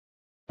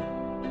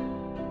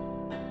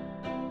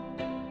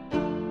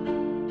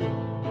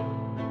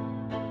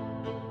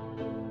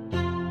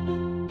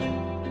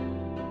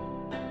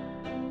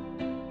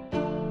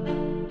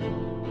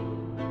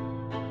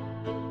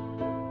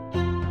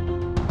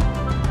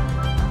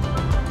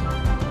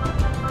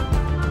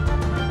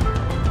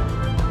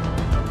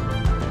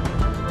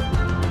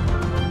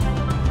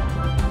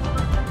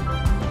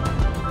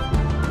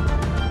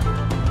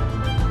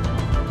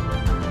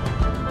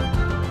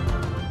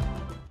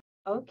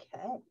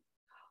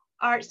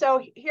All right,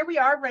 so here we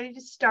are ready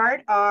to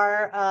start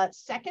our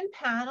second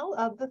panel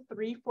of the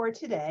 3 for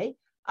today.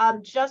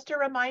 Just a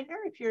reminder,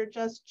 if you're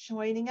just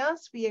joining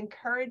us, we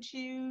encourage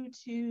you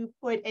to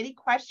put any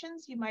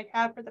questions you might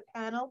have for the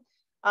panel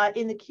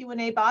in the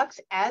Q&A box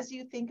as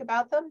you think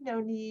about them. No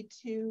need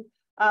to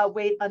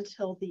wait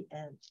until the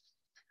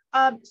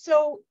end.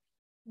 So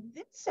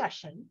this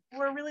session,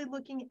 we're really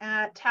looking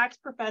at tax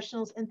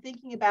professionals and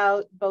thinking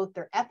about both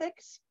their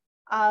ethics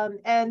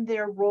and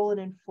their role in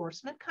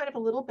enforcement, kind of a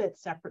little bit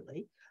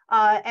separately.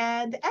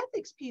 And the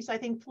ethics piece, I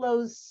think,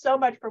 flows so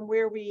much from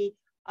where we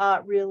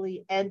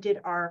really ended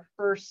our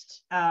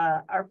first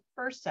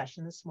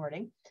session this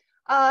morning.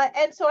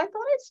 And so I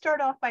thought I'd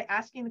start off by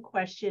asking the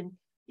question,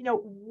 you know,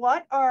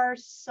 what are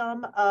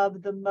some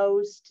of the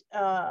most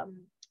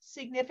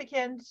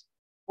significant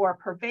or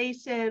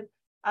pervasive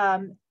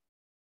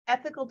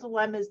ethical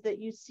dilemmas that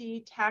you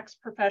see tax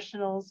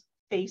professionals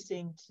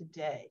facing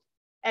today?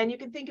 And you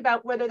can think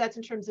about whether that's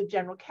in terms of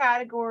general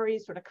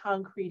categories, sort of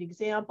concrete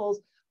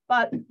examples,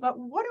 but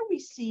what are we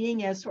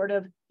seeing as sort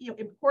of, you know,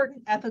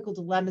 important ethical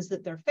dilemmas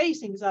that they're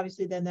facing? Because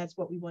obviously then that's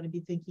what we want to be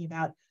thinking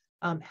about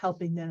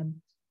helping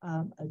them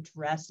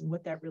address and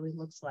what that really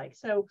looks like.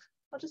 So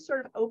I'll just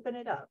sort of open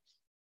it up.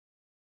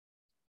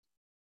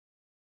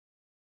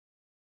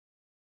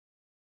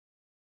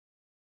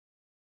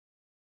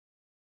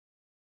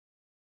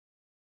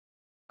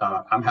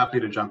 I'm happy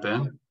to jump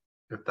in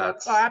if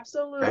that's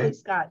absolutely, okay.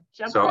 Scott.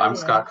 So I'm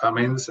Scott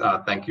Cummings.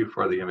 Thank you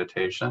for the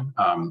invitation.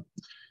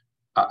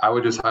 I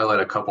would just highlight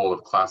a couple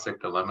of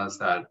classic dilemmas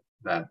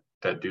that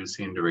do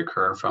seem to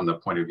recur from the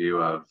point of view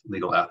of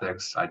legal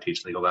ethics. I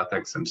teach legal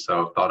ethics, and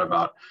so I've thought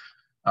about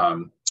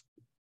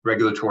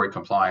regulatory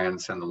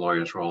compliance and the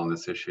lawyer's role in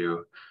this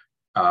issue.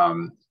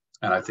 And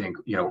I think,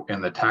 you know,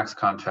 in the tax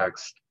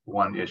context,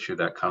 one issue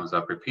that comes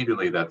up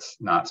repeatedly that's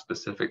not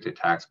specific to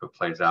tax but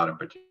plays out in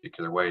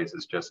particular ways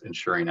is just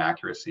ensuring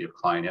accuracy of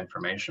client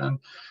information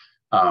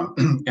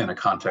in a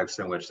context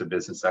in which the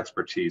business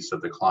expertise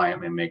of the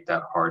client may make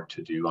that hard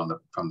to do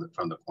from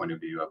the point of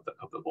view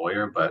of the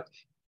lawyer, but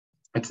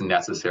it's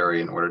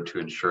necessary in order to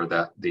ensure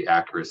that the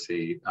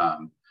accuracy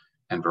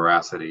and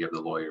veracity of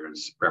the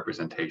lawyer's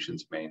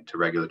representations made to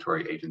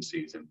regulatory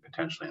agencies and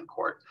potentially in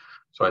court.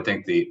 So I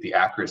think the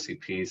accuracy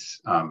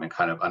piece and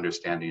kind of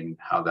understanding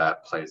how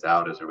that plays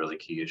out is a really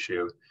key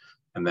issue.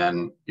 And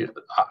then, you know,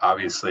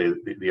 obviously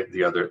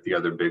the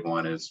other big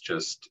one is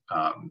just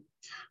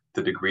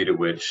the degree to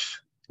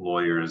which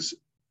lawyers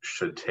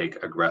should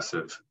take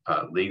aggressive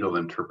legal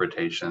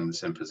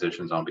interpretations and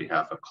positions on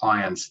behalf of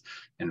clients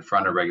in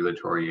front of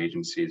regulatory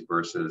agencies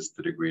versus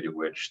the degree to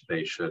which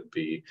they should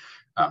be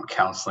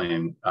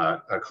counseling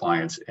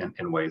clients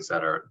in ways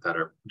that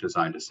are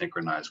designed to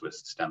synchronize with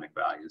systemic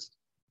values.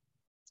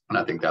 And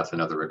I think that's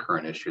another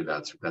recurrent issue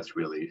that's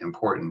really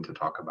important to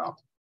talk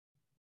about.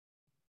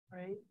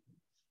 Right.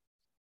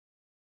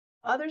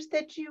 Others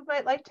that you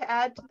might like to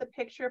add to the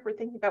picture if we're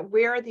thinking about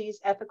where are these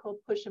ethical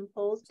push and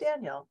pulls?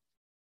 Daniel.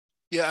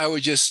 Yeah, I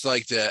would just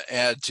like to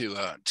add to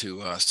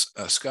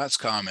Scott's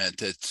comment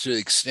that to the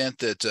extent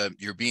that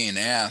you're being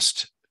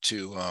asked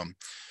to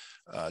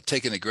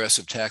take an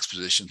aggressive tax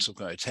position, some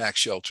kind of tax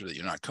shelter that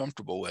you're not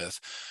comfortable with,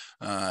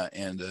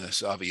 and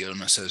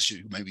Avoidance says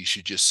maybe you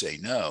should just say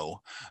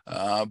no.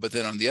 But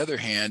then on the other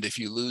hand, if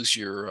you lose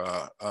your,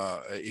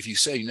 if you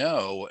say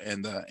no,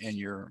 and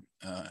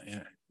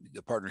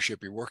the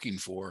partnership you're working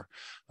for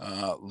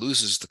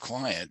loses the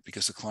client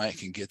because the client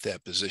can get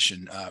that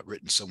position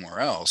written somewhere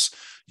else,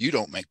 you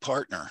don't make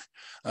partner.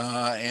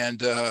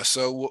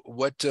 So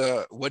what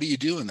do you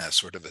do in that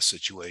sort of a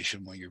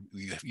situation when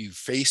you're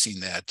facing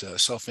that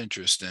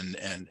self-interest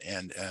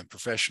and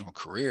professional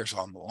careers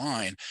on the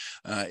line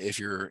if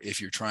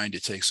you're trying to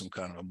take some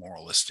kind of a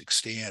moralistic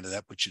stand, and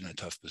that puts you in a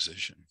tough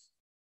position.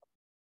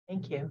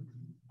 Thank you.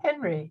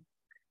 Henry.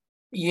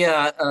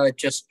 Yeah,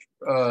 just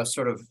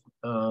sort of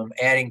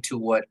adding to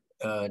what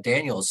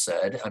Daniel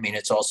said. I mean,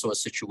 it's also a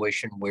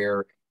situation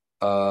where,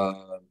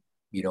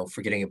 you know,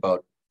 forgetting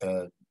about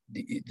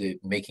the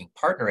making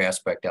partner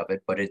aspect of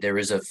it, but there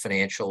is a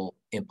financial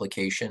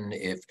implication.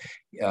 If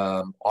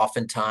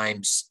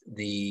oftentimes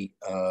the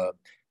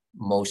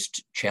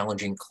most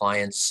challenging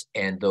clients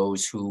and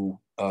those who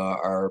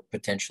are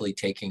potentially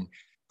taking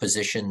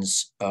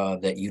positions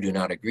that you do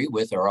not agree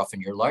with are often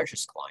your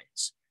largest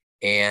clients.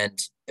 And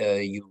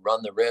you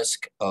run the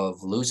risk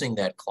of losing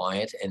that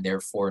client and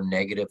therefore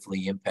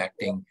negatively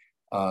impacting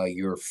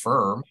your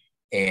firm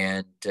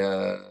and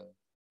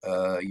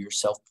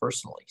yourself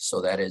personally.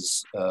 So that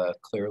is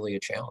clearly a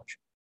challenge.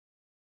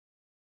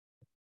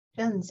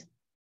 Jens.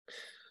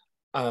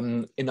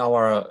 In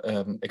our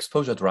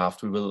exposure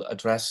draft, we will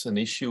address an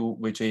issue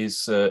which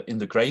is in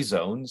the gray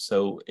zone.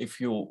 So if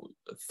you're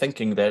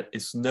thinking there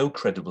is no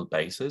credible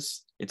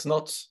basis, it's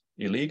not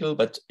illegal,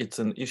 but it's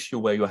an issue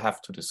where you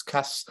have to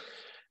discuss,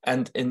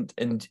 and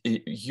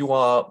you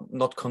are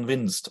not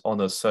convinced on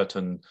a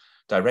certain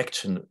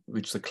direction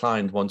which the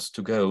client wants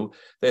to go.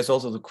 There's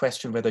also the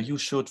question whether you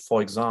should,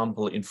 for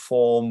example,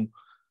 inform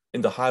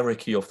in the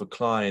hierarchy of the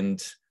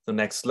client the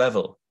next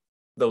level.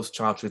 those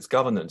charged with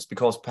governance,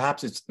 because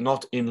perhaps it's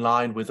not in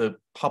line with a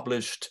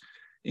published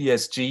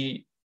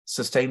ESG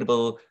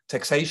sustainable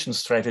taxation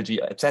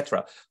strategy,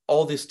 etc.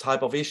 All these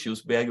type of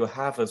issues where you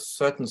have a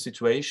certain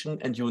situation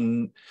and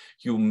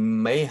you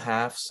may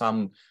have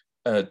some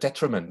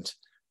detriment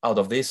out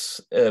of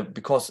this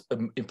because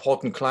an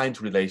important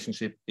client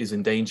relationship is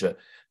in danger.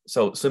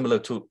 So similar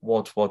to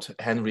what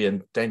Henry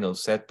and Daniel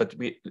said, but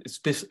we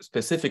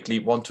specifically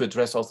want to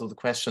address also the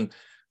question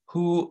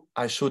who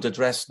I should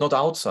address, not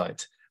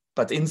outside,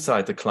 but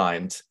inside the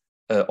client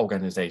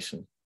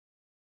organization.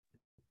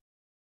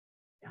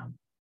 Yeah.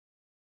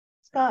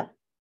 Scott.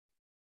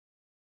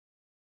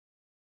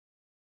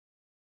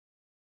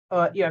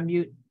 Oh, you're on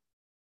mute.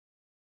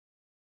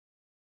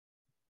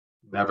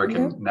 Never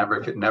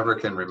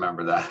can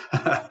remember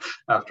that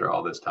after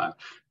all this time.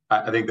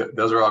 I think that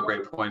those are all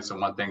great points.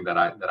 And one thing that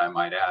I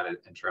might add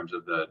in terms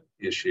of the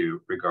issue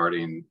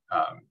regarding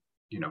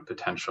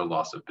potential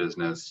loss of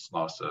business,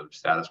 loss of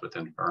status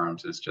within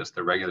firms, is just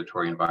the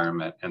regulatory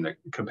environment, and the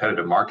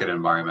competitive market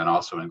environment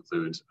also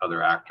includes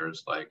other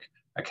actors like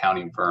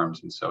accounting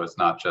firms. And so it's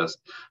not just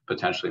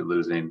potentially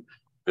losing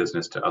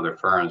business to other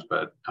firms,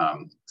 but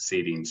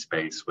ceding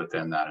space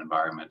within that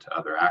environment to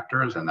other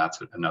actors. And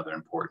that's another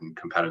important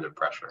competitive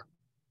pressure.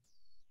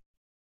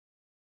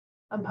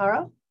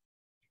 Amparo?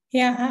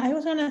 Yeah, I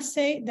was going to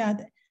say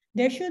that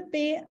there should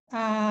be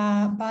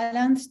a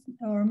balanced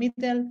or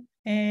middle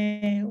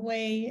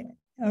way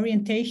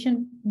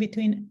orientation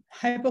between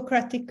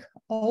Hippocratic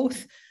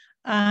oath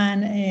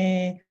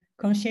and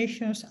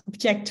conscientious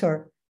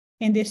objector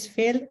in this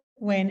field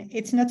when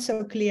it's not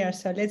so clear.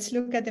 So let's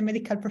look at the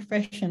medical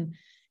profession.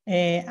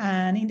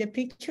 And in the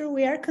picture,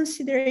 we are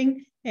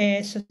considering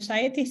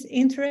society's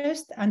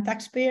interest and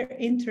taxpayer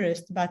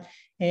interest, but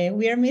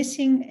we are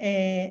missing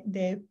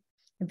the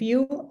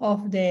view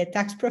of the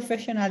tax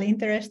professional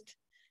interest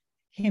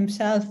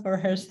himself or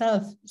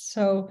herself.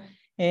 So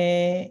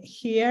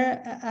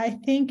here, I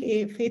think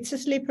if it's a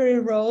slippery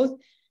road,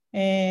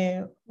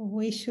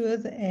 we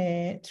should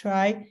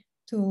try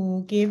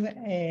to give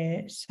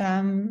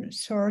some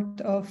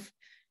sort of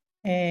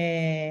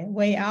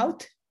way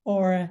out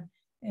or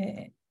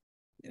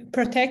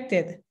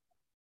protected.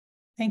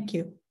 Thank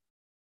you.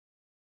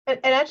 And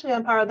actually,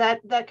 Amparo,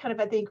 that kind of,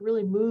 I think,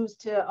 really moves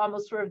to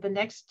almost sort of the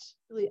next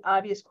really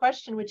obvious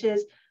question, which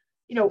is,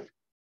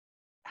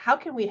 how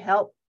can we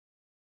help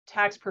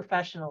tax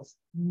professionals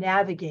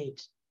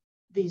navigate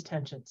these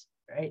tensions,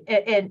 right?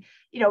 And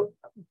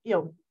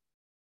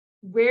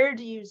where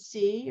do you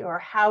see, or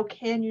how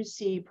can you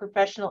see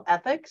professional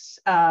ethics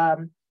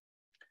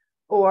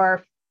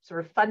or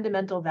sort of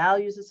fundamental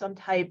values of some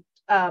type,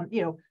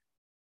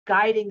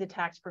 guiding the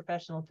tax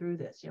professional through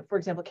this? For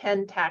example,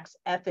 can tax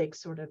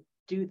ethics sort of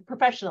do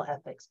professional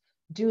ethics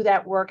do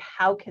that work?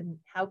 How could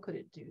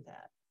it do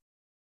that?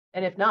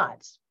 And if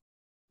not,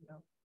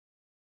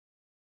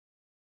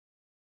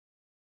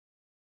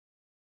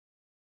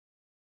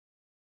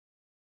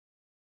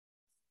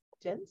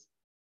 Jens?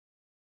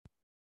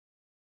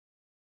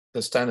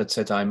 The standard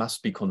said I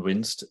must be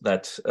convinced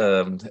that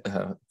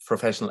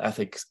professional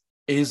ethics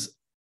is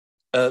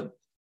a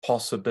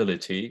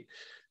possibility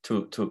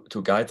to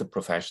guide the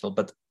professional.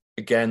 But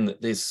again,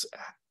 this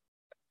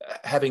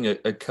having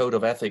a code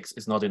of ethics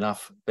is not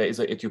enough. There is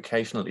an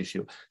educational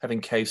issue.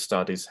 Having case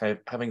studies,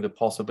 having the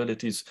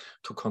possibilities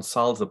to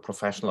consult the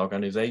professional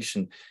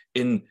organization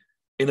in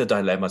a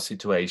dilemma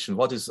situation.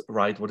 What is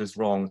right? What is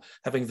wrong?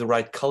 Having the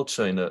right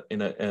culture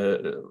in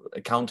a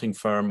accounting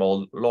firm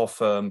or law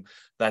firm,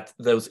 that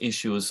those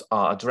issues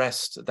are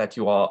addressed, that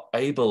you are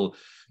able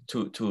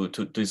to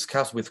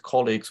discuss with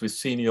colleagues, with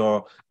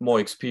senior,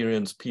 more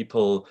experienced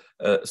people,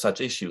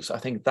 such issues. I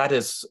think that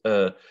is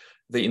the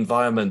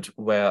environment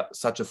where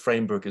such a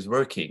framework is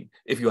working.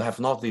 If you have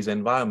not this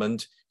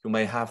environment, you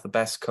may have the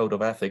best code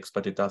of ethics,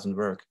 but it doesn't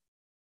work.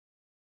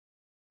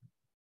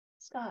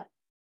 Scott?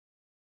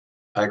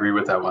 I agree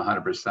with that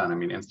 100%. I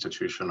mean,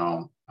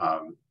 institutional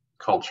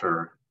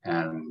culture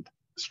and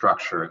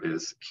structure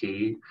is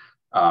key.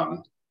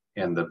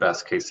 In the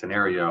best case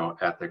scenario,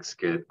 ethics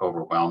get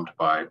overwhelmed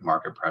by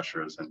market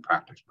pressures and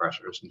practice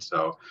pressures. And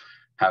so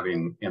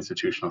having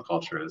institutional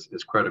culture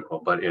is critical,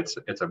 but it's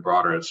a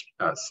broader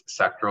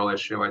sectoral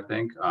issue, I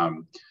think,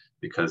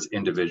 because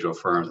individual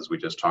firms, as we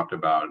just talked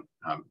about,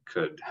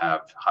 could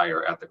have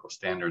higher ethical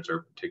standards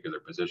or particular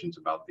positions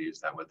about these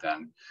that would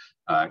then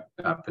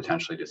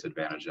potentially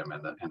disadvantage them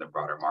in the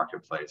broader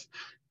marketplace.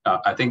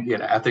 I think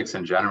ethics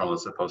in general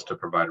is supposed to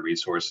provide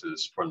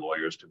resources for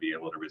lawyers to be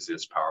able to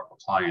resist powerful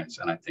clients.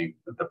 And I think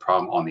the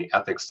problem on the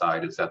ethics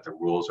side is that the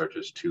rules are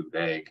just too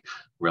vague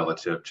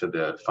relative to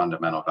the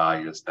fundamental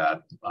values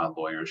that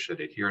lawyers should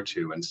adhere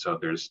to. And so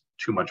there's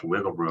too much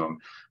wiggle room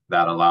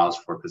that allows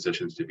for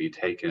positions to be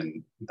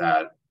taken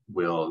that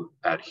will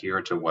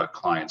adhere to what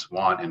clients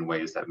want in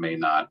ways that may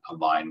not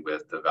align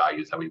with the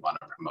values that we want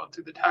to promote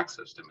through the tax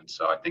system. And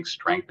so I think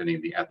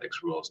strengthening the ethics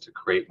rules to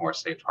create more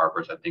safe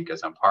harbors, I think,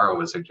 as Amparo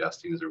was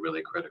suggesting, is a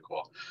really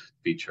critical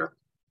feature.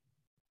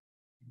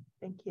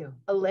 Thank you.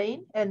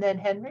 Elaine, and then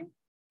Henry.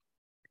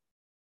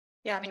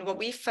 Yeah, I mean, what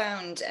we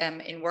found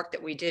in work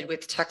that we did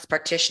with tax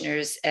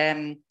practitioners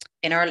in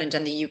Ireland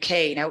and the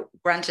UK, now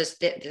granted,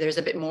 there's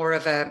a bit more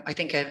of I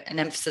think an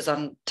emphasis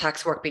on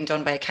tax work being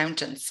done by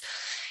accountants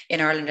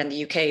in Ireland and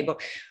the UK,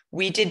 but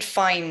we did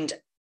find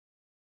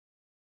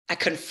a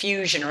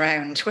confusion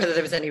around whether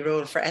there was any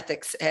role for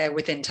ethics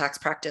within tax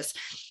practice.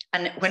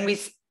 And when we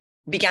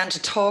began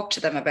to talk to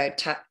them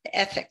about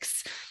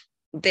ethics,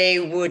 they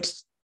would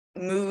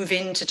move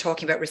into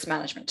talking about risk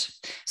management.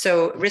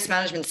 So risk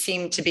management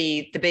seemed to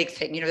be the big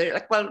thing. They're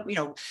like, well,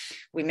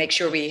 we make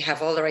sure we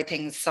have all the right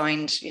things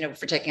signed,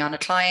 for taking on a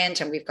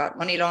client, and we've got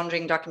money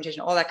laundering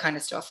documentation, all that kind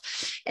of stuff.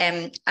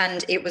 And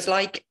it was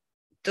like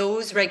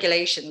those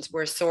regulations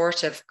were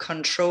sort of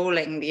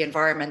controlling the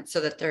environment so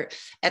that their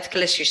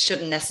ethical issues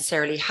shouldn't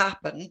necessarily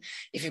happen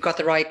if you've got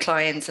the right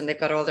clients and they've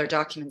got all their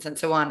documents and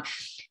so on.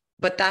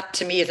 But that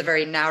to me is a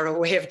very narrow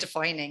way of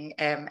defining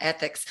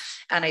ethics.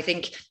 And I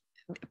think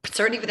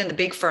certainly within the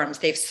big firms,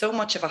 they've so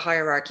much of a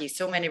hierarchy,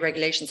 so many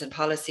regulations and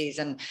policies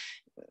and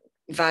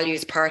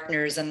values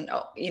partners and,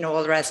 all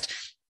the rest,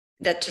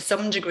 that to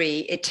some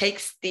degree, it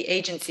takes the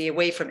agency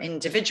away from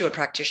individual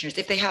practitioners.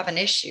 If they have an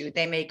issue,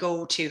 they may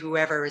go to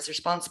whoever is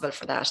responsible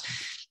for that.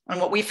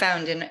 And what we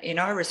found in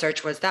our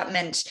research was that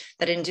meant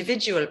that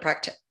individual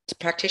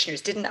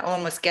practitioners didn't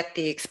almost get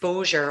the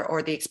exposure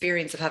or the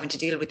experience of having to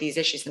deal with these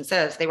issues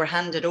themselves. They were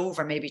handed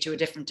over maybe to a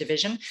different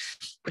division,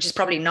 which is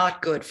probably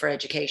not good for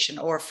education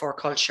or for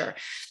culture.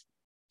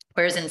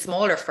 Whereas in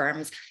smaller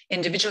firms,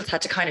 individuals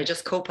had to kind of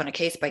just cope on a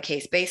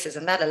case-by-case basis,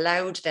 and that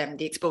allowed them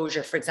the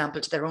exposure, for example,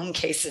 to their own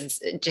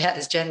cases,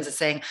 as Jens is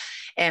saying.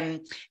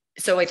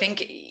 So I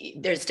think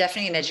there's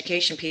definitely an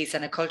education piece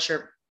and a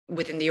culture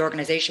within the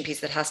organization piece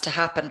that has to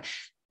happen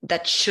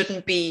that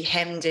shouldn't be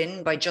hemmed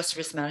in by just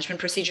risk management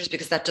procedures,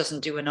 because that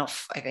doesn't do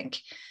enough, I think.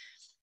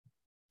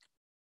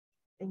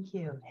 Thank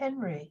you.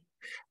 Henry.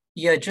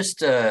 Yeah,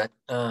 just adding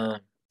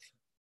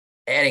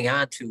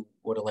on to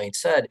what Elaine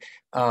said,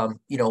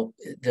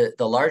 the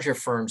larger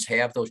firms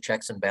have those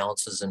checks and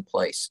balances in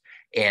place.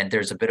 And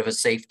there's a bit of a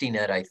safety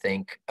net, I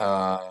think,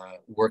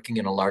 working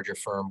in a larger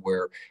firm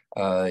where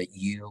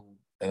you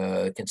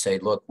can say,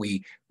 look,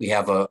 we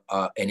have an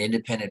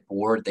independent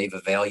board. They've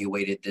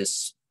evaluated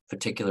this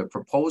particular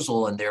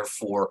proposal, and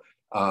therefore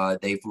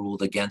they've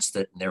ruled against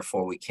it, and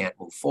therefore we can't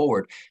move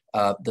forward.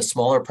 The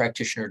smaller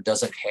practitioner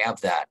doesn't have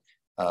that.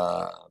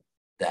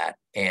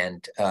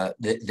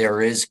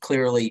 There is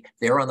clearly,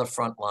 they're on the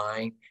front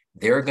line.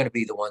 They're going to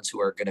be the ones who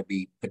are going to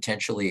be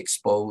potentially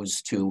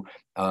exposed to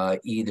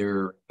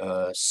either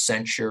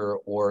censure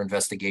or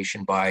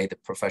investigation by the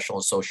professional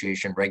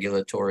association,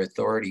 regulatory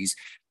authorities,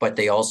 but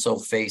they also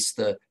face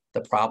the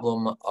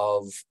problem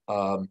of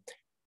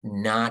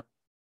not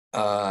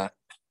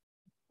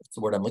what's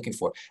the word I'm looking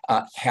for?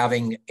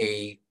 Having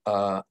a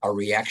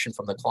reaction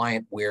from the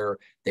client where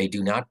they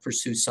do not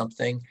pursue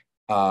something,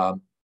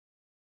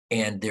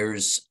 and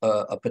there's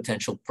a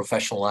potential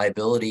professional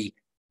liability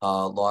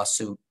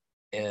lawsuit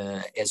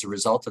as a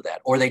result of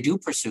that. Or they do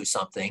pursue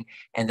something,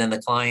 and then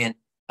the client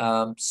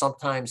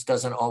sometimes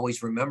doesn't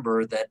always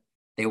remember that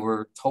they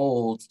were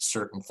told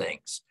certain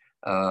things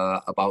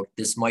about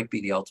this might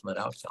be the ultimate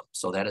outcome.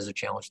 So that is a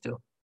challenge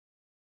too.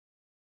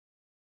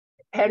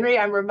 Henry,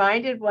 I'm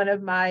reminded one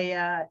of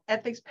my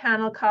ethics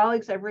panel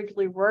colleagues I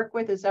regularly work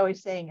with is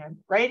always saying, I'm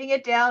writing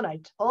it down. I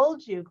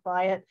told you,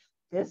 client,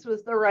 this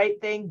was the right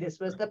thing. This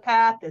was the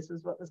path. This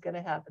was what was going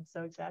to happen.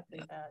 So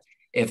exactly that.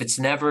 If it's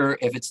not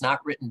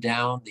written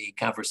down, the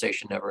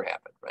conversation never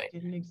happened, right?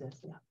 Didn't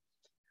exist, yeah.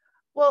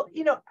 Well,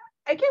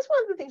 I guess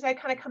one of the things I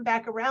kind of come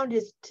back around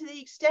is, to the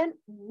extent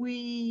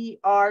we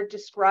are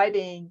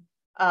describing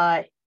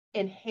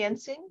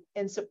enhancing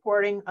and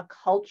supporting a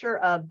culture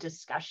of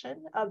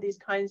discussion of these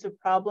kinds of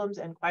problems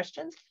and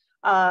questions.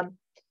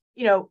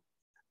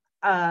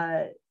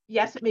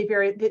 Yes, it may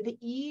vary. The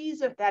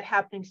ease of that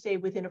happening, say,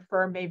 within a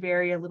firm may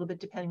vary a little bit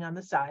depending on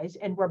the size.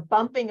 And we're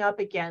bumping up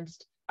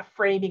against a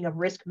framing of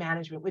risk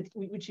management,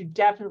 which you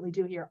definitely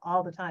do here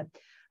all the time.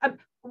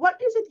 What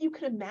is it you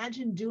can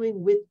imagine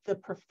doing with the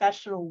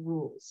professional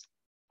rules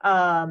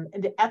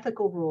and the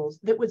ethical rules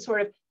that would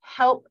sort of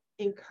help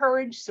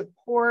encourage,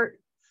 support,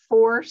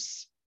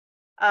 force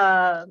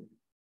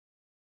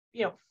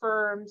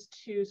firms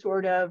to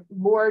sort of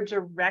more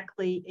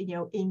directly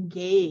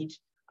engage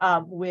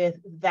with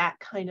that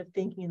kind of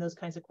thinking and those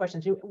kinds of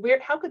questions?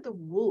 How could the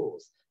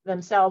rules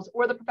themselves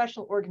or the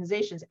professional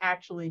organizations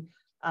actually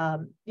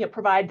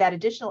provide that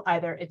additional,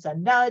 either it's a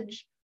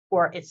nudge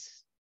or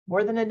it's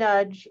more than a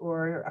nudge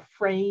or a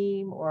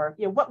frame, or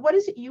what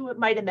is it you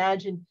might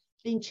imagine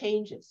being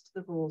changes to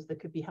the rules that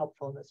could be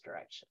helpful in this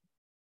direction?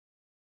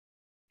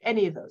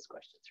 Any of those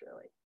questions,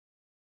 really.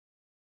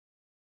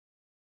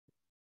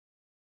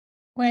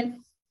 Well,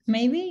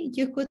 maybe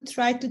you could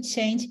try to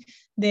change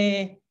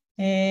the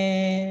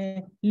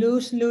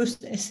lose-lose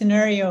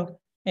scenario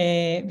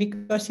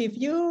Because if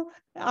you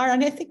are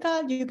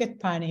unethical, you get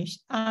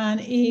punished.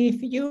 And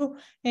if you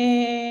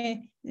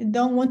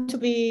don't want to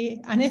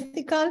be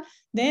unethical,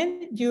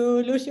 then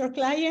you lose your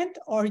client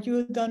or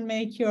you don't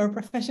make your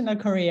professional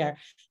career.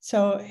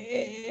 So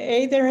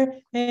either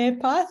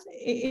path,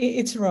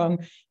 it's wrong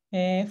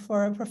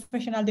for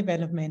professional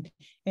development.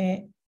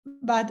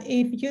 But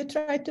if you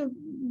try to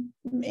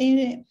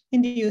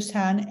induce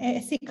an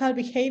ethical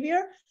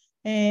behavior,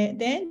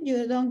 then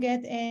you don't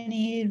get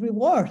any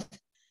reward.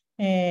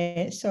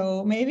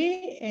 So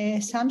maybe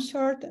some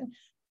sort,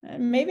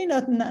 maybe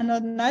not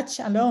nudge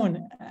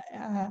alone,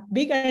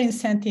 bigger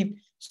incentive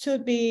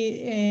should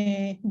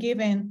be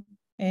given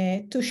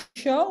to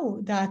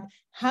show that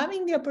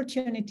having the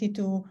opportunity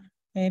to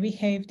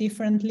behave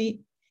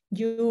differently,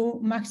 you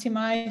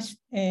maximize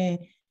a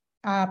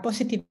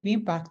positive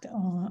impact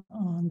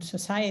on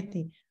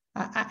society.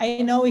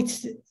 I know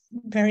it's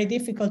very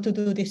difficult to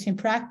do this in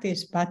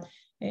practice, but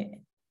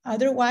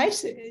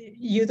otherwise,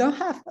 you don't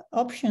have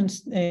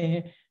options,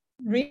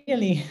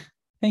 really.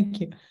 Thank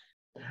you.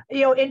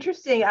 You know,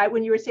 interesting.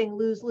 When you were saying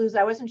lose-lose,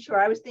 I wasn't sure.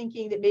 I was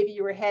thinking that maybe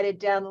you were headed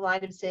down the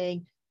line of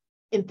saying,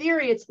 in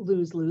theory, it's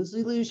lose-lose.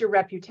 You lose your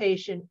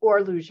reputation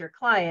or lose your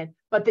client,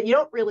 but that you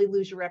don't really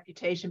lose your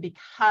reputation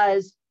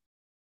because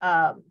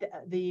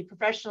the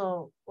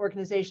professional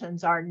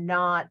organizations are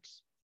not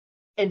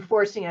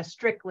enforcing as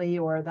strictly,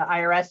 or the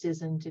IRS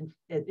isn't,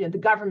 the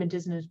government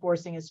isn't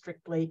enforcing as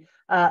strictly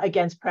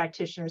against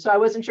practitioners. So I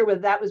wasn't sure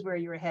whether that was where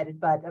you were headed,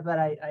 but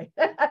I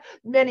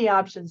many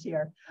options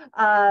here.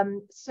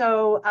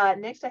 So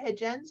next I had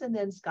Jens and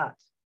then Scott.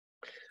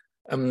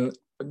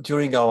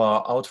 During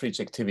our outreach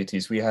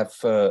activities, we have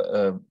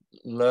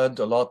learned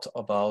a lot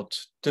about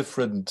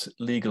different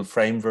legal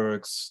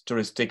frameworks,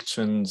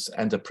 jurisdictions,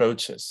 and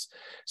approaches.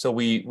 So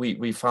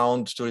we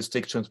found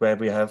jurisdictions where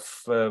we have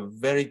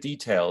very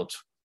detailed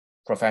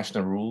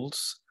professional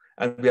rules,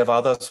 and we have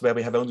others where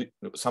we have only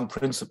some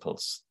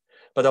principles.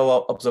 But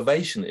our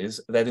observation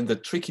is that in the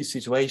tricky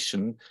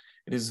situation,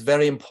 it is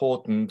very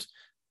important,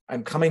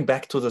 I'm coming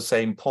back to the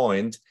same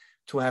point,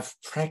 to have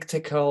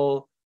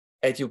practical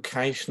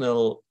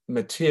educational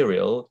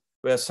material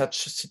where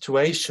such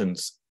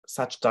situations,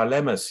 such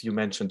dilemmas you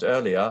mentioned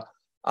earlier,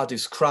 are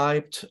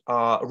described,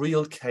 are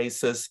real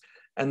cases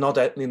and not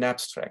in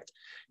abstract.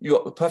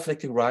 You're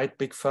perfectly right.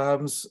 Big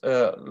firms,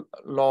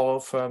 law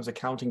firms,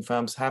 accounting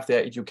firms have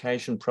their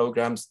education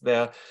programs,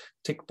 their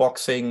tick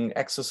boxing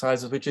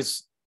exercises, which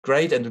is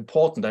great and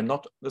important. I'm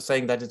not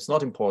saying that it's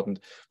not important,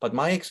 but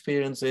my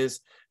experience is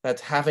that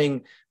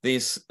having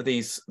these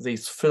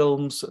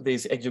films,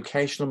 these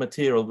educational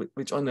material,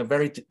 which in a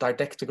very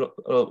didactic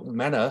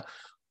manner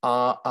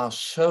are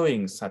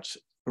showing such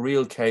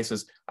real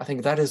cases, I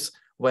think that is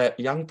where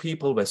young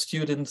people, where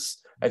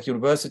students at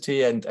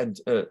university and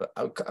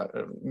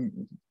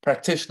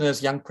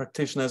practitioners, young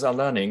practitioners are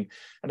learning.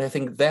 And I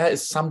think there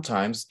is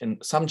sometimes in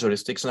some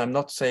jurisdictions, I'm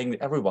not saying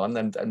everyone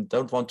and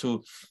don't want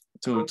to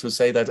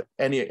say that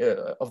any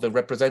of the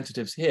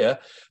representatives here,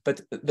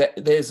 but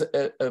there's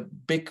a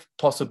big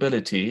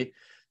possibility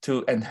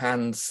to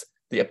enhance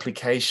the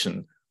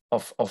application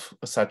of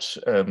such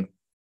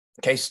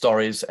case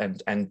stories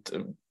and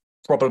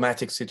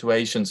problematic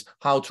situations,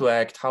 how to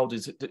act, how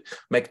to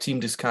make team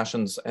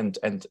discussions,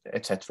 and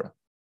etc.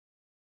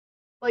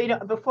 Well, you know,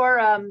 before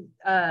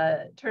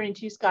turning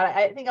to you, Scott,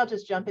 I think I'll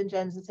just jump in,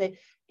 Jens, and say,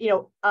 you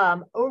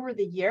know, over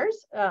the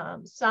years,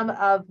 some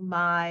of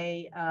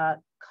my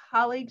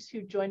colleagues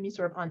who join me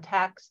sort of on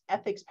tax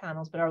ethics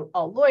panels, but are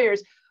all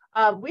lawyers,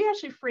 we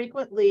actually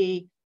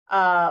frequently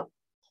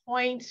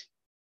point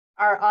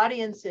our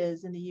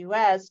audiences in the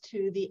US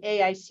to the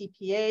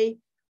AICPA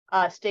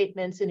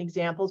statements and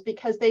examples,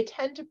 because they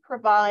tend to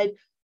provide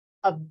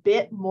a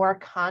bit more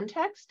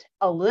context,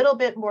 a little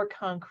bit more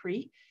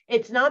concrete.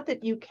 It's not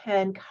that you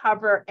can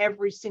cover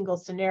every single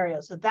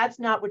scenario. So that's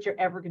not what you're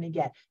ever going to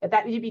get.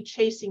 That you'd be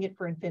chasing it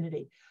for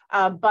infinity.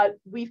 But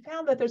we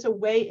found that there's a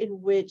way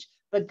in which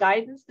the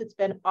guidance that's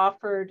been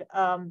offered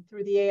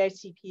through the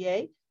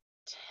AICPA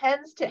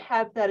tends to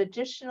have that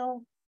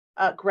additional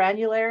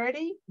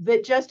granularity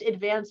that just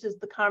advances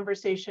the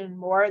conversation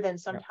more than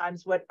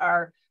sometimes what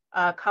our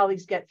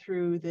colleagues get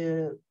through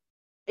the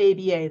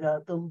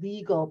ABA, the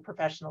legal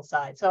professional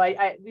side. So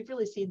we've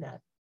really seen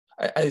that.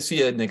 I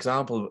see an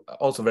example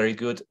also very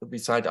good.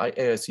 Beside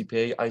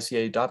AICPA,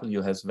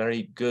 ICAW has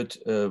very good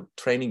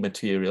training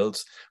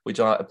materials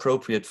which are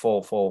appropriate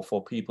for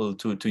people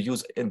to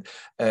use in,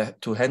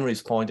 to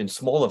Henry's point, in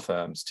smaller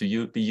firms,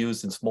 to be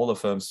used in smaller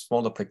firms,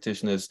 smaller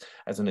practitioners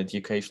as an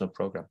educational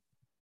program.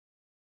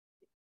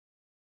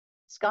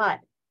 Scott.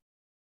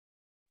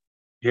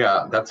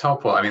 Yeah, that's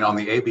helpful. I mean, on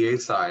the ABA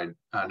side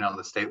and on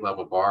the state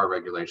level bar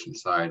regulation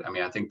side, I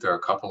mean, I think there are a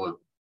couple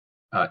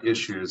of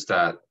issues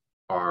that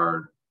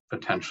are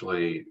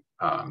potentially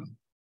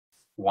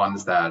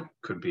ones that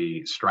could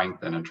be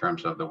strengthened in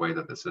terms of the way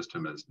that the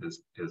system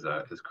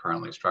is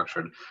currently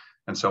structured.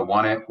 And so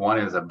one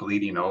is a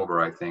bleeding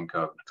over, I think,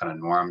 of kind of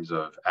norms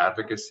of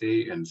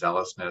advocacy and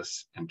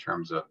zealousness in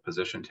terms of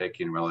position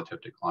taking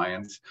relative to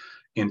clients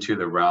into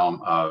the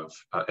realm of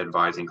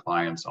advising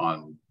clients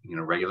on,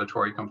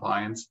 regulatory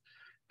compliance.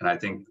 And I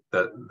think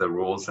that the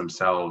rules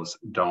themselves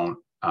don't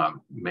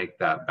make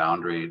that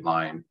boundary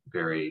line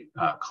very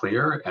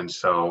clear. And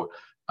so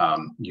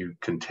you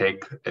can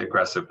take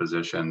aggressive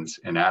positions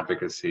in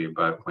advocacy,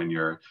 but when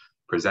you're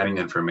presenting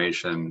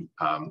information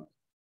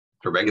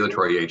to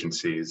regulatory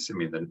agencies, I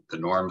mean, the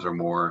norms are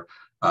more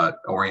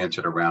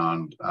oriented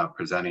around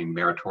presenting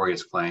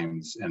meritorious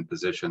claims and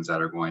positions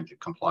that are going to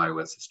comply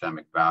with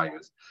systemic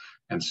values.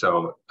 And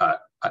so, I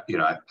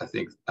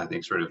think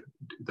sort of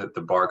that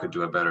the bar could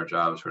do a better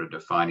job sort of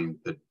defining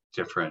the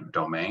different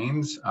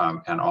domains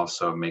and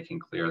also making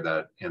clear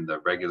that in the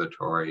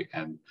regulatory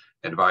and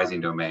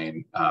advising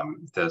domain,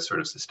 the sort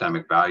of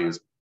systemic values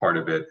part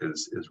of it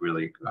is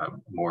really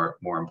more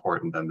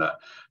important than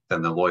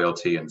the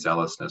loyalty and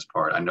zealousness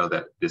part. I know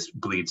that this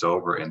bleeds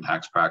over in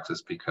tax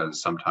practice because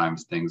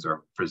sometimes things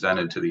are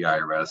presented to the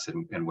IRS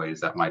in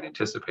ways that might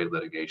anticipate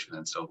litigation,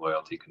 and so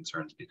loyalty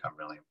concerns become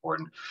really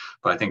important.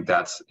 But I think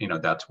that's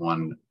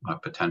one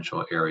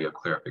potential area of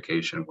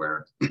clarification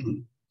where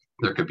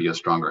there could be a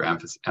stronger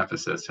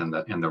emphasis in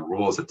the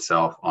rules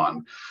itself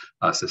on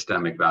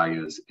systemic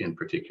values in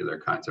particular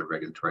kinds of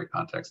regulatory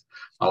context.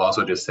 I'll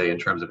also just say in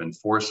terms of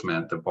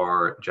enforcement, the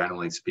bar,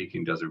 generally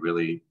speaking, does a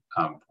really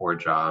poor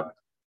job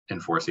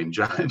enforcing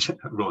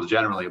rules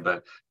generally,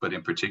 but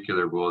in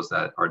particular rules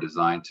that are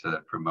designed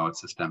to promote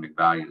systemic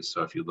values.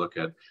 So if you look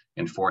at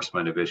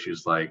enforcement of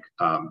issues like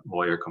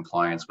lawyer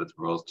compliance with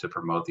rules to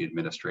promote the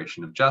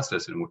administration of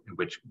justice, and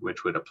which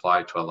would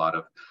apply to a lot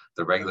of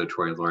the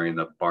regulatory lawyering,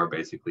 the bar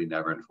basically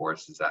never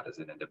enforces that as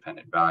an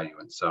independent value.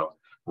 And so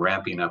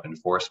ramping up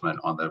enforcement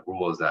on the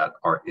rules that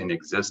are in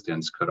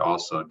existence could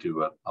also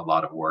do a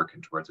lot of work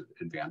in towards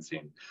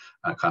advancing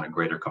kind of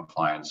greater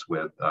compliance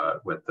with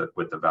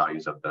the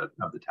values of the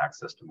tax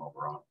system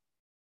overall.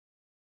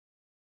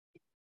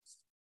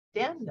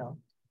 Daniel.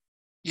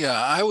 Yeah,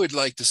 I would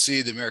like to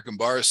see the American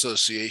Bar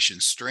Association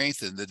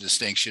strengthen the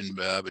distinction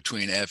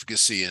between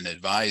advocacy and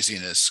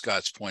advising, as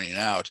Scott's pointing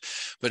out.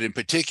 But in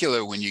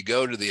particular, when you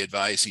go to the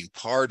advising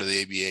part of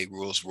the ABA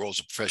rules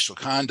of professional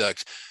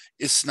conduct,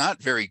 it's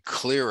not very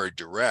clear or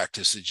direct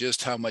as to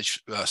just how much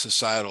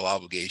societal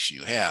obligation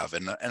you have,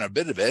 and a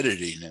bit of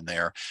editing in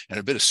there and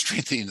a bit of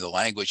strengthening the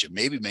language and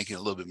maybe making it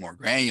a little bit more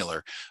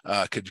granular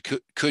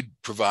could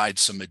provide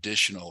some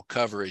additional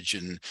coverage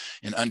and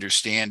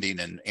understanding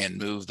and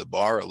move the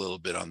bar a little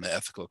bit on the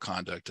ethical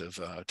conduct of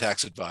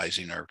tax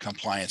advising or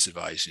compliance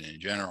advising in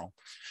general.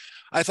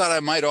 I thought I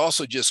might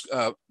also just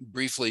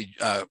briefly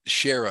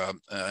share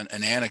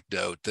an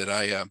anecdote that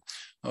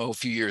a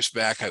few years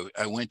back,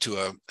 I went to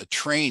a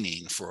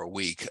training for a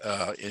week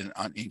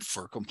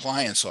for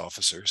compliance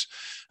officers.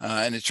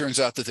 And it turns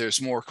out that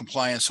there's more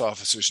compliance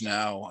officers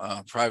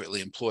now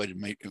privately employed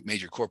in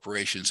major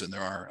corporations than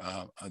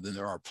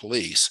there are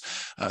police.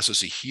 So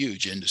it's a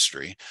huge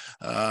industry.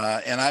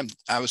 And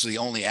I was the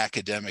only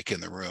academic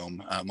in the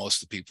room.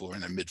 Most of the people were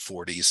in their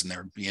mid-40s and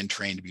they're being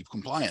trained to be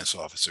compliance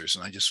officers.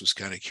 And I just was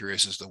kind of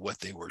curious as to what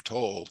they were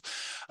told.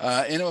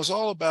 And it was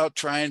all about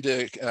trying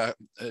to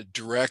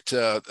direct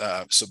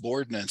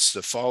subordinates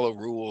to follow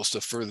rules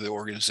to further the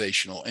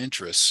organizational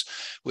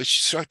interests,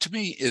 which struck to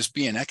me as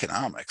being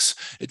economics.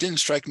 It didn't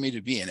strike me to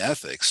be in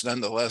ethics.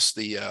 Nonetheless,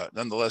 the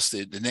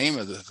name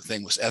of the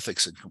thing was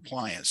Ethics and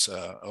Compliance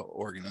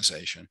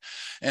Organization.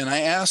 And I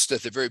asked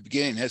at the very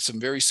beginning, had some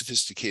very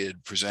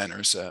sophisticated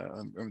presenters.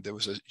 There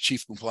was a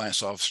chief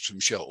compliance officer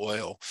from Shell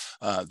Oil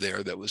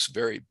there that was a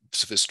very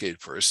sophisticated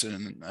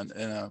person, and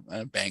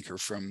a banker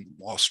from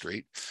Wall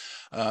Street,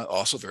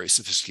 also very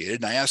sophisticated.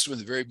 And I asked him at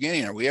the very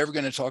beginning, are we ever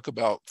going to talk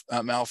about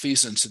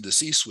malfeasance in the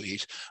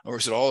C-suite, or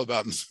is it all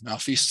about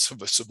malfeasance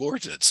of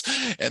subordinates?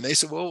 And they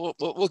said, well,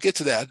 we'll get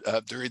to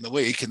that during the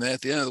week. And then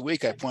at the end of the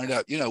week, I pointed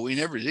out, we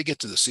never did get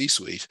to the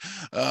C-suite.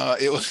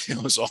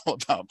 It was all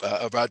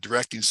about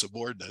directing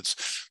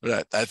subordinates.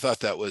 But I thought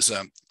that was,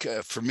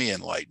 for me,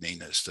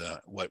 enlightening as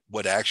to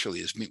what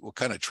actually is, what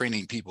kind of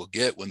training people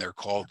get when they're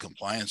called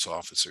compliance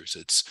officers.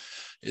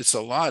 It's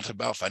a lot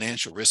about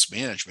financial risk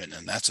management,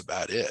 and that's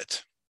about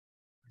it.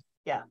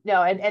 Yeah,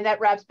 no, and that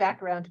wraps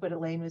back around to what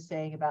Elaine was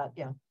saying about,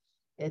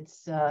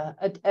 it's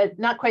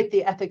not quite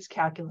the ethics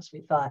calculus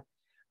we thought.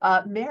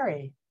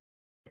 Mary.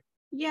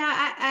 Yeah,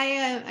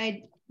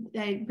 I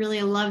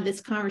really love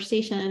this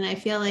conversation, and I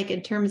feel like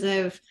in terms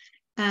of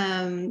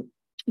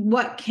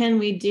what can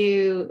we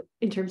do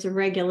in terms of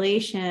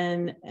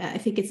regulation, I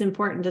think it's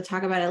important to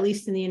talk about, at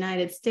least in the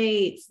United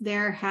States,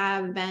 there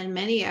have been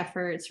many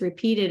efforts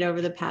repeated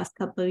over the past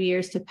couple of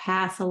years to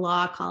pass a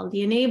law called the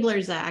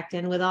Enablers Act.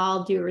 And with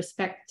all due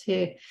respect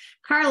to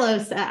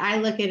Carlos, I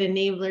look at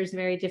enablers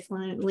very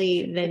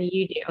differently than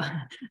you do.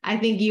 I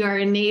think you are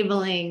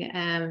enabling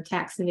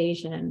tax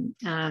evasion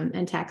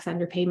and tax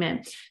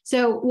underpayment.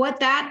 So what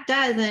that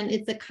does, and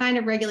it's a kind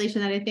of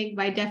regulation that I think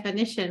by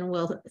definition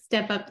will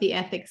step up the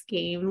ethics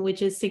game,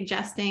 which is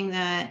suggesting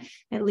that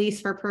at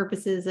least for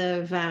purposes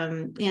of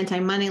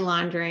anti-money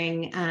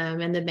laundering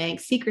and the Bank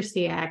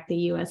Secrecy Act, the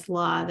U.S.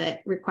 law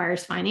that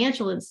requires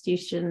financial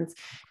institutions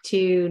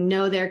to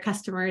know their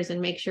customers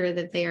and make sure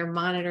that they are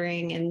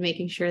monitoring and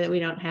making sure that we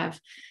don't have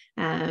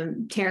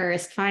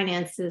terrorist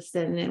finances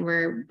and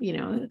we're,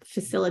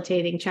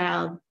 facilitating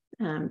child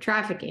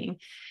trafficking,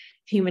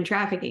 human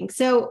trafficking.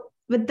 So,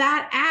 but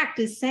that act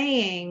is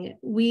saying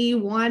we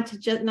want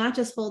to not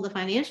just hold the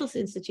financial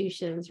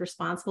institutions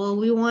responsible,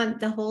 we want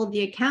to hold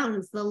the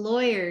accountants, the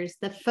lawyers,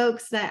 the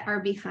folks that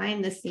are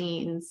behind the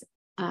scenes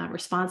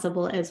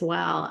responsible as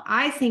well.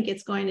 I think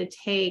it's going to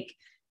take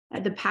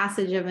the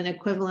passage of an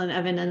equivalent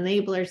of an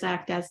Enablers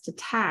Act as to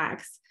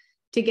tax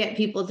to get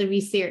people to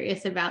be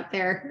serious about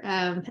their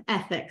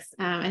ethics.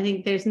 I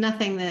think there's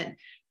nothing that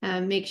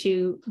makes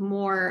you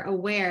more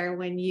aware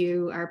when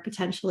you are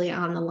potentially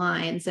on the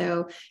line.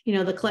 So,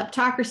 the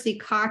Kleptocracy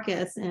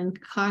Caucus in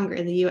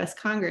Congress, the US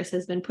Congress,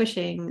 has been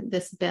pushing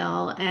this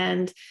bill,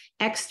 and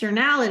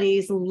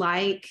externalities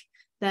like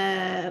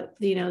the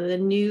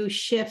new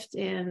shift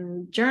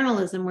in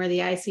journalism where the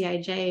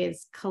ICIJ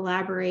is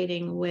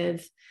collaborating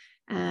with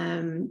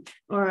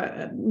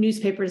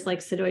newspapers like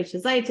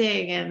Süddeutsche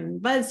Zeitung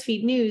and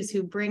BuzzFeed News,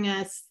 who bring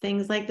us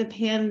things like the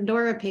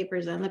Pandora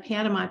Papers and the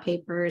Panama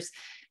Papers.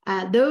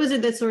 Those are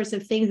the sorts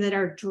of things that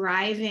are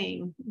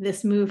driving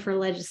this move for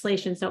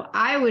legislation. So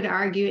I would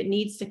argue it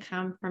needs to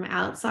come from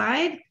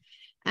outside.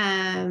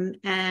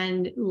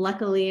 And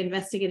luckily,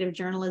 investigative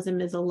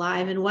journalism is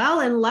alive and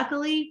well. And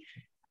luckily,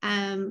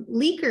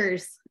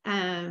 leakers,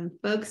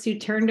 folks who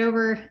turned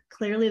over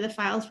clearly the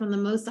files from the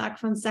Mossack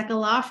Fonseca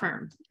law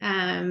firm,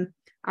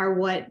 are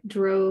what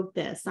drove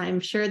this. I'm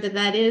sure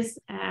that is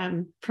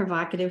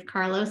provocative,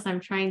 Carlos. I'm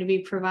trying to be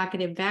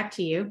provocative back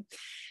to you.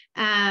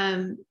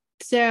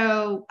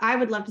 So I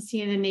would love to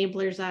see an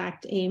Enablers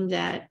Act aimed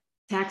at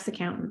tax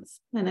accountants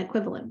and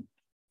equivalent.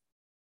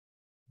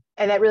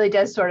 And that really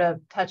does sort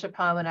of touch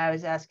upon when I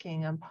was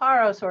asking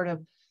Amparo, sort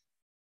of,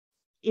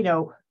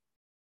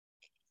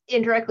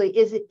 indirectly,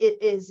 is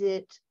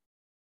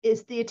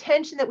the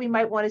attention that we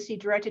might want to see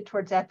directed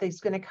towards ethics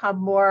going to come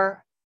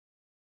more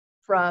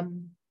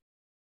from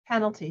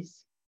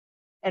penalties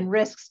and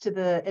risks to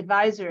the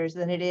advisors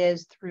than it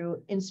is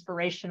through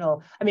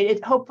inspirational? I mean,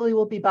 it hopefully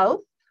will be both.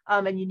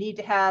 And you need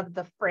to have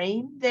the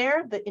frame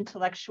there, the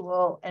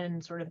intellectual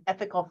and sort of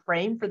ethical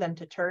frame for them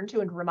to turn to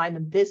and to remind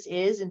them this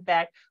is, in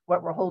fact,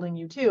 what we're holding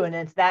you to. And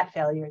it's that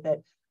failure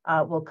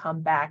that will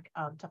come back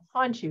to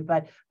haunt you.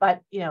 But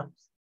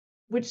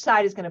which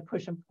side is going to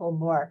push and pull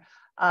more?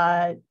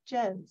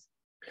 Jens?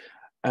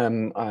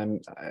 I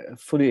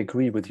fully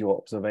agree with your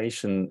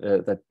observation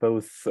that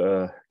both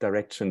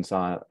directions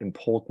are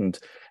important.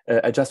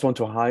 I just want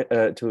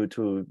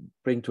to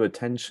bring to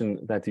attention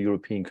that the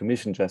European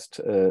Commission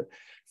just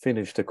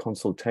finished a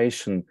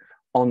consultation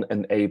on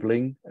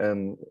enabling,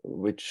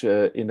 which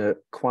in a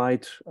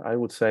quite, I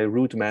would say,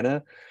 rude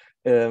manner,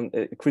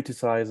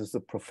 criticizes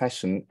the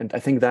profession. And I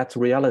think that's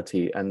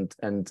reality. And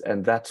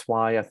that's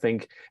why I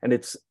think, and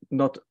it's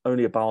not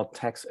only about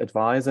tax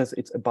advisors,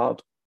 it's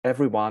about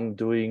everyone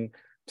doing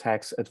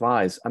tax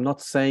advice. I'm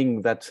not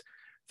saying that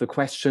the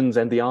questions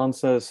and the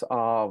answers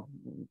are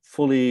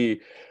fully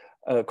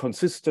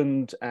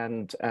consistent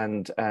and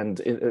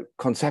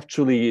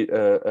conceptually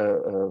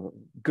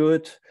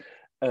good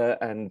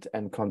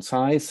and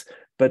concise,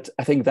 but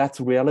I think that's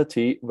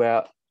reality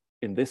where,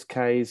 in this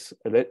case,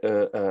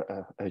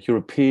 a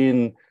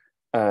European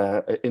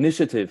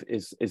initiative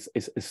is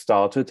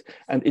started,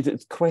 and it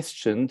is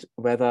questioned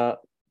whether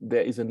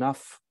there is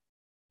enough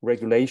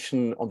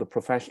regulation on the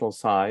professional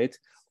side,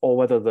 or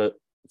whether the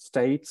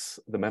states,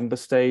 the member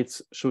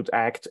states, should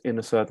act in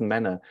a certain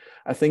manner.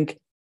 I think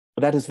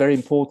that is very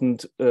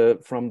important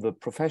from the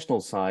professional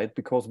side,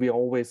 because we are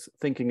always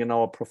thinking in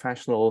our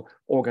professional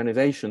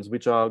organizations,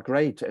 which are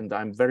great, and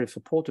I'm very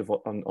supportive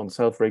on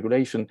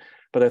self-regulation,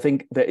 but I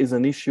think there is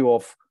an issue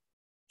of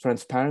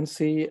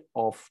transparency,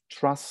 of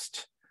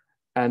trust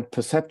and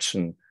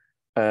perception,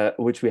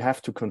 which we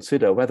have to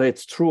consider, whether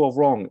it's true or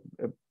wrong.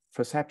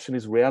 Perception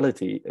is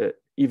reality,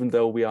 even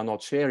though we are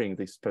not sharing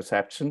this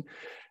perception.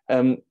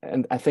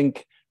 And I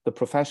think the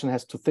profession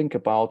has to think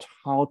about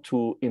how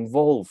to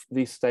involve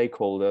these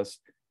stakeholders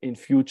in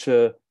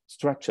future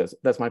structures.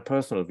 That's my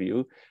personal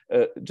view,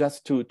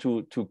 just to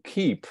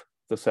keep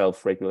the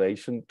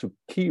self-regulation, to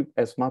keep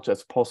as much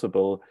as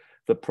possible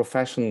the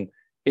profession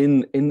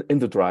in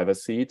the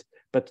driver's seat,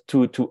 but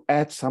to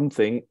add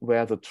something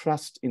where the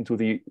trust into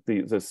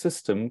the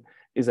system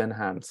is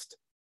enhanced.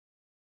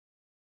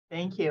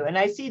 Thank you. And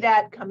I see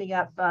that coming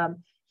up,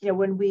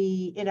 when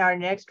we, in our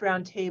next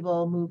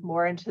roundtable, move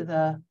more into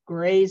the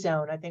gray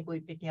zone. I think we'll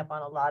be picking up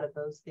on a lot of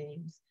those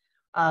themes.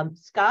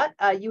 Scott,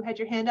 you had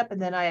your hand up,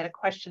 and then I had a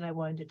question I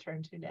wanted to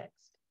turn to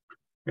next.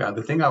 Yeah,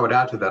 the thing I would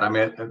add to that, I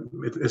mean,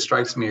 it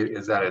strikes me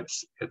is that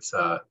it's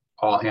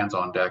all hands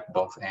on deck,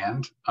 both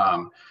and.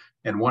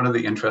 And one of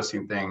the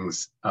interesting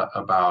things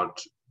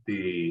about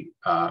the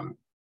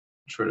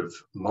sort of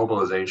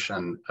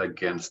mobilization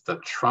against the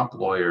Trump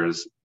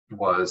lawyers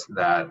was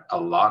that a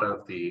lot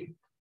of the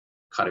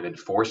kind of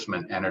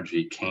enforcement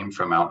energy came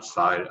from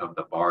outside of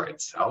the bar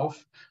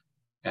itself,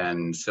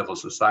 and civil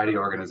society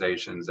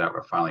organizations that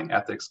were filing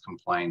ethics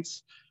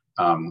complaints,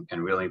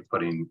 and really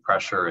putting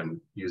pressure and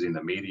using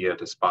the media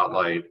to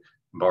spotlight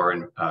bar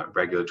and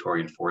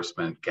regulatory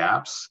enforcement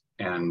gaps,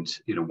 and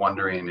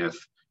wondering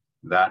if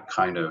that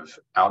kind of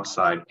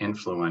outside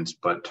influence,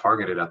 but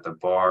targeted at the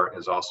bar,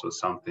 is also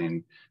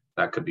something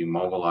that could be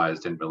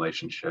mobilized in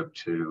relationship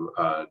to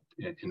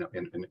in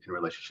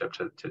relationship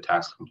to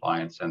tax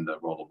compliance and the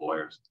role of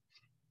lawyers.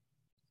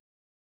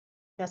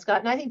 Yeah, Scott,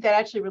 and I think that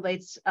actually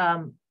relates.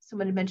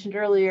 Someone had mentioned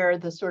earlier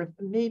the sort of,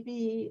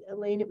 maybe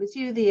Elaine, it was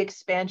you, the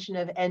expansion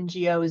of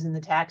NGOs in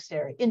the tax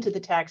area, into the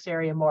tax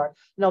area more.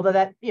 And although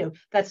that,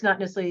 that's not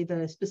necessarily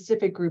the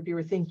specific group you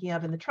were thinking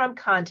of in the Trump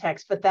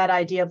context, but that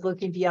idea of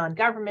looking beyond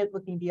government,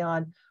 looking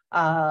beyond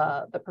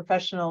the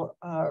professional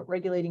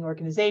regulating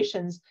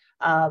organizations,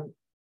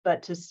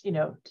 but to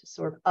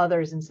sort of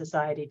others in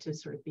society to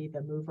sort of be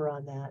the mover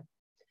on that.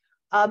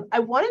 I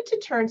wanted to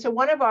turn, so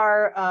one of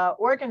our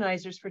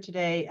organizers for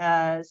today,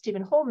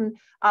 Stephen Holden,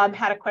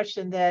 had a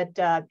question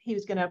that he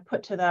was going to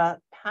put to the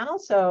panel.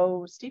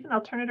 So Stephen,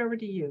 I'll turn it over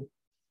to you.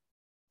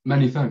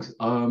 Many thanks.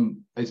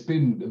 It's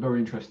been a very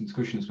interesting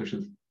discussion,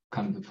 especially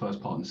kind of the first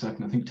part and the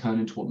second. I think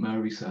turning to what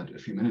Mary said a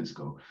few minutes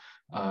ago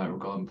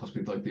regarding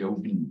possibly like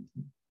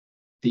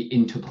the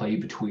interplay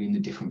between the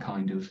different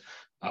kind of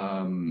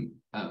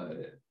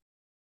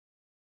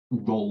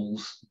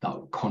roles that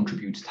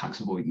contribute to tax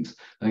avoidance.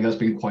 I think that's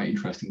been quite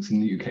interesting. So in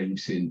the UK, we've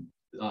seen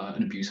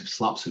an abuse of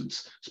SLAPP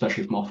suits,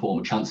 especially from our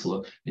former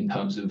Chancellor, in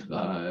terms of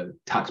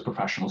tax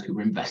professionals who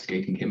were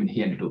investigating him, and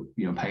he ended up,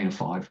 paying a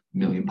 £5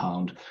 million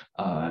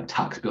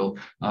tax bill,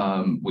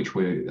 which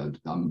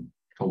I'm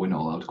sure we're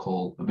not allowed to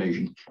call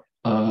evasion.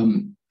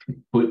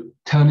 But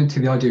turning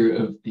to the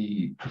idea of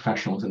the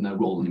professionals and their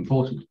role in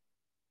enforcement.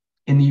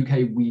 In the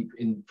UK,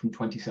 from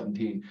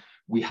 2017,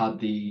 we had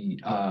the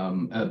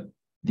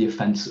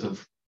offence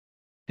of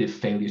the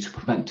failure to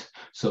prevent,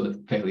 so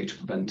the failure to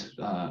prevent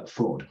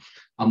fraud.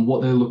 And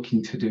what they're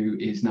looking to do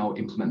is now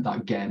implement that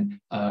again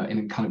in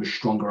a kind of a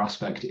stronger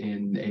aspect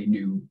in a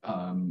new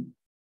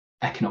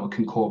economic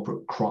and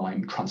corporate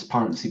crime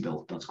transparency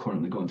bill that's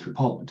currently going through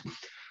Parliament.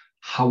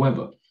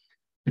 However,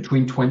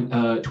 between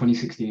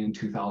 2016 and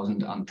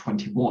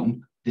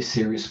 2021, the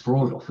Serious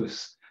Fraud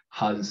Office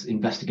has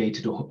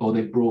investigated, or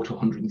they've brought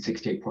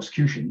 168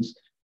 prosecutions,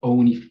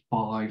 only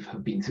 5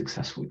 have been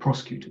successfully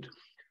prosecuted.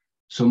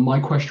 So my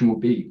question would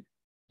be,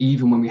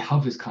 even when we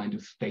have this kind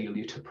of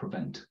failure to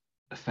prevent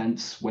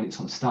offence, when it's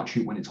on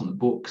statute, when it's on the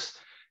books,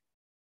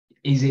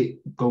 is it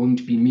going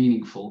to be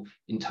meaningful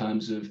in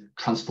terms of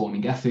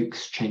transforming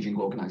ethics, changing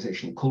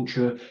organisational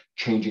culture,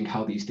 changing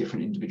how these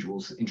different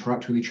individuals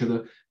interact with each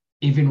other,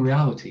 if in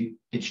reality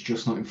it's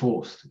just not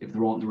enforced, if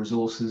there aren't the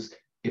resources,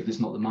 if there's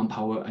not the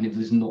manpower, and if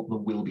there's not the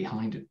will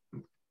behind it?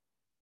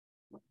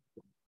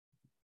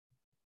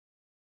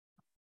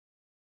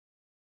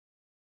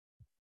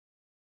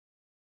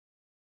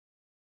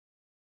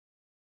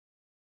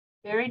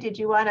 Mary, did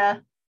you want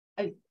to?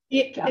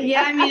 Yeah,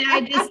 I mean,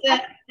 I just,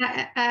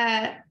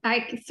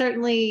 I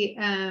certainly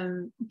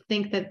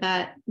think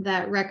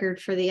that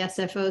record for the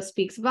SFO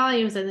speaks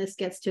volumes, and this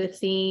gets to a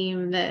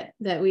theme that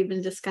we've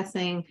been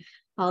discussing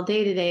all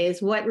day today,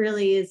 is what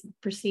really is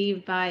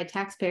perceived by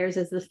taxpayers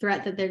as the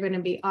threat that they're going to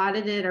be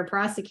audited or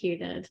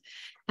prosecuted.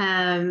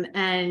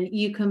 And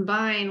you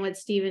combine what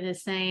Stephen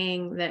is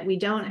saying, that we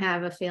don't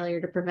have a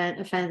failure to prevent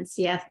offense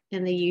yet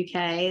in the UK.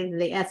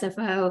 The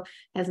SFO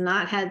has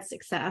not had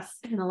success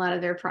in a lot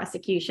of their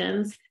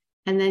prosecutions.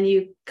 And then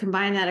you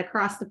combine that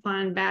across the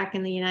pond back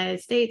in the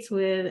United States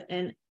with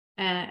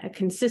a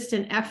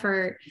consistent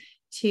effort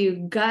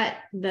to gut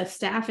the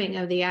staffing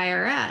of the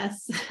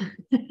IRS.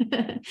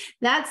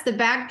 That's the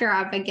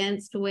backdrop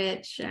against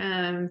which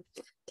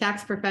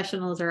tax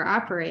professionals are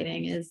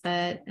operating, is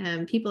that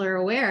people are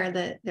aware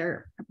that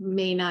there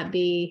may not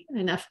be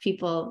enough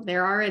people.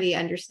 They're already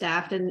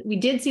understaffed. And we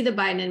did see the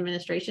Biden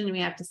administration, and we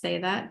have to say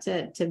that,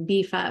 to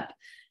beef up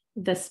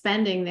the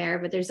spending there,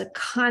 but there's a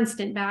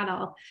constant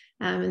battle,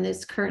 and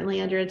it's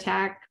currently under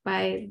attack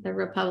by the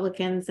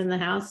Republicans in the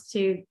House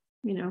to,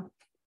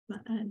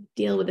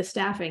 deal with the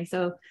staffing.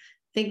 So I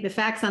think the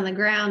facts on the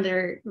ground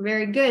are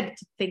very good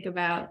to think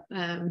about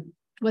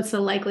what's the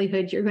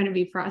likelihood you're going to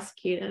be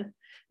prosecuted,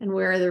 and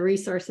where are the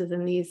resources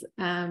in these,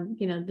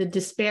 the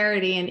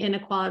disparity and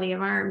inequality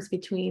of arms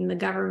between the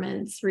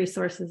government's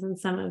resources and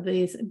some of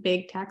these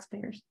big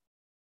taxpayers.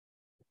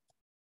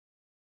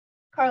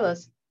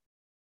 Carlos.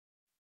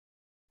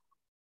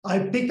 I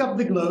pick up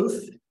the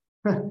growth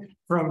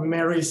from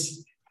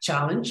Mary's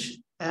challenge,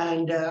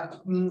 and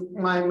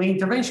my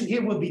intervention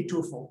here will be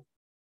twofold.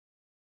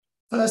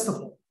 First of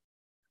all,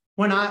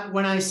 when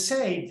I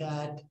say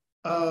that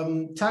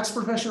tax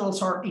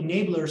professionals are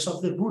enablers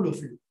of the rule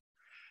of law,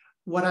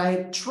 what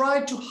I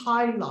try to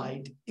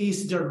highlight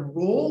is their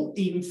role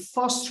in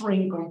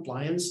fostering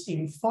compliance,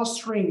 in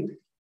fostering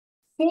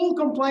full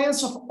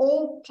compliance of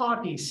all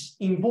parties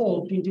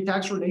involved in the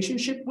tax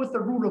relationship with the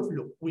rule of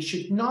law. We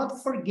should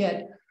not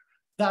forget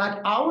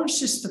that our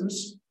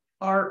systems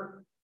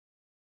are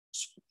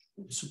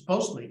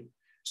supposedly,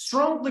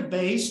 strongly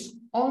based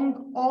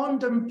on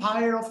the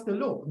empire of the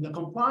law, the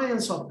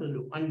compliance of the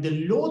law. And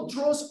the law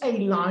draws a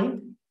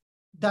line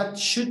that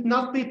should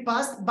not be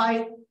passed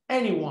by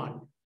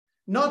anyone,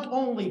 not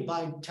only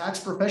by tax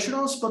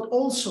professionals, but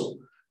also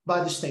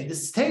by the state. The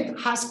state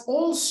has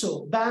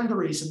also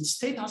boundaries, and the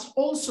state has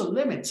also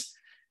limits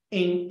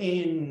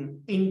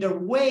in the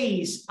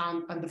ways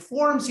and the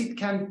forms it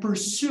can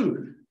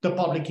pursue the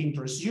public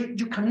interest.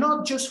 You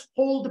cannot just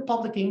hold the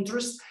public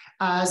interest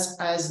as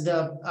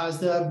the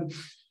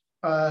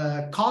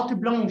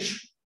carte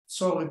blanche,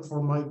 sorry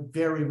for my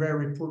very,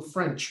 very poor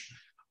French,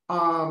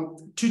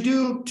 to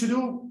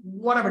do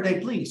whatever they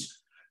please.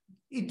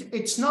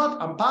 It's not,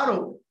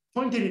 Amparo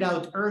pointed it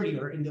out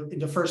earlier in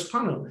the first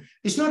panel,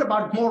 it's not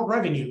about more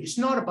revenue. It's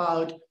not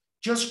about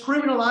just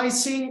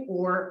criminalizing,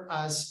 or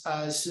as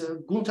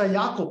Gunther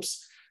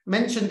Jacobs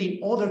mentioned in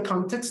other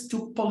contexts,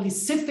 to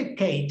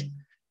policificate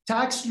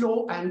tax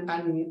law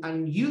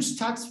and use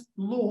tax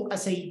law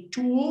as a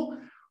tool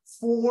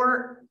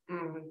for,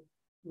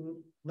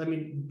 let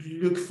me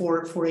look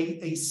for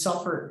a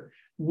softer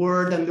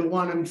word than the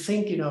one I'm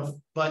thinking of,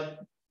 but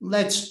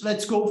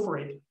let's go for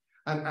it.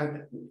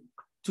 And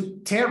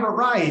to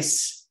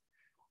terrorize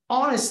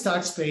honest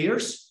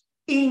taxpayers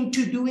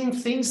into doing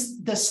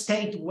things the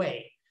state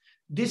way.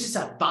 This is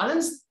a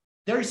balance.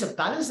 There is a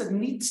balance that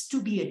needs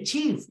to be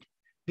achieved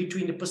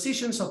between the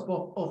positions of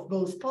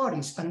both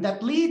parties. And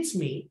that leads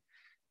me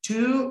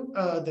to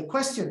the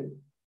question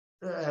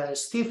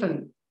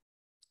Stephen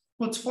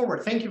puts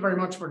forward. Thank you very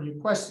much for your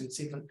question,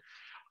 Stephen.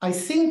 I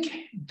think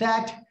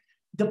that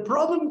the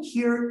problem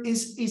here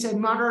is a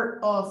matter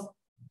of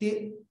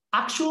the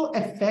actual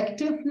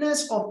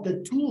effectiveness of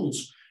the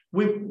tools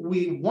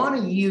we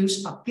want to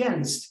use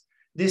against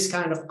this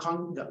kind of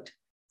conduct.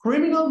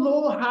 Criminal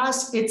law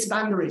has its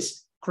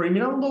boundaries.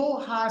 Criminal law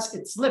has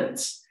its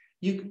limits.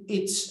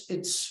 It's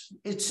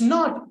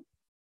not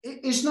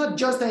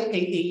just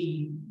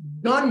a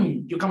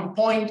gun you can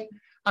point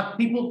at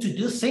people to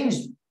do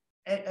things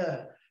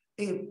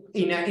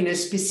in a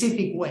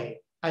specific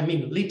way. I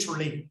mean,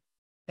 literally,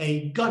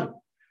 a gun.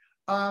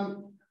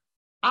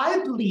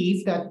 I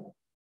believe that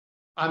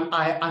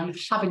I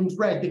haven't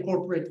read the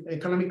Corporate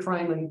Economic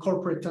Crime and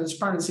Corporate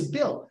Transparency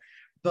Bill,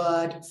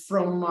 but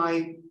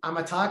I'm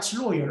a tax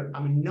lawyer.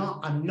 I'm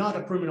not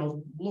a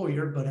criminal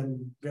lawyer, but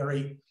I'm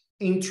very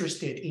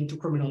interested into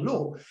criminal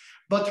law.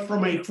 But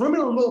from a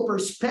criminal law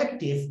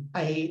perspective,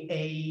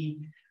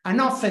 an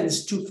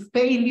offense to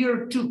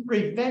failure to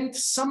prevent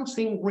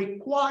something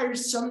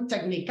requires some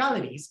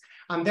technicalities,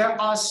 and there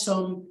are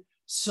some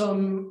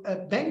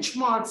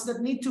benchmarks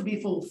that need to be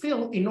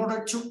fulfilled in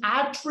order to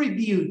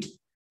attribute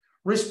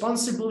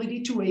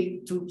responsibility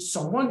to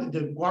someone,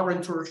 the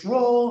guarantor's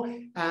role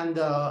and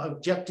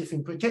objective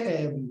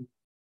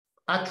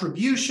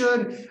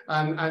attribution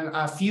and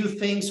a few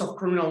things of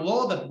criminal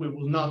law that we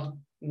will not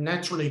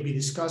naturally be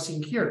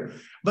discussing here.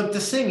 But the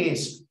thing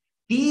is,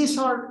 these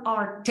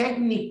are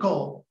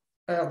technical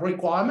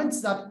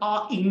requirements that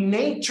are in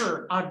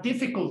nature are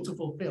difficult to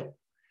fulfill.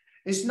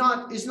 It's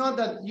not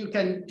that you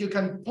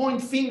can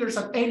point fingers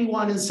at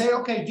anyone and say,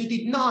 okay, you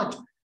did not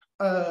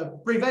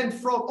prevent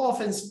fraud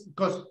offense,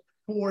 because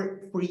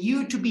for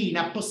you to be in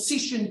a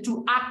position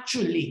to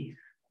actually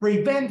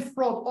prevent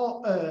fraud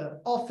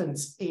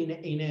offense in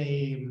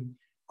a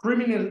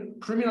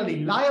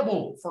criminally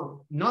liable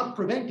for not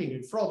preventing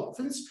a fraud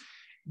offense,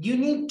 you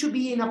need to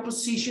be in a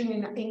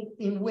position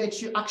in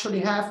which you actually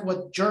have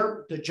what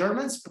the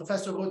Germans,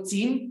 Professor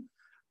Rotzin,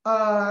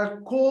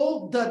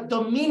 call the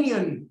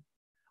dominion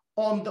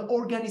on the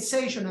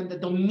organization and the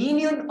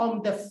dominion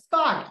on the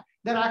fact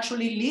that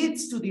actually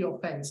leads to the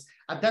offense.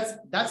 And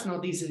that's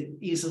not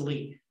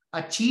easily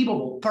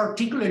achievable,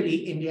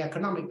 particularly in the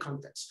economic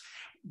context.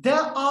 There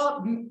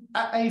are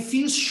a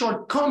few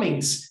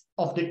shortcomings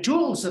of the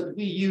tools that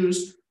we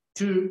use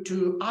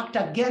to act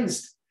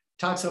against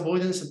tax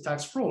avoidance and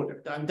tax fraud,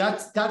 and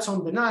that's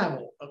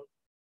undeniable.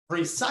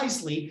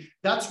 Precisely,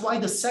 that's why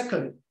the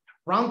second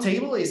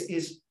roundtable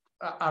is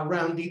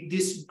around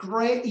this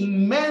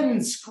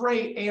immense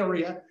gray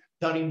area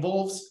that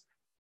involves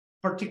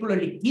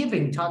particularly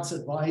giving tax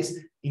advice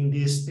in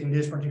this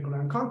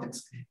particular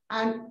context.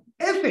 And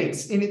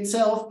ethics in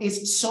itself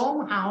is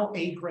somehow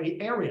a gray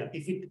area.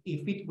 If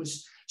it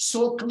was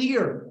so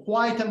clear,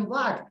 white and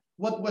black,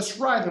 what was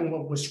right and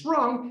what was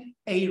wrong,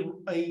 a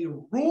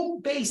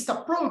rule-based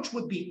approach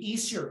would be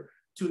easier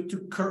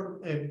to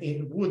curb.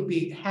 It would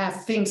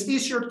have things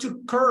easier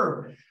to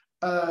curb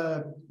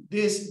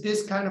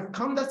this kind of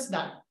conduct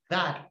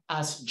that,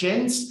 as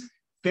Jens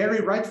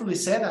very rightfully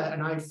said,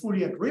 and I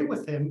fully agree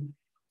with him,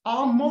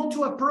 are more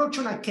to approach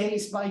on a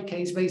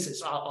case-by-case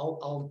basis.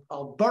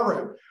 I'll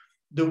borrow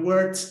the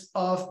words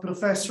of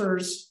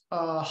Professors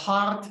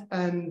Hart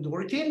and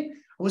Dorkin.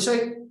 I would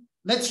say,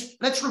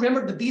 let's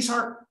remember that these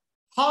are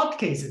hard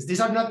cases. These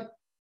are not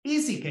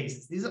easy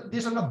cases.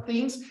 These are not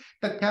things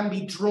that can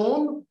be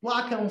drawn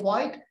black and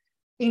white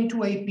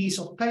into a piece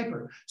of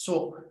paper.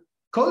 So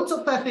codes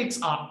of ethics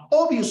are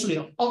obviously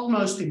of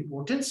utmost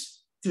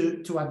importance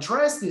to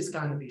address these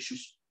kind of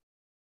issues.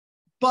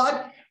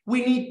 But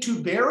we need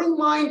to bear in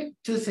mind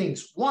two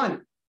things.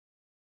 One,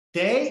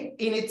 they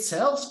in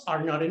itself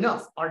are not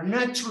enough, are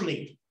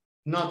naturally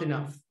not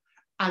enough.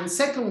 And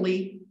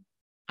secondly,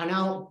 and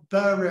I'll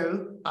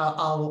borrow,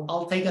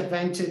 I'll take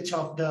advantage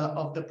of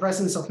the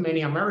presence of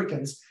many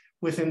Americans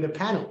within the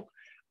panel.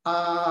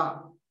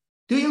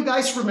 Do you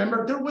guys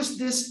remember there was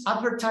this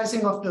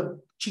advertising of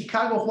the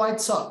Chicago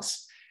White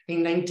Sox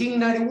in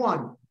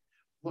 1991,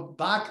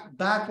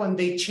 back when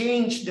they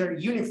changed their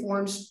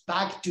uniforms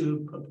back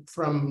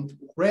from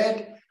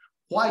red,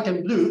 white,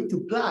 and blue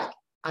to black,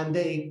 and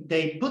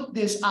they put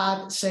this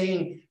ad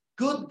saying,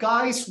 "Good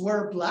guys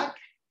wear black."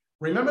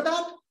 Remember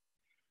that?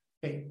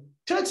 Okay.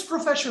 Tax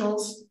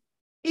professionals,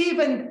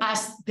 even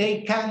as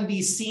they can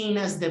be seen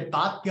as the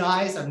bad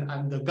guys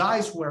and the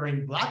guys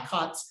wearing black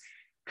hats,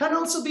 can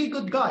also be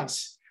good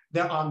guys.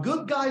 There are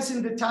good guys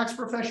in the tax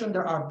profession.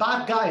 There are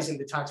bad guys in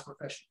the tax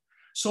profession.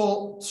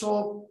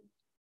 So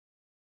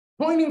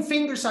pointing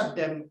fingers at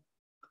them,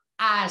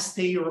 as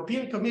the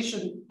European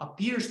Commission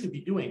appears to be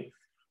doing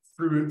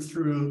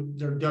through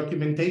their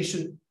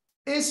documentation,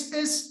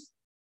 is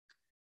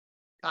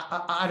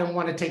I don't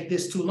want to take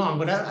this too long,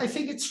 but I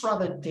think it's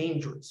rather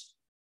dangerous.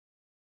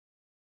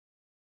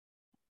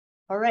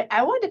 All right,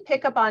 I wanted to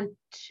pick up on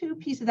two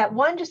pieces of that.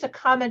 One, just a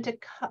comment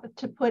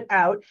to put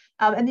out,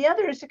 and the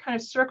other is to kind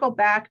of circle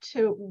back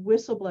to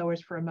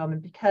whistleblowers for a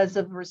moment because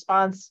of a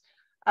response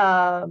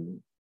that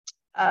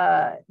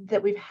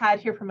we've had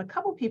here from a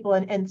couple people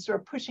and sort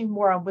of pushing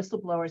more on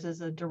whistleblowers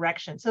as a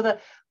direction. So the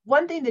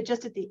one thing that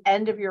just at the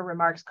end of your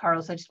remarks,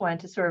 Carlos, I just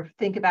wanted to sort of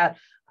think about,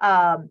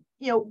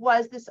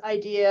 was this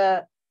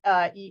idea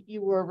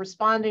you were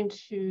responding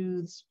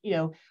to,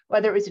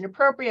 whether it was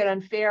inappropriate,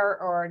 unfair,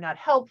 or not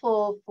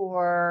helpful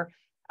for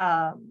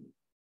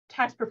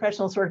tax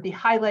professionals sort of be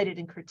highlighted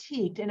and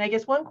critiqued. And I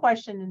guess one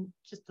question,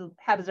 just to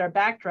have as our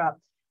backdrop,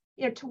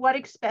 to what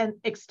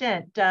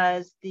extent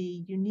does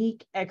the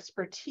unique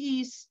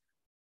expertise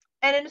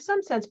and in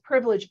some sense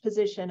privileged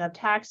position of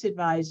tax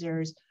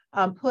advisors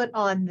put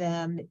on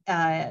them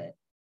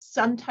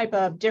some type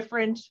of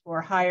different or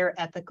higher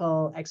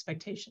ethical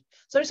expectation?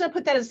 So I'm just going to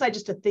put that aside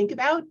just to think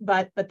about,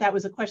 but that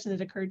was a question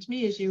that occurred to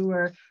me as you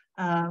were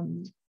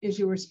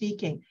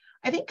speaking.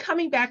 I think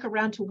coming back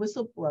around to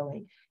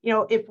whistleblowing,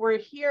 if we're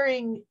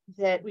hearing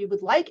that we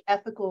would like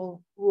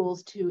ethical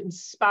rules to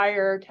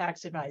inspire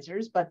tax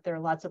advisors, but there are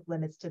lots of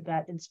limits to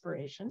that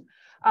inspiration.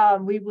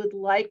 We would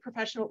like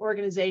professional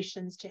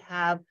organizations to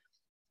have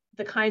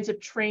the kinds of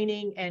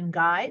training and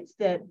guides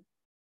that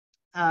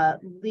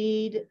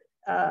lead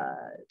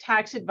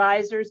tax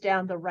advisors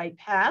down the right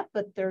path,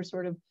 but there's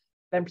sort of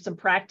been some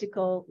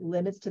practical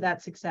limits to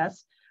that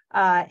success.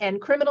 And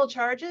criminal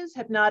charges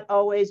have not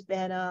always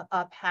been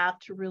a path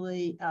to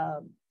really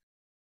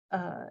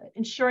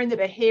ensuring the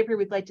behavior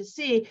we'd like to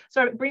see.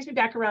 So it brings me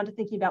back around to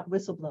thinking about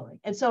whistleblowing.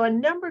 And so a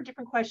number of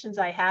different questions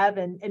I have,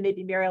 and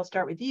maybe Mary, I'll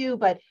start with you,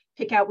 but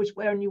pick out which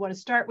one you want to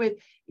start with.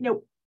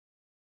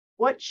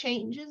 What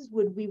changes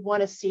would we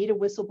want to see to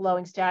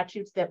whistleblowing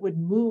statutes that would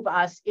move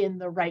us in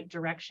the right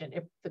direction?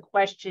 If the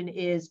question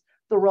is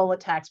the role of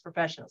tax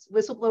professionals,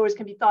 whistleblowers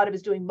can be thought of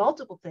as doing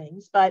multiple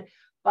things, but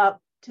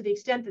to the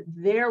extent that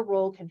their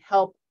role can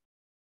help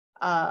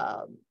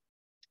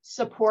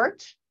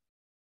support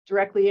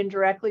directly,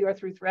 indirectly, or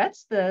through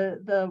threats,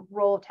 the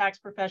role of tax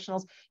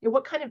professionals,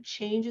 what kind of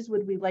changes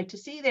would we like to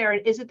see there?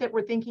 And is it that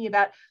we're thinking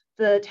about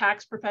the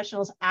tax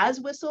professionals as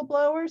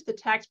whistleblowers, the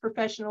tax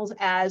professionals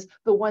as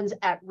the ones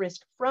at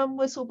risk from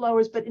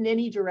whistleblowers, but in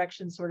any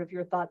direction, sort of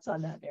your thoughts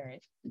on that, Mary?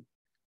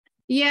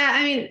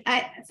 Yeah,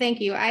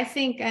 thank you. I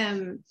think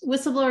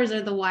whistleblowers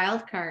are the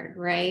wild card,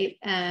 right?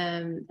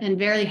 And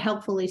very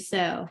helpfully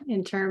so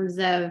in terms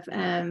of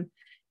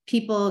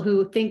people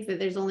who think that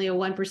there's only a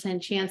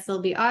 1% chance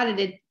they'll be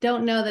audited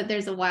don't know that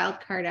there's a wild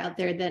card out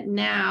there that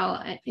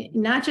now,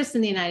 not just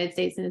in the United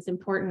States, and it's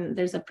important,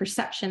 there's a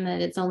perception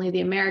that it's only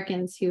the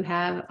Americans who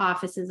have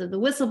offices of the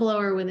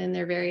whistleblower within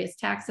their various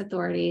tax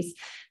authorities.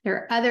 There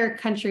are other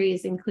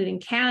countries,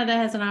 including Canada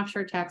has an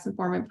offshore tax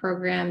informant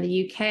program.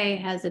 The UK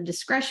has a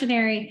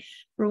discretionary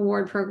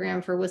reward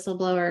program for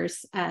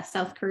whistleblowers.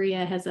 South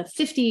Korea has a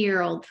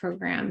 50-year-old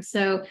program.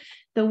 So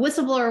the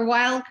whistleblower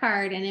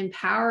wildcard and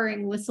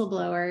empowering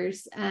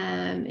whistleblowers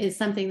is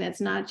something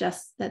that's not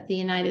just that the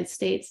United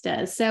States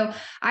does. So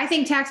I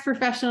think tax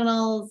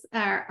professionals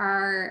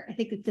I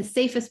think that the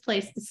safest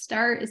place to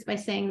start is by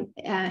saying,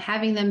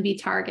 having them be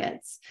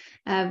targets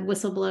of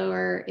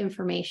whistleblower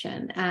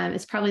information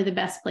is probably the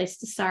best place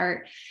to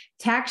start.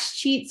 Tax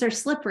cheats are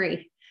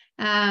slippery.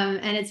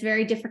 And it's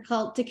very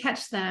difficult to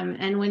catch them.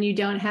 And when you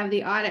don't have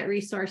the audit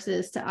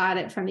resources to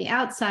audit from the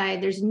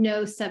outside, there's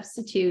no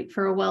substitute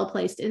for a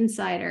well-placed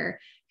insider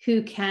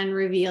who can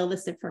reveal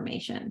this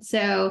information.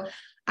 So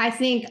I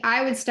think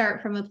I would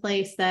start from a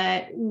place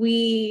that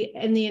we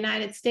in the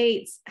United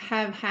States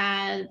have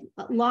had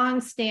a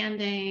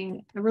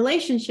long-standing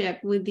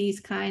relationship with these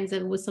kinds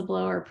of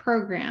whistleblower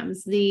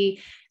programs. The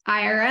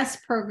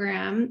IRS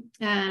program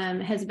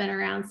has been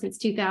around since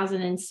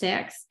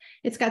 2006.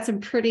 It's got some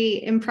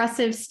pretty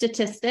impressive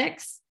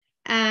statistics.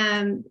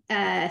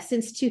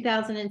 Since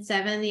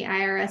 2007, the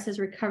IRS has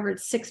recovered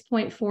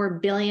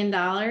 $6.4 billion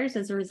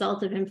as a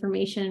result of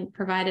information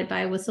provided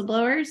by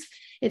whistleblowers.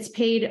 It's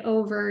paid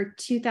over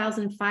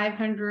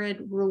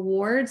 2,500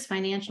 rewards,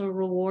 financial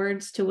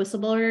rewards to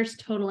whistleblowers,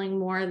 totaling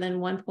more than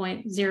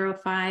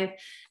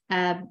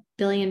 $1.05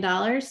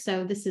 billion.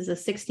 So this is a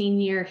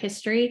 16-year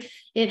history.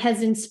 It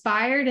has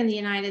inspired in the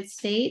United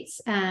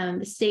States,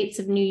 the states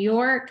of New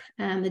York,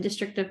 the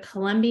District of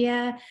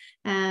Columbia,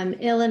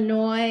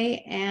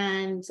 Illinois,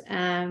 and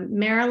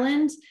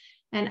Maryland,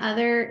 and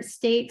other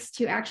states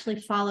to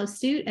actually follow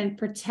suit and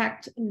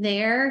protect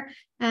their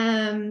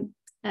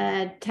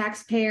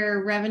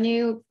taxpayer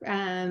revenue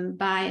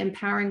by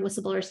empowering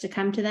whistleblowers to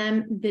come to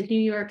them.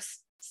 The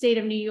state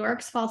of New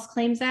York's False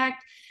Claims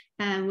Act,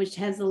 which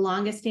has the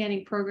longest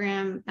standing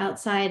program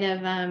outside of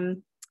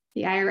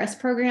the IRS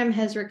program,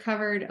 has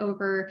recovered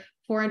over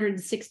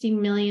 $460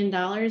 million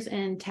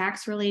in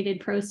tax-related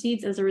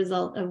proceeds as a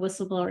result of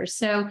whistleblowers.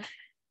 So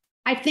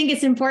I think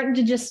it's important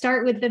to just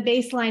start with the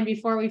baseline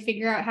before we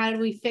figure out how do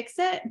we fix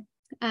it.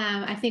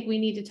 I think we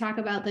need to talk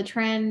about the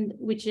trend,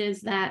 which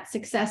is that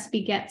success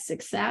begets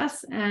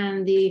success,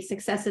 and the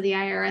success of the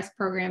IRS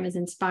program has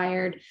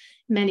inspired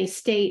many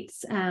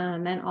states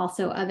and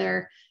also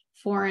other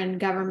foreign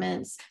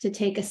governments to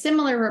take a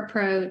similar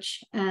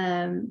approach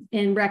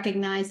in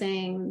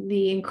recognizing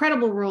the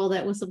incredible role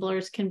that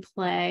whistleblowers can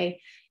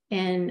play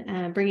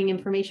in bringing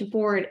information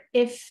forward.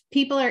 If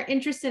people are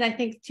interested, I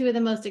think two of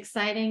the most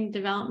exciting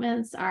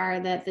developments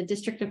are that the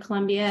District of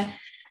Columbia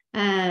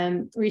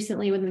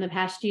recently, within the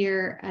past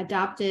year,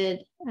 adopted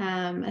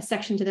a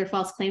section to their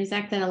False Claims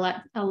Act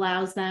that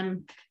allows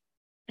them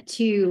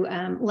to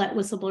let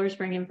whistleblowers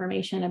bring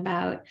information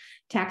about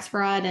tax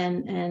fraud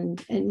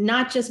and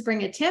not just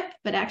bring a tip,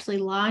 but actually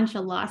launch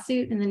a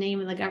lawsuit in the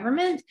name of the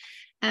government.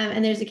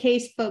 And there's a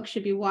case folks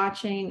should be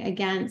watching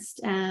against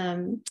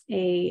a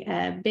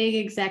big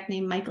exec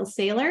named Michael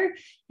Saylor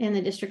in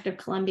the District of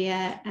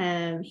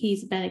Columbia.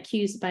 He's been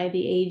accused by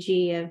the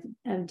AG of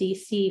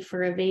DC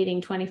for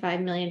evading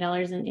 $25 million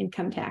in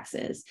income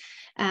taxes.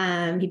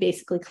 He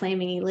basically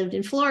claiming he lived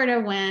in Florida,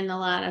 when a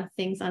lot of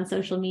things on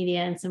social media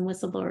and some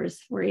whistleblowers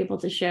were able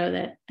to show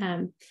that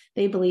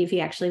they believe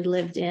he actually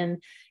lived in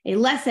a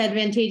less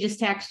advantageous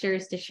tax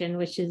jurisdiction,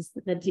 which is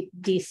the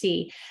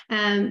DC.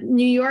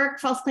 New York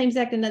False Claims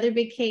Act, another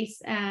big case.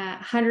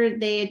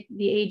 The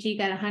AG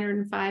got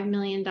 $105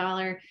 million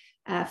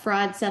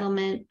fraud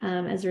settlement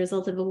as a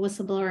result of a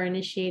whistleblower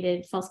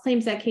initiated False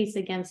Claims Act case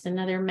against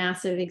another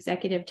massive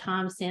executive,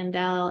 Tom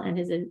Sandell, and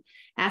his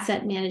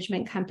asset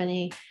management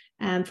company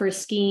for a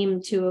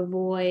scheme to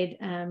avoid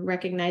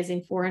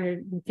recognizing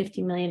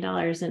 $450 million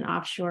in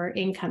offshore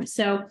income.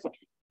 So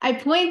I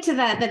point to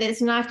that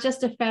it's not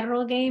just a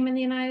federal game in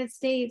the United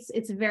States,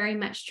 it's very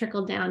much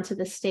trickled down to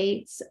the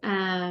states.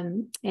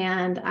 And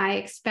I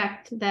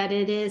expect that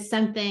it is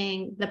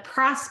something, the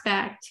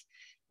prospect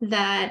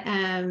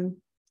that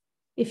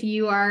if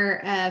you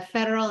are a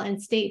federal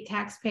and state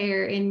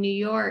taxpayer in New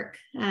York,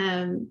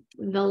 the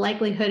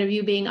likelihood of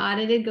you being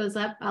audited goes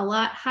up a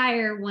lot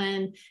higher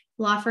when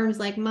law firms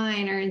like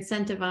mine are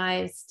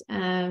incentivized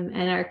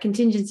and are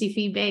contingency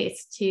fee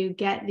based to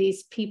get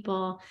these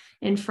people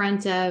in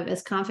front of,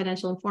 as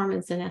confidential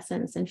informants in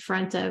essence, in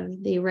front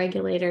of the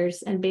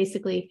regulators. And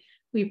basically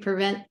we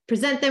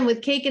present them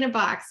with cake in a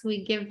box.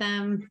 We give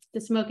them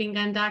the smoking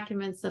gun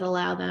documents that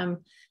allow them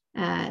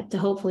to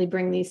hopefully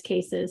bring these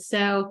cases.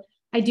 So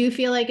I do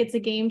feel like it's a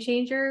game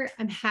changer.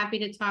 I'm happy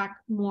to talk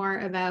more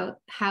about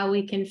how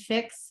we can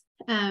fix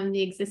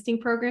the existing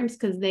programs,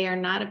 because they are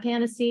not a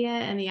panacea,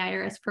 and the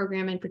IRS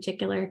program in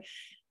particular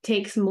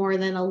takes more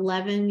than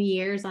 11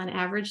 years on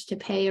average to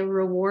pay a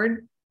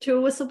reward to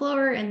a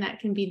whistleblower, and that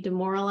can be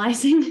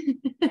demoralizing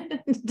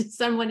to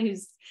someone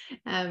who's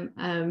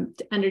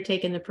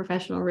undertaken the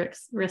professional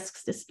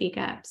risks to speak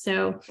up.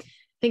 So I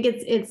think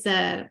it's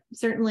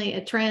certainly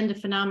a trend, a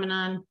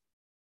phenomenon,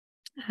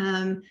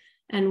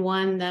 and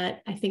one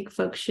that I think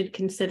folks should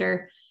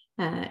consider,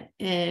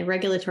 a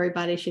regulatory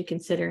body should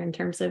consider in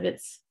terms of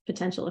its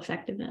potential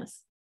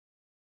effectiveness.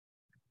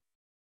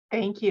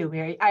 Thank you,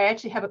 Mary. I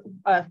actually have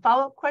a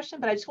follow-up question,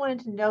 but I just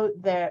wanted to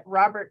note that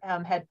Robert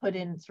had put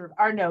in sort of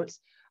our notes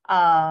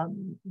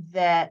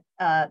that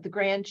the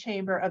Grand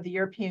Chamber of the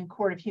European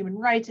Court of Human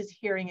Rights is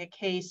hearing a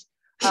case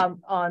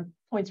on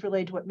points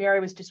related to what Mary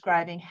was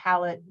describing,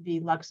 Hallett v.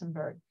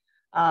 Luxembourg.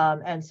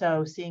 And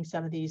so seeing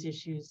some of these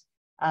issues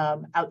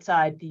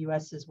outside the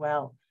US as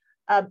well.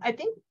 I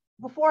think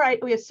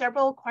we have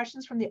several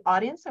questions from the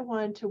audience I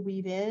wanted to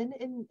weave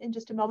in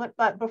just a moment,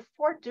 but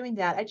before doing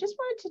that, I just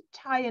wanted to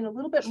tie in a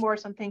little bit more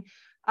something,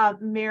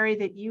 Mary,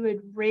 that you had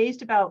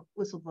raised about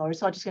whistleblowers.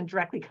 So I'm just going to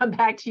directly come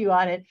back to you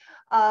on it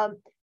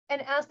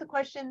and ask the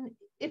question,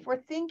 if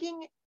we're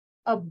thinking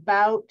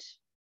about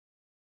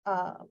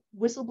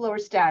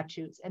whistleblower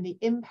statutes and the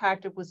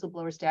impact of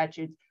whistleblower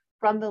statutes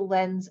from the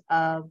lens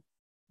of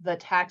the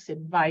tax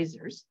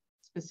advisors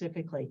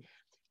specifically,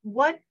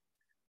 what,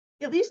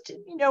 at least,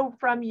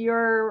 from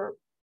your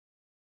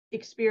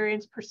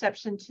experience,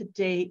 perception to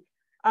date,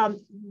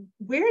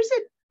 where is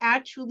it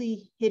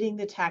actually hitting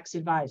the tax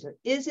advisor?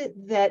 Is it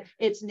that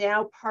it's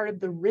now part of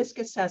the risk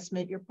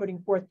assessment you're putting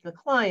forth to the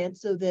client,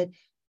 so that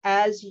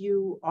as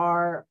you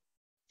are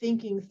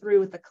thinking through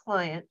with the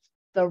client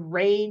the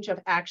range of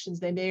actions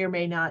they may or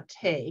may not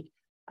take,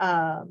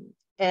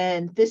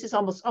 and this is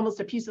almost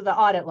a piece of the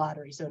audit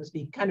lottery, so to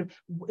speak, kind of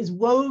is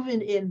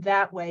woven in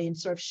that way and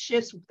sort of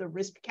shifts with the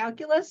risk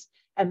calculus,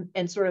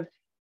 and sort of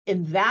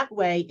in that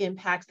way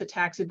impacts the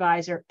tax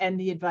advisor and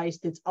the advice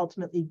that's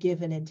ultimately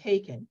given and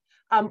taken?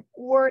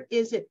 Or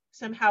is it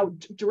somehow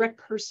direct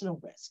personal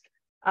risk,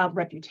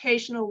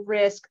 reputational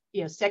risk,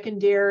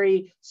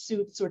 secondary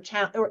suits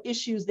or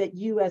issues that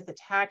you as the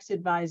tax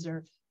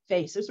advisor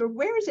face? So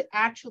where is it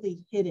actually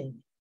hitting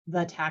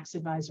the tax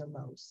advisor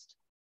most?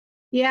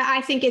 Yeah,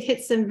 I think it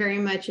hits them very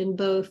much in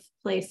both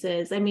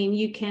places. I mean,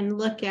 you can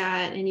look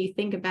at and you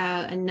think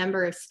about a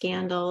number of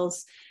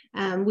scandals.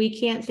 We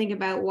can't think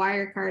about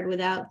Wirecard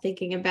without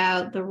thinking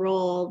about the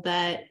role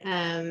that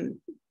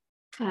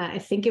I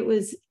think it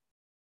was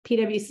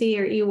PwC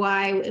or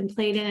EY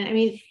played in it. I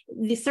mean,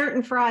 the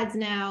certain frauds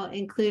now,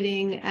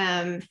 including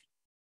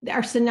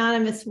are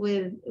synonymous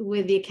with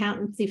the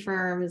accountancy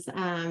firms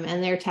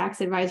and their tax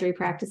advisory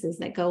practices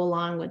that go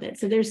along with it.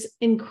 So there's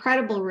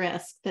incredible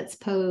risk that's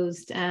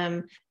posed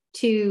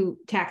to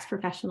tax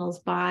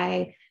professionals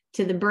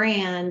to the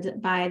brand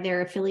by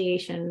their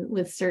affiliation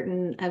with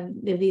certain of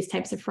these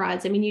types of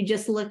frauds. I mean, you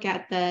just look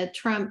at the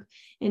Trump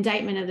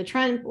indictment of the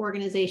Trump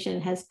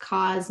organization has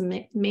caused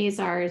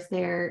Mazars,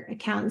 their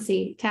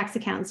tax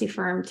accountancy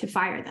firm, to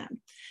fire them.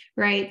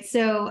 Right.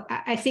 So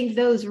I think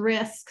those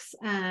risks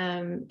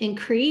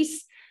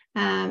increase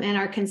and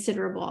are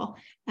considerable.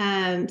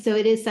 So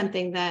it is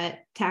something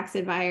that tax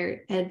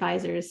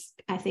advisors,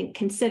 I think,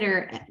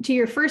 consider. To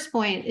your first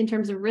point, in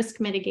terms of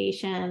risk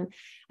mitigation,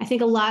 I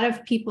think a lot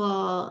of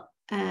people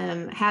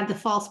have the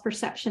false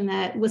perception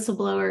that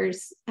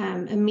whistleblowers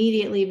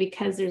immediately,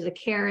 because there's a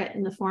carrot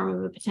in the form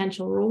of a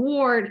potential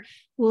reward,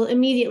 will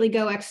immediately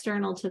go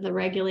external to the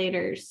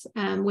regulators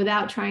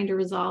without trying to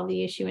resolve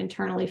the issue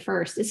internally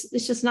first.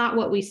 It's just not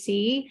what we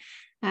see.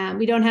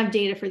 We don't have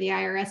data for the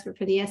IRS, but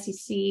for the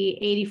SEC,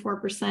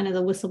 84% of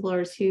the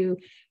whistleblowers who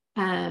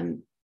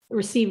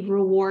received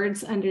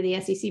rewards under the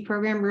SEC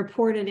program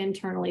reported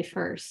internally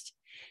first.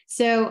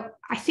 So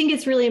I think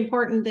it's really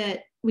important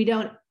that we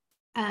don't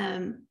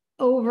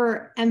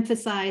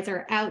overemphasize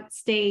or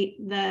outstate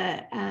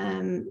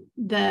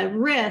the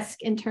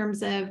risk in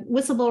terms of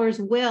whistleblowers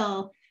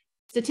will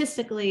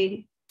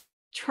statistically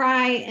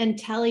try and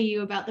tell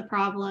you about the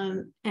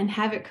problem and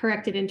have it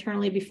corrected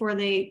internally before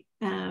they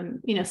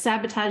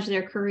sabotage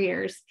their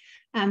careers.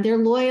 They're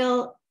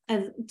loyal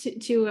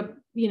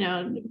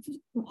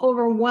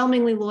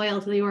overwhelmingly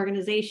loyal to the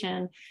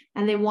organization,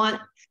 and they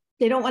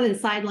don't want to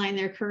sideline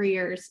their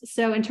careers.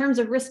 So in terms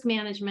of risk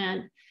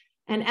management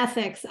and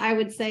ethics, I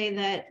would say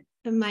that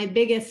my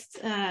biggest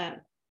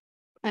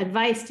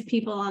advice to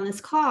people on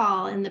this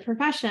call in the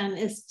profession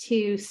is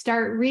to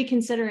start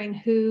reconsidering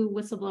who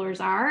whistleblowers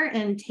are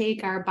and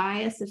take our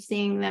bias of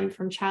seeing them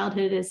from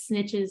childhood as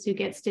snitches who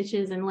get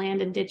stitches and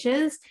land in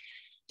ditches,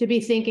 to be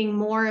thinking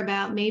more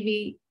about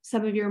maybe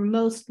some of your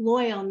most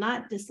loyal,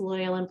 not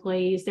disloyal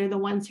employees. They're the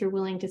ones who are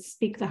willing to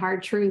speak the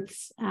hard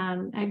truths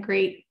at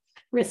great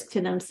risk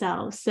to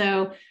themselves.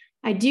 So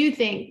I do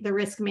think the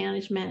risk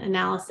management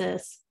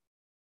analysis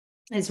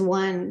is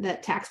one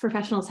that tax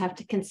professionals have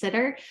to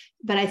consider.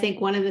 But I think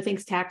one of the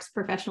things tax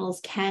professionals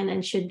can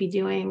and should be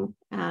doing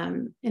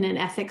in an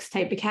ethics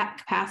type of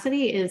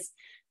capacity is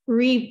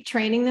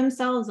retraining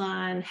themselves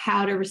on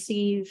how to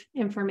receive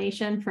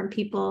information from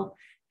people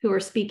who are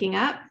speaking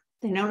up.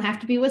 They don't have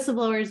to be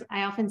whistleblowers.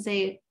 I often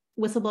say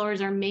whistleblowers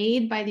are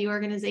made by the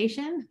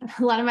organization.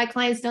 A lot of my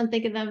clients don't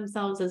think of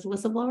themselves as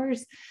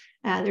whistleblowers.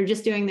 They're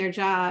just doing their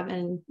job,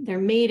 and they're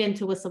made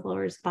into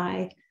whistleblowers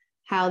by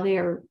how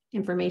their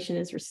information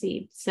is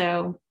received.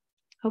 So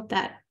hope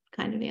that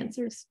kind of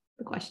answers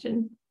the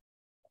question.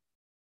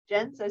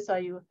 Jens, I saw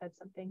you had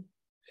something.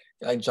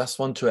 I just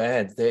want to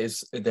add, there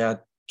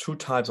are two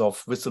types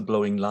of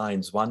whistleblowing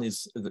lines. One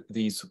is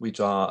these which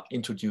are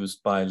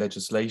introduced by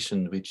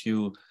legislation, which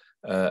you,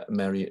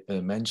 Mary,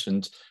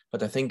 mentioned.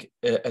 But I think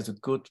as a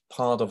good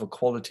part of a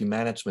quality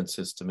management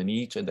system in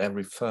each and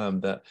every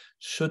firm, there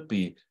should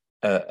be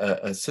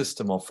a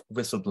system of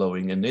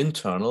whistleblowing, an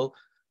internal,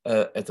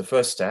 at the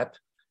first step,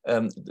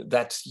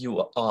 that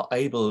you are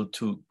able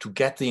to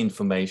get the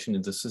information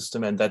in the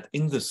system, and that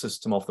in the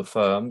system of the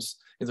firms,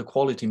 in the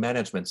quality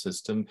management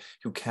system,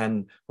 you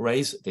can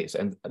raise this.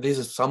 And this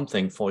is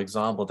something, for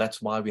example,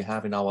 that's why we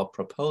have in our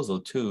proposal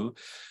too,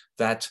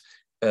 that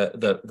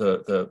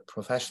the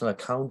professional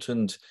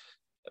accountant,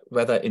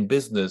 whether in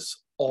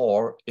business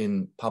or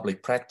in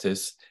public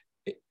practice,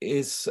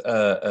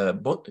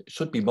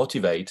 should be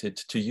motivated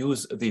to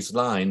use these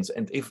lines.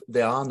 And if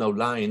there are no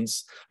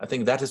lines, I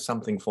think that is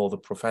something for the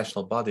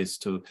professional bodies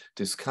to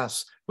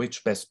discuss,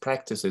 which best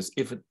practices,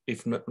 if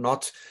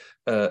not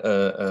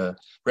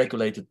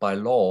regulated by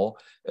law,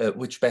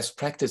 which best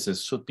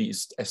practices should be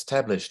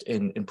established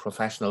in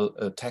professional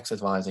tax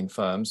advising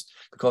firms.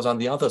 Because on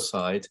the other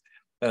side,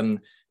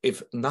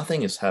 if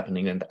nothing is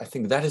happening, and I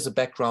think that is a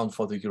background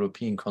for the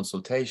European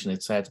consultation,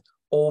 it's that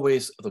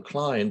always the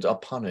client are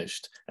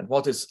punished. And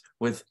what is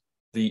with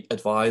the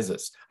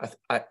advisors?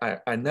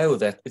 I know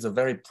that is a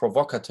very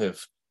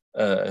provocative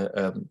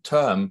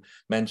term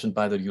mentioned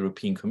by the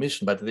European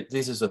Commission, but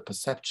this is a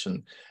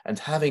perception. And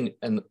having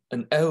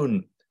an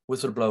own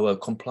whistleblower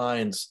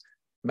compliance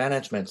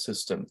management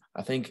system,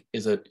 I think,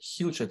 is a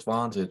huge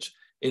advantage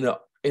in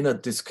a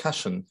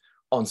discussion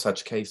on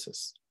such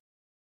cases.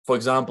 For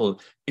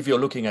example, if you're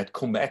looking at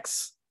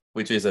Cum-Ex,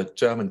 which is a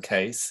German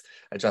case,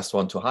 I just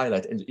want to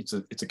highlight, and it's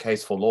a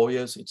case for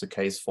lawyers, it's a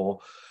case for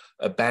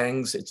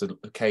banks, it's a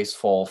case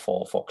for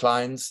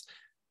clients.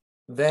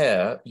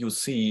 There you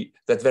see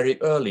that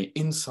very early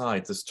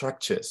inside the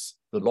structures,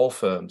 the law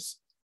firms,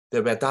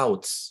 there were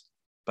doubts,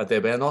 but they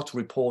were not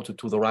reported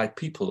to the right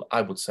people,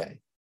 I would say.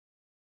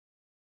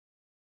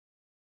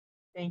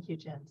 Thank you,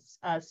 Jens.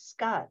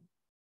 Scott.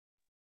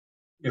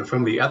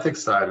 From the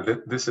ethics side,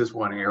 this is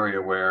one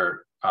area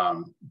where,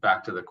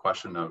 back to the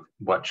question of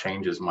what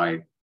changes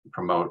might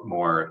promote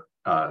more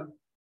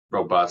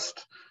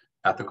robust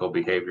ethical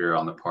behavior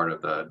on the part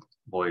of the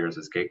lawyers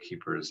as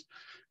gatekeepers.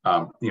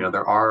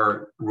 There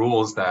are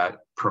rules that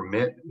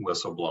permit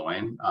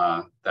whistleblowing,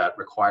 that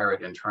require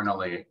it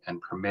internally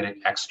and permit it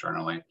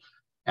externally.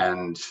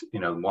 And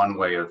one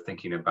way of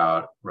thinking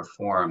about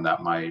reform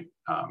that might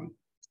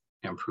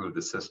improve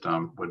the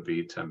system would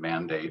be to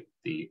mandate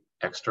the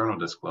external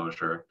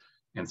disclosure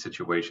in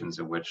situations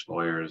in which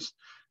lawyers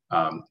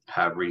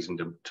have reason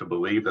to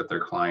believe that their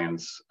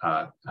clients'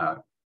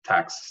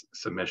 tax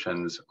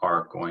submissions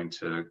are going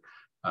to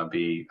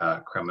be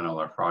criminal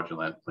or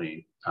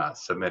fraudulently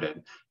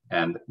submitted.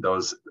 And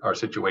those are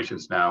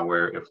situations now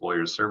where if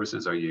lawyers'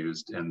 services are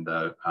used in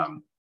the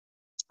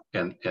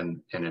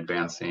in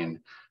advancing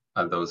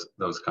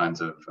those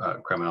kinds of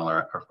criminal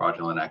or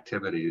fraudulent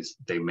activities,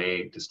 they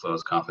may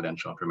disclose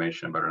confidential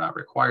information but are not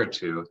required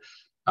to.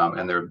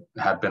 And there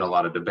had been a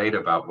lot of debate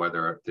about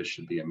whether this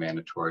should be a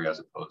mandatory as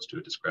opposed to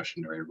a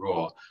discretionary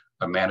rule.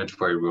 A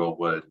mandatory rule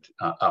would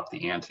up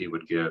the ante,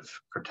 would give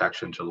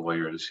protection to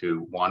lawyers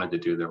who wanted to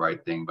do the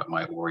right thing but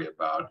might worry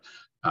about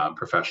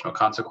professional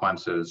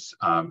consequences.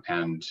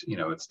 And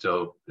it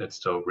still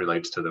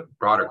relates to the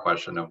broader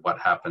question of what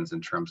happens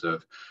in terms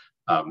of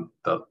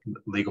the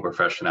legal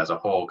profession as a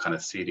whole, kind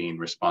of ceding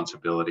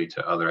responsibility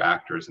to other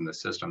actors in the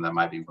system that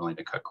might be willing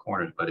to cut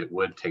corners, but it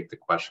would take the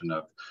question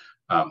of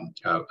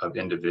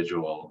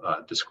individual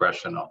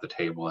discretion off the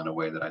table in a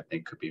way that I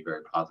think could be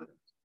very positive.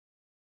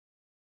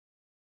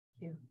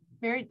 Thank you.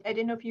 Mary, I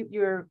didn't know if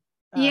you're.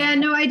 Yeah,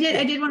 no, I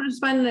did want to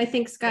respond, and I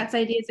think Scott's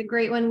idea is a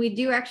great one. We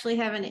do actually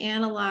have an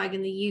analog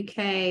in the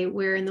UK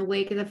where in the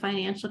wake of the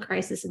financial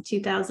crisis in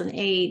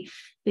 2008,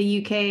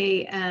 the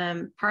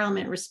UK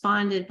Parliament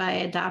responded by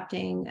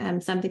adopting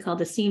something called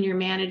the senior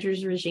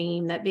managers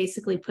regime that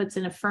basically puts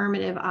an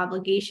affirmative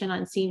obligation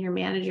on senior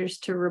managers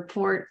to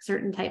report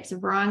certain types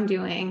of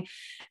wrongdoing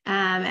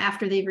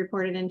after they've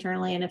reported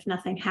internally, and if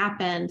nothing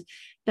happened.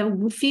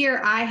 The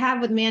fear I have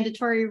with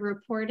mandatory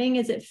reporting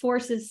is it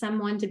forces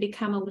someone to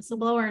become a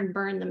whistleblower and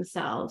burn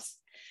themselves.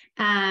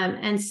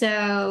 And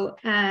so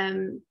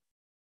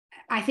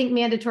I think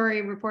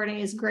mandatory reporting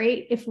is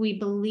great if we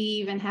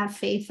believe and have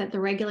faith that the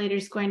regulator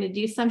is going to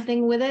do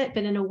something with it,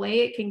 but in a way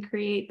it can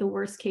create the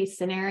worst case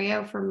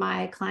scenario for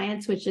my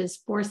clients, which is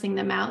forcing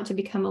them out to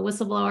become a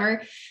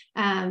whistleblower.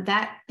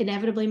 That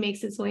inevitably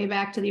makes its way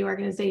back to the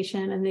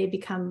organization and they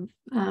become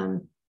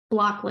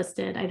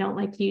blocklisted. I don't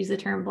like to use the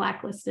term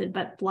blacklisted,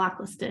 but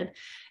blocklisted.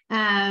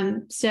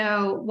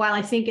 So while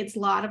I think it's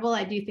laudable,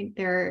 I do think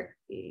there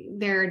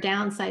are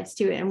downsides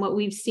to it. And what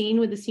we've seen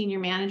with the senior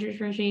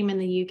managers regime in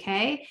the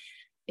UK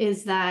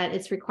is that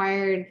it's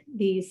required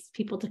these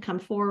people to come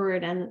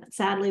forward. And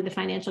sadly, the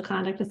Financial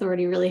Conduct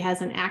Authority really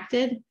hasn't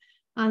acted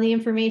on the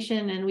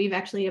information. And we've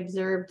actually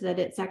observed that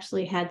it's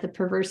actually had the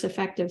perverse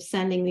effect of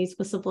sending these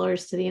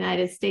whistleblowers to the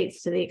United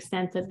States to the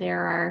extent that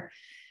there are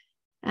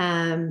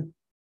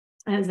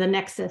as the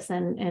nexus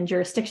and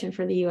jurisdiction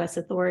for the U.S.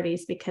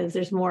 authorities, because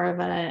there's more of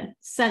a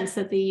sense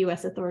that the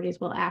U.S. authorities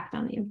will act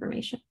on the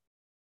information.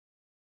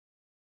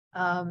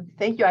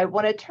 Thank you. I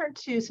want to turn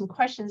to some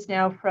questions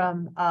now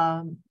from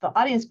the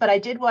audience, but I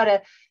did want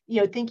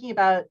to, thinking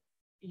about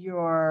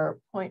your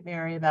point,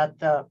 Mary, about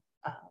the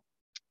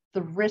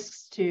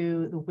risks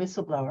to the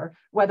whistleblower,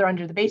 whether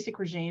under the basic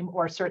regime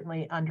or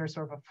certainly under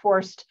sort of a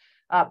forced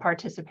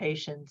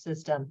participation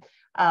system,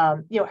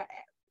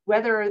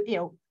 whether,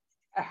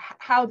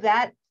 how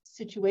that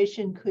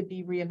situation could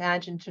be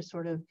reimagined to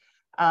sort of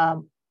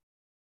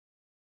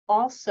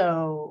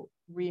also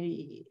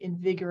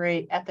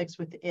reinvigorate ethics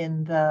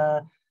within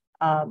the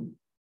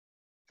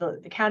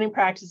accounting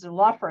practices of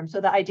law firms.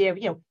 So the idea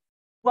of,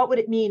 what would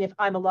it mean if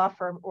I'm a law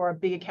firm or a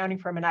big accounting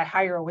firm and I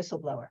hire a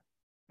whistleblower?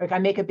 Like I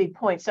make a big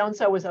point,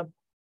 so-and-so was an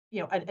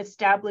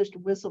established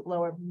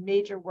whistleblower,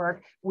 major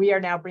work, we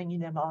are now bringing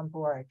them on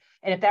board.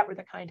 And if that were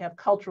the kind of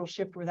cultural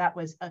shift where that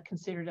was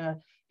considered a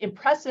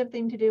impressive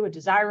thing to do, a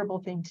desirable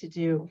thing to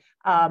do,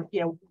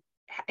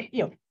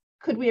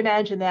 could we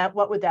imagine that?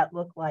 What would that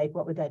look like?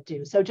 What would that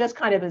do? So just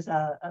kind of as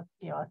a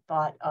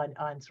thought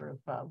on sort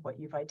of what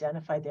you've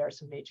identified there,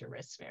 some major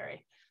risks,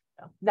 Mary.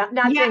 So not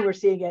saying we're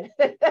seeing it.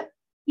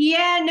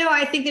 Yeah, no,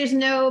 I think there's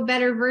no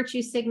better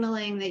virtue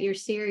signaling that you're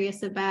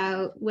serious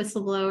about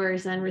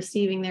whistleblowers and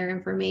receiving their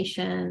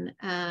information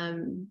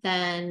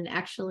than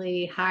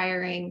actually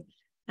hiring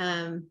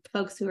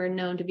folks who are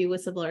known to be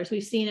whistleblowers.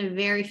 We've seen a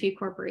very few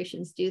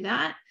corporations do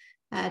that.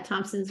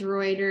 Thomson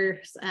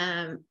Reuters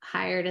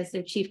hired as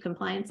their chief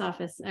compliance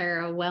officer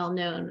a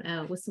well-known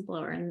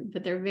whistleblower,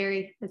 but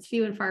it's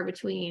few and far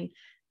between.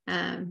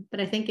 But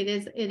I think it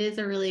is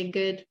a really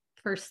good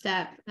first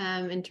step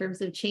in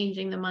terms of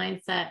changing the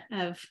mindset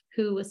of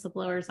who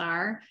whistleblowers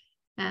are.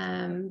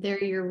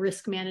 They're your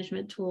risk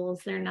management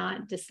tools. They're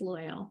not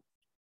disloyal.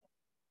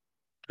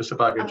 Just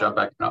if I could jump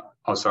back.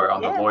 Oh, sorry.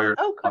 On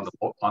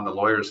the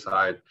lawyer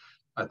side,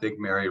 I think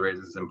Mary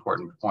raises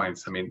important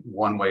points. I mean,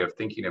 one way of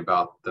thinking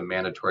about the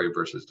mandatory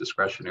versus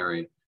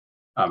discretionary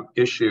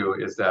issue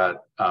is that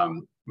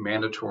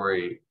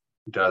mandatory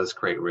does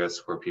create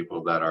risk for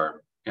people that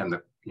are in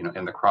the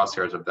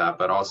crosshairs of that,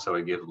 but also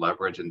it gives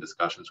leverage in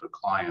discussions with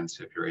clients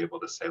if you're able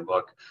to say,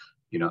 look,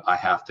 I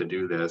have to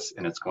do this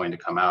and it's going to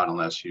come out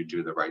unless you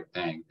do the right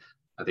thing.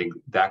 I think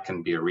that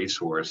can be a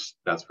resource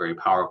that's very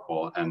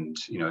powerful, and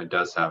it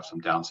does have some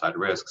downside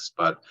risks,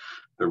 but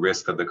the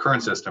risk of the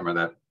current system are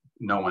that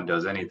no one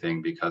does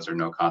anything because there are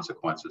no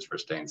consequences for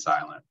staying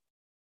silent.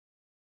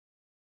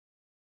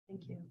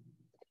 Thank you.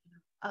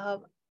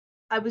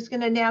 I was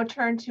going to now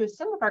turn to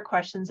some of our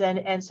questions,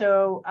 and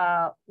so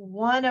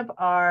one of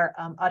our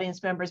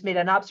audience members made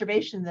an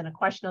observation, then a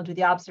question. I'll do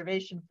the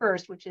observation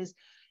first, which is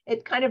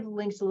it kind of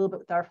links a little bit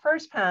with our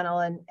first panel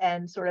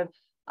and sort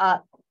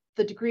of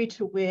the degree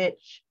to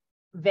which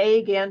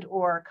vague and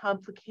or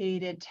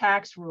complicated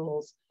tax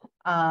rules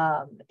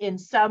in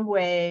some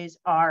ways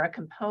are a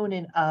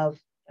component of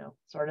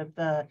sort of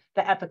the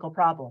ethical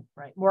problem,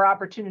 right? More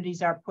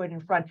opportunities are put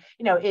in front.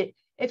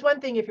 It's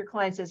one thing if your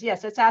client says,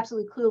 yes, it's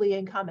absolutely clearly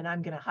income and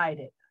I'm going to hide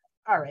it.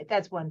 All right,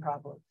 that's one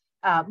problem.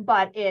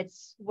 But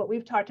it's what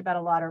we've talked about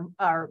a lot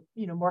are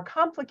more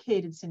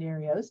complicated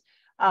scenarios.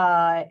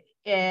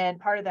 And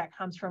part of that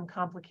comes from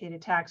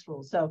complicated tax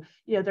rules. So,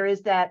 there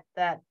is that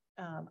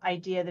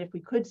idea that if we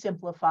could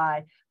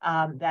simplify,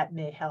 that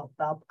may help.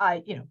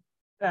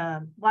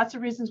 Lots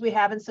of reasons we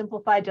haven't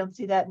simplified. Don't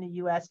see that in the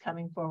US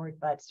coming forward,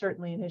 but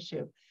certainly an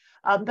issue.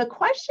 The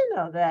question,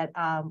 though, that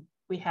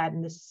we had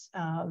in this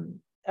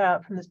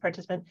from this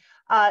participant,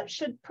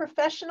 should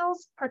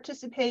professionals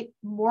participate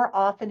more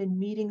often in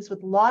meetings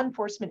with law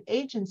enforcement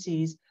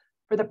agencies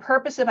for the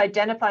purpose of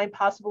identifying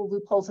possible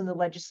loopholes in the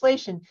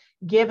legislation,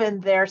 given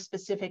their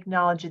specific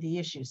knowledge of the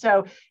issue?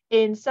 So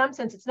in some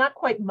sense, it's not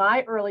quite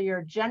my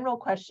earlier general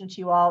question to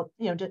you all,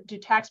 do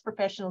tax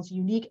professionals'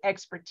 unique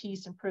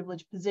expertise and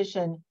privileged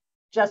position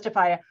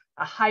justify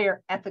a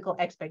higher ethical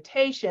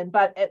expectation,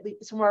 but at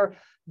least more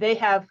they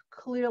have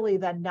clearly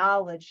the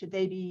knowledge, should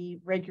they be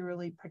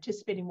regularly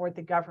participating more with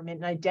the government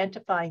and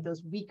identifying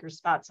those weaker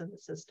spots in the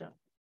system?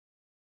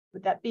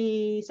 Would that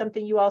be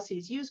something you all see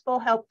as useful,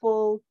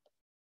 helpful,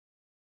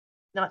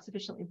 not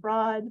sufficiently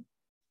broad?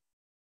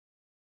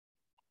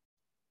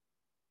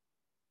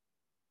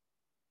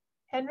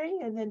 Henry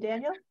and then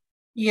Daniel?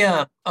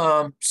 Yeah,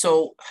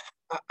 so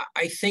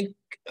I think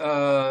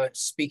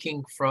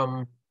speaking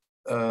from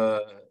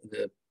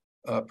the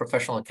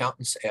professional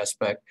accountants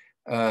aspect,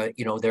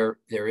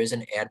 there is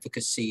an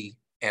advocacy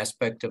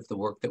aspect of the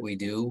work that we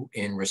do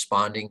in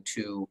responding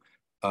to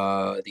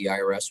the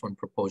IRS when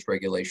proposed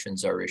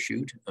regulations are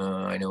issued.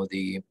 I know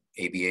the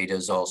ABA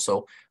does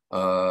also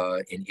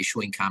in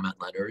issuing comment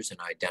letters and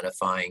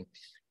identifying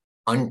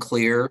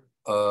unclear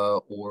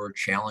or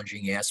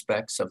challenging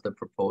aspects of the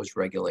proposed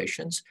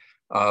regulations.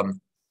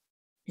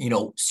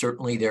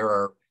 Certainly there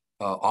are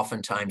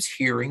oftentimes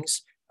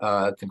hearings,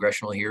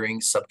 congressional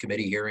hearings,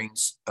 subcommittee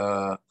hearings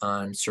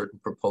on certain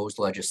proposed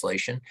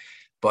legislation.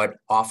 But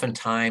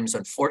oftentimes,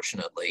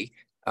 unfortunately,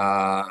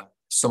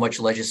 so much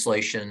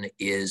legislation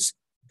is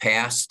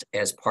passed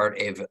as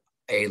part of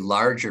a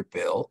larger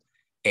bill.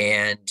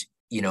 And,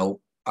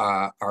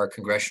 our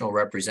congressional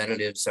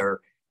representatives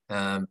are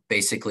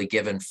basically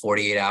given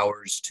 48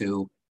 hours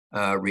to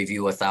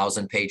review a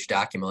 1,000-page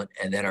document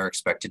and then are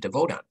expected to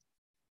vote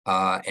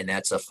on. And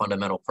that's a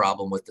fundamental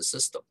problem with the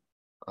system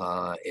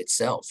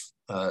itself.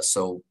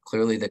 So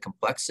clearly the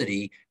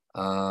complexity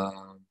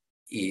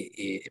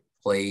it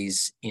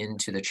plays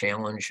into the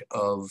challenge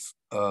of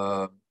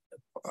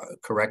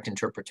correct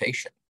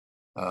interpretation.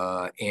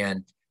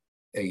 And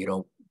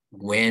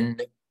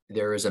when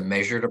there is a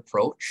measured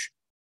approach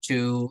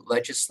to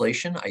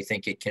legislation, I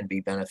think it can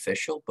be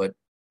beneficial, but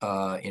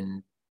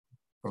from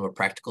a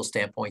practical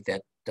standpoint,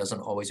 that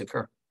doesn't always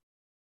occur.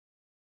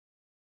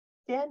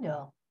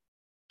 Daniel.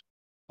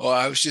 Well,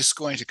 I was just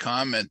going to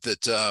comment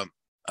that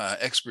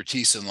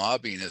expertise in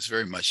lobbying is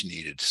very much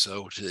needed.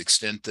 So to the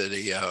extent that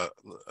a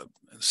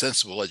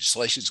sensible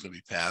legislation is going to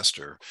be passed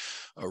or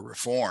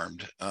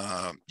reformed,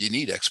 you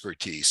need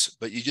expertise,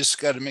 but you just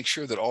got to make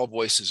sure that all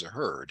voices are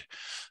heard.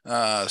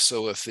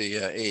 So if the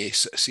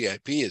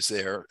ACIP is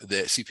there,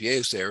 the CPA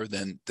is there,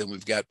 then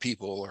we've got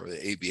people, or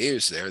the ABA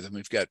is there, then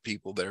we've got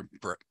people that are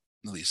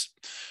at least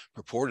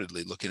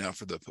purportedly looking out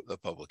for the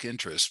public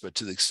interest. But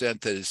to the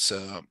extent that it's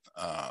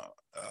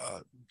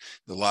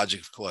the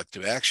logic of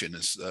collective action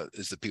is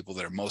the people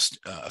that are most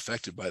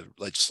affected by the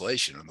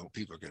legislation, and the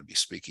people are going to be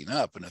speaking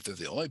up. And if they're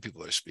the only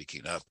people that are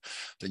speaking up,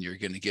 then you're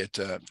going to get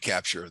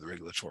capture of the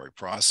regulatory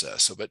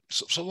process. So, but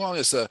so long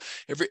as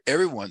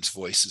everyone's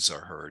voices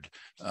are heard,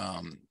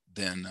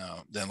 then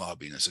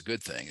lobbying is a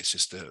good thing. It's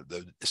just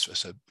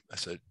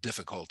it's a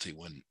difficulty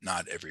when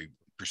not every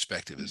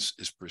perspective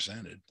is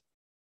presented.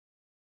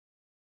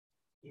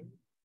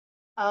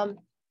 I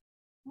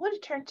want to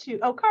turn to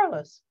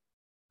Carlos.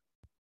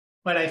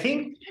 But I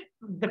think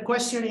the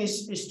question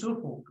is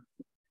twofold.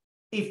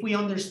 If we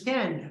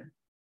understand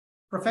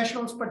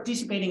professionals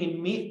participating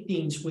in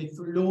meetings with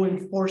law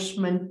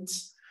enforcement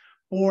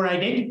or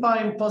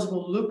identifying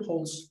possible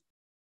loopholes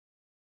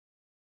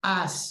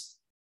as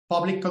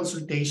public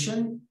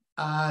consultation,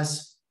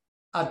 as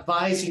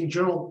advice in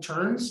general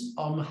terms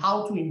on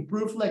how to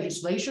improve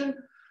legislation,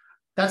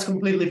 that's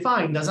completely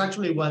fine. That's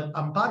actually what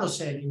Amparo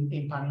said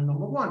in panel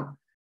number 1.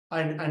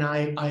 And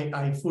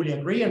I fully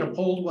agree and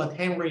uphold what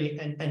Henry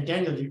and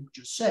Daniel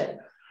just said.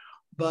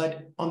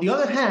 But on the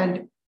other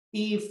hand,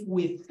 if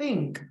we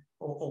think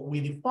or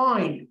we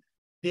define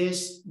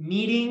these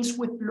meetings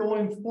with law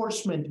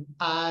enforcement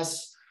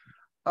as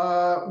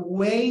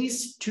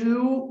ways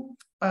to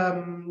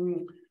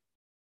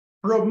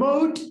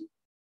promote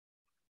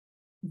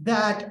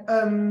that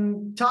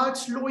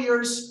tax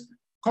lawyers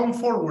come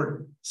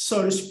forward,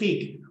 so to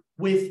speak,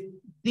 with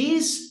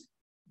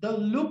the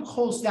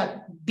loopholes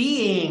that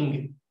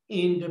being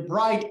in the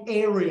bright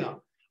area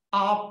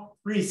are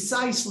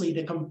precisely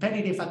the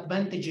competitive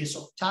advantages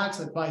of tax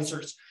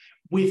advisors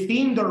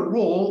within their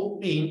role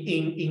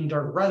in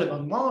their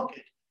relevant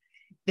market,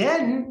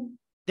 then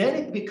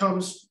it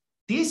becomes,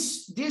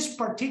 this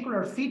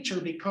particular feature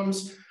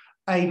becomes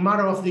a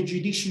matter of the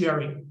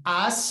judiciary,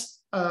 as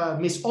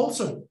Ms.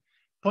 Olson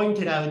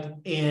pointed out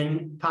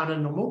in panel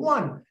number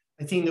 1.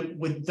 I think that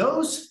with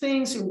those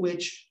things in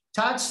which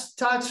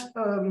taxpayers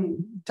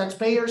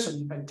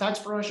and tax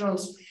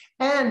professionals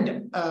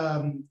and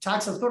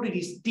tax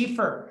authorities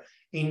differ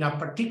in a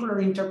particular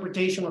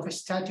interpretation of a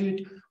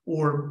statute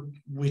or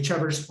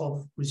whichever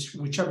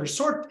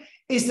sort,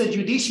 is the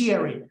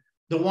judiciary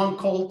the one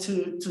called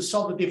to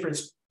solve the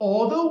difference.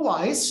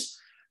 Otherwise,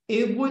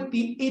 it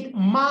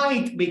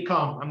might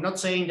become, I'm not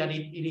saying that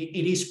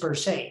it is per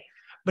se,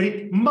 but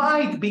it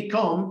might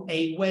become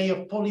a way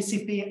of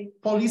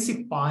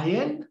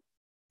policifying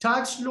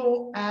tax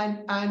law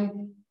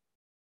and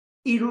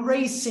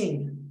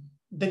erasing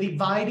the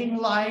dividing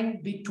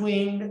line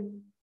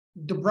between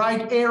the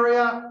bright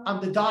area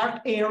and the dark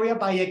area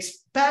by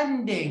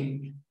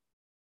expanding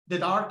the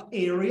dark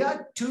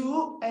area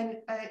to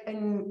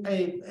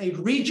a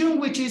region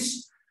which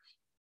is,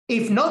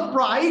 if not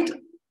bright,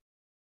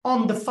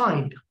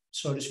 undefined,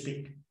 so to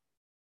speak.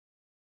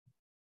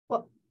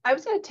 Well, I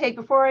was going to take,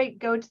 before I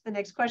go to the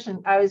next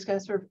question, I was going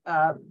to sort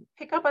of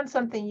pick up on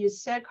something you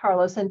said,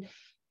 Carlos,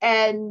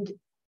 and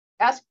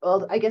ask,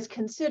 well, I guess,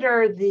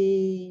 consider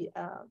the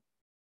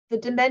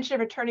dimension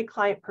of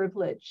attorney-client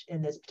privilege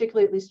in this,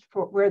 particularly at least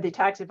for where the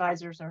tax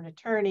advisors are an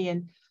attorney,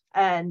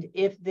 and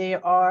if they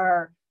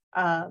are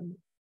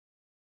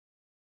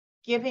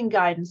giving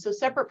guidance, so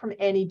separate from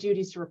any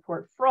duties to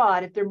report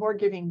fraud, if they're more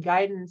giving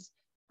guidance,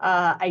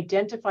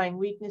 identifying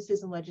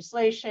weaknesses in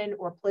legislation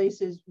or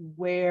places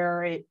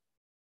where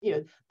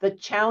the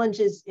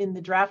challenges in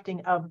the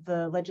drafting of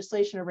the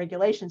legislation or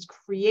regulations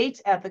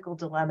creates ethical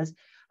dilemmas.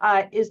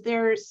 Is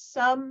there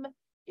some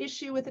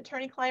issue with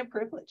attorney-client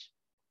privilege?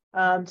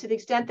 To the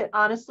extent that,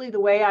 honestly, the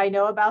way I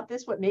know about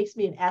this, what makes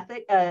me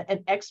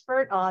an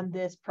expert on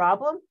this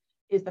problem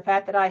is the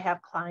fact that I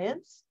have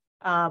clients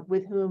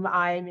with whom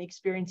I'm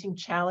experiencing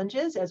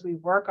challenges as we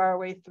work our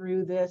way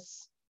through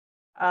this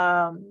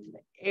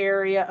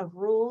area of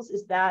rules.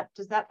 Does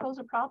that pose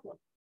a problem?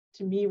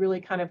 To me,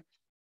 really kind of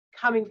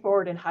coming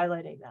forward and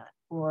highlighting that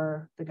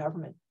for the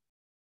government.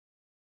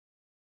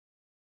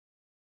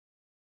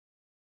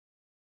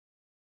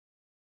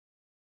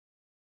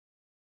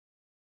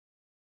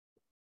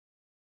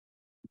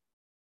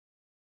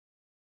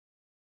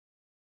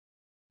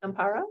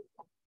 Amparo?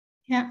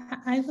 Yeah,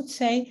 I would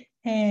say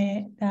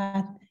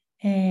that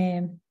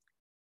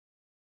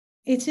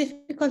it's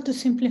difficult to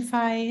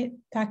simplify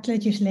tax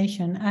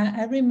legislation.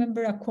 I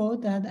remember a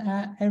quote that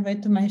I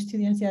read to my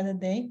students the other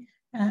day,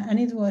 and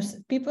it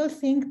was, people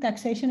think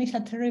taxation is a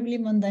terribly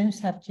mundane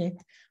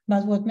subject,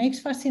 but what makes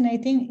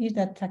fascinating is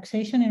that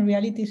taxation in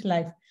reality is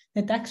life.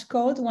 The tax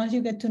code, once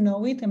you get to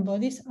know it,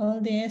 embodies all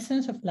the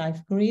essence of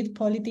life: greed,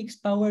 politics,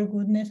 power,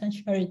 goodness, and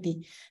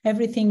charity.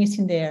 Everything is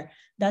in there.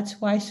 That's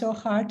why it's so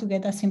hard to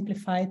get a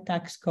simplified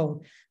tax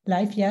code.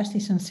 Life just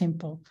isn't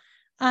simple.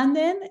 And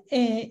then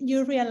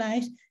you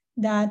realize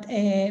that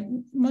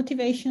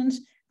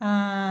motivations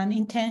and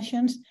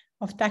intentions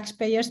of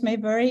taxpayers may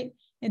vary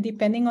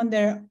depending on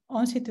their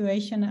own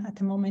situation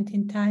at a moment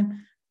in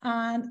time.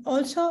 And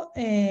also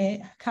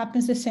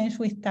happens the same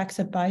with tax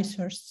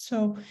advisors.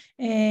 So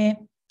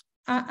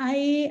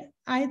I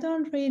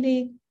don't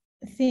really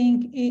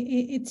think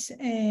it's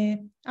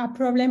a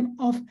problem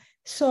of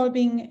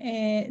solving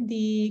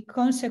the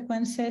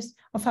consequences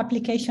of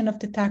application of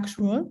the tax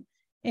rule.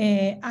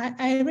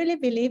 I really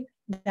believe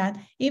that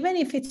even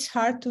if it's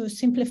hard to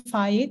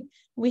simplify it,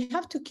 we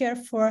have to care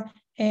for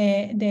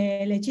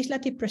the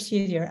legislative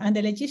procedure and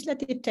the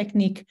legislative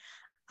technique,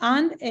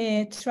 and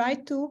try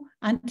to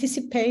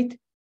anticipate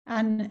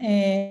and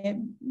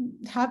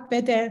have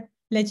better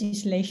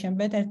legislation,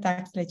 better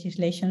tax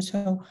legislation.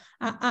 So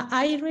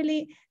I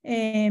really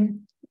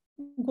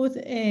would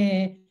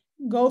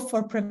go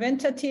for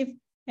preventative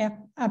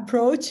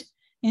approach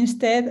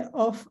instead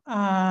of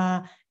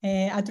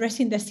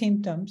addressing the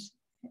symptoms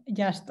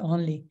just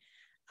only.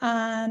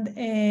 And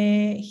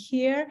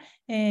here,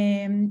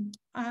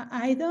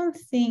 I don't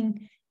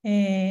think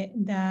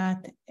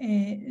that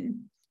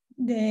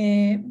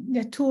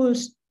the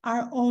tools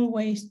are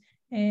always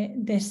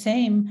the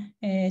same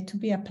to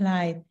be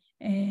applied.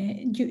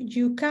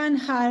 You can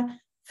have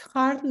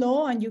hard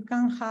law and you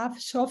can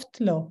have soft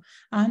law.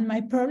 And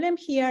my problem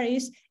here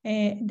is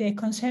the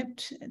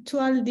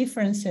conceptual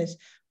differences,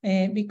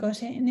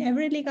 because in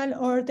every legal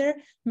order,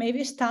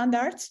 maybe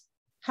standards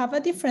have a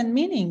different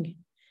meaning.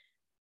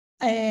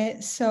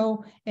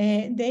 So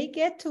they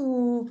get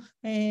to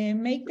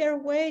make their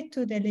way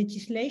to the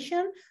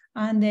legislation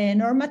and the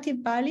normative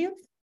value,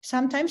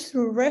 sometimes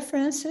through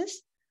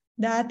references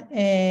that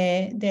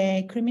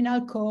the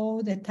criminal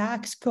code, the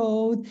tax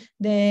code,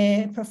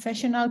 the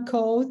professional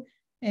code,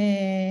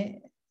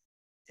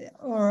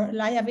 or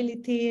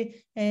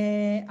liability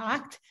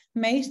act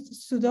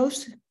makes to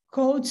those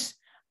codes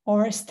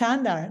or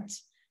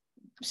standards.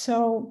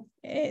 So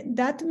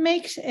that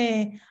makes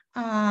a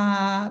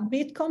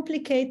bit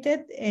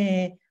complicated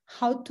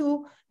how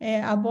to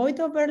avoid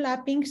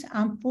overlappings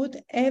and put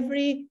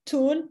every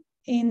tool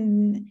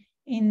in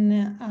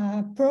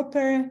a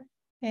proper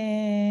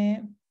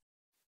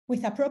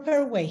with a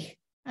proper way.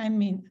 I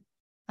mean,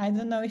 I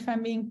don't know if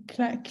I'm being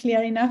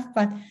clear enough,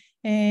 but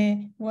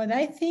what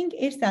I think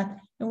is that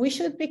we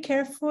should be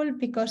careful,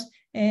 because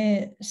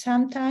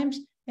sometimes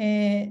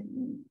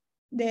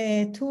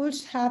the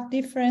tools have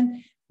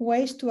different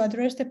ways to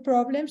address the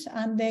problems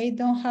and they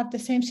don't have the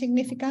same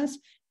significance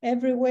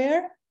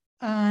everywhere.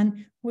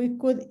 And we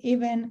could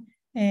even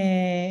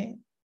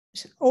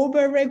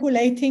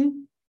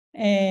over-regulating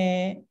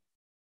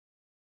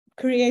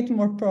create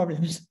more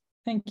problems.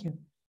 Thank you.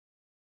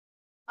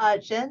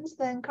 Jens,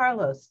 then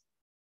Carlos.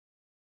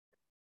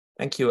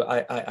 Thank you.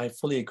 I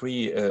fully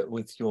agree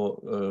with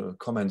your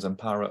comments,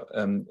 Amparo.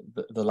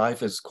 The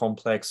life is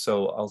complex,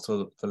 so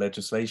also the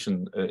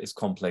legislation is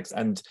complex,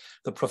 and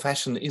the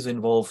profession is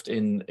involved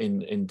in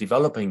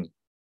developing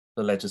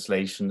the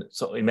legislation.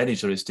 So in many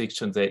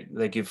jurisdictions,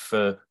 they give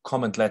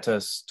comment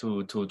letters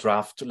to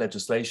draft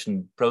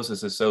legislation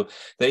processes. So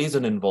there is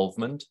an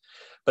involvement.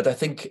 But I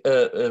think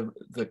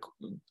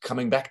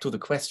coming back to the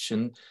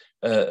question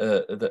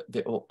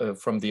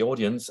from the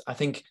audience, I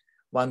think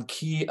one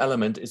key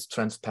element is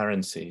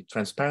transparency.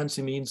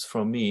 Transparency means,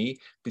 for me,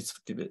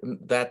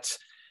 that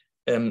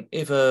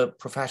if a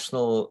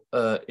professional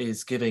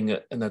is giving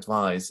an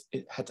advice,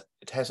 it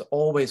has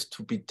always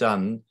to be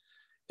done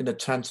in a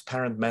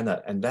transparent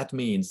manner. And that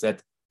means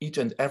that each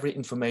and every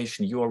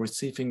information you are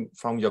receiving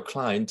from your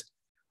client,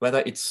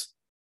 whether it's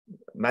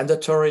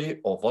mandatory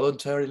or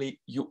voluntarily,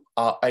 you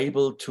are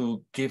able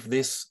to give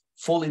this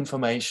full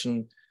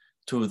information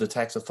to the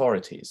tax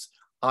authorities,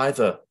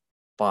 either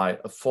by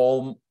a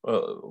form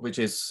which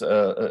is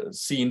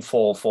seen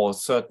for a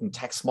certain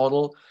tax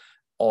model,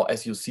 or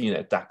as you see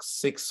in DAX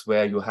 6,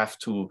 where you have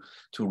to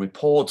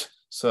report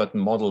certain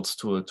models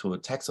to a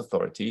tax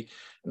authority.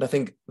 And I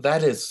think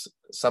that is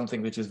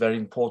something which is very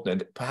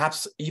important. And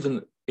perhaps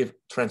even if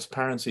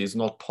transparency is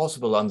not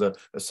possible under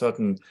a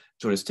certain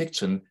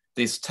jurisdiction,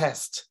 this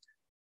test,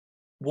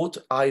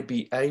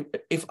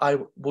 if I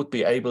would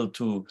be able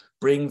to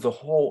bring the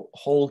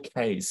whole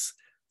case,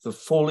 the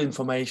full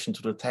information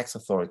to the tax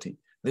authority,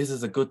 this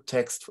is a good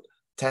test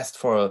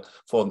for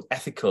an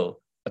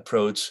ethical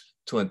approach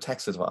to a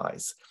tax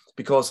advice.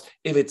 Because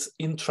if it's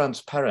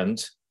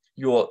intransparent,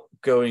 you're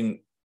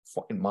going,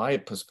 in my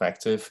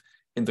perspective,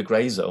 in the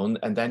gray zone,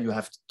 and then you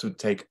have to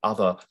take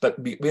other, but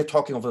we're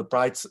talking of a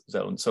bright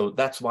zone. So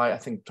that's why I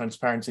think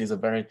transparency is a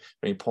very,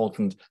 very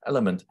important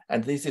element.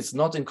 And this is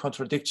not in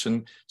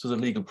contradiction to the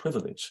legal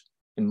privilege.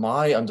 In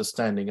my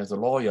understanding as a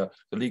lawyer,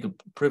 the legal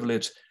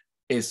privilege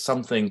is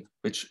something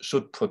which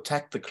should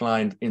protect the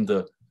client in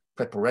the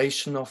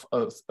preparation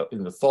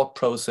in the thought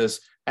process,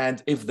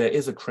 and if there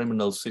is a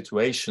criminal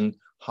situation,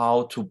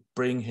 how to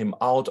bring him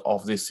out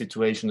of this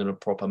situation in a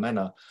proper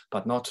manner,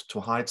 but not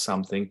to hide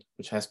something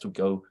which has to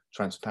go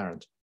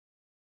transparent.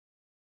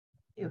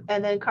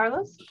 And then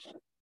Carlos?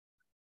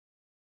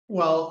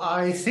 Well,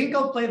 I think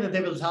I'll play the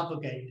devil's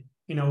advocate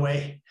in a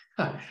way.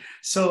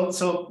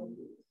 So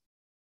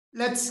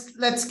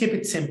let's keep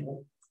it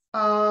simple.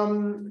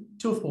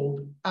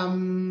 Twofold.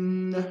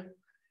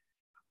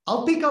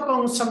 I'll pick up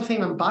on something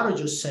Amparo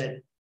just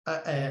said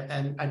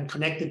and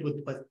connected with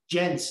what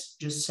Jens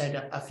just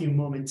said a few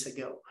moments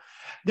ago.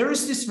 There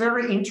is this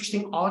very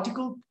interesting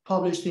article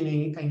published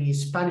in a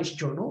Spanish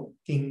journal,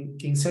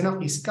 Quincena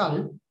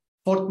Fiscal,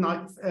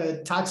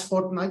 tax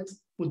fortnight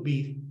would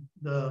be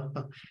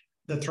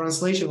the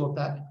translation of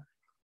that,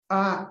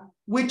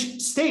 which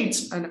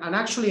states, and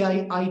actually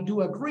I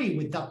do agree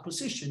with that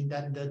position,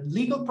 that the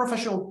legal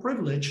professional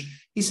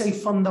privilege is a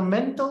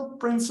fundamental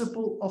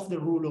principle of the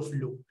rule of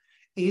law.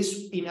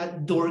 Is, in a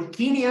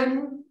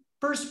Dworkinian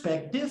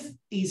perspective,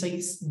 is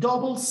a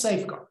double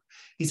safeguard.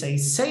 It's a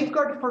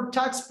safeguard for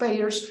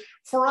taxpayers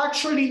for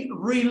actually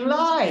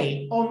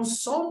rely on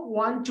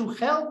someone to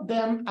help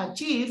them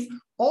achieve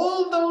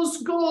all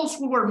those goals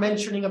we were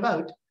mentioning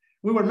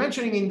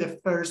in the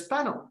first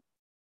panel.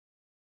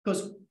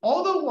 Because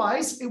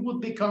otherwise it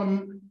would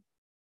become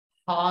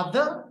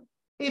harder,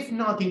 if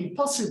not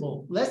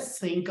impossible. Let's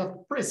think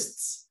of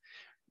priests.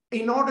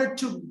 In order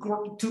to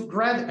grant,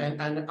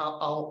 and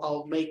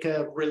I'll make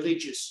a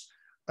religious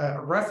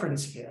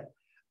reference here,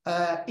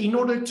 in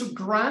order to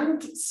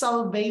grant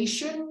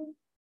salvation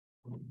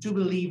to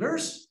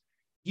believers,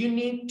 you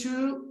need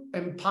to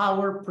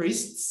empower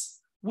priests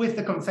with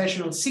the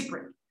confessional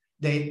secret.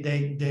 They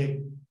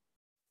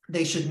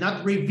should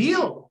not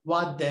reveal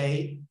what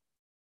they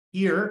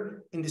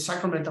hear in the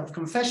sacrament of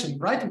confession,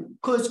 right?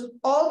 Because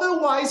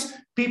otherwise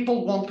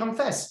people won't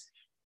confess.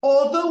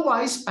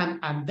 Otherwise,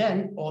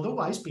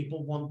 otherwise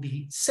people won't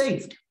be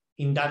saved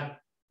in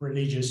that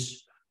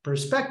religious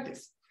perspective.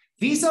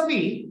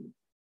 Vis-a-vis,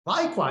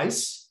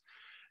 likewise,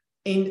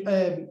 in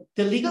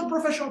the legal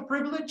professional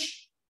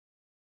privilege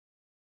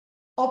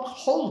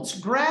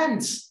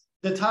grants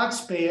the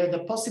taxpayer the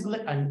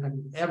possibility,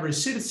 and every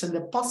citizen,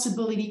 the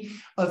possibility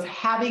of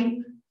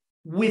having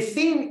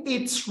within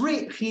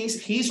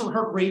his or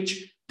her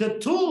reach the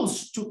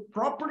tools to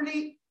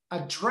properly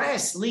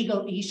address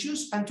legal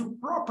issues and to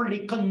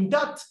properly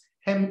conduct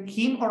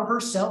him or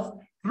herself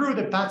through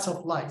the paths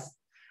of life.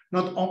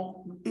 Not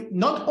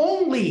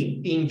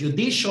only in a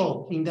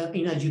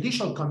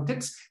judicial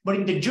context, but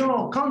in the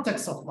general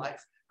context of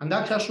life. And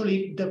that's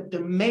actually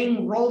the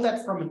main role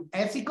that from an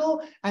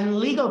ethical and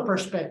legal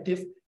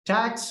perspective,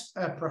 tax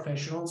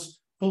professionals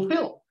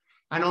fulfill.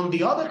 And on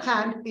the other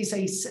hand,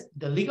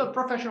 the legal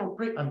professional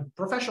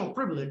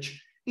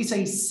privilege is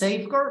a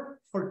safeguard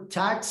for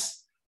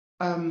tax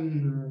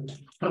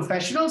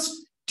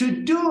professionals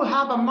to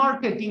have a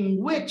market in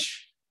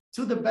which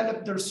to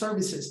develop their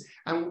services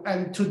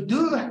and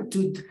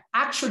to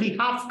actually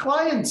have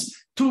clients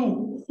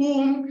to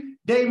whom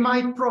they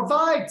might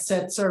provide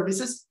said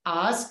services,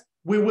 as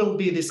we will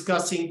be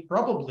discussing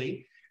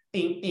probably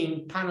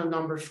in panel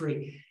number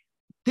 3.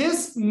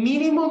 This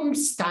minimum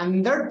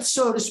standard,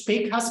 so to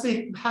speak, has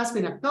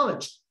been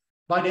acknowledged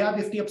by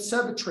the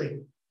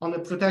Observatory on the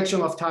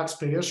protection of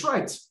taxpayers'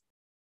 rights.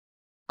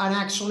 And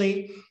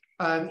actually,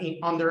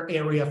 under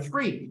area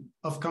 3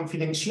 of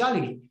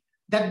confidentiality,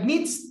 that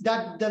means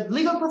that the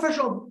legal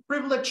professional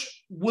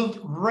privilege will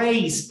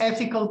raise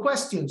ethical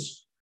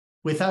questions,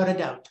 without a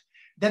doubt.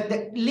 That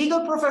the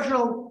legal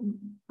professional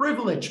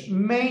privilege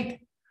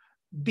may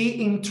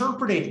be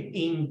interpreted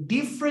in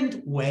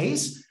different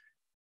ways,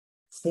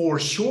 for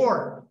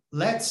sure.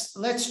 Let's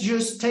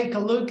just take a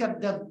look at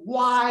the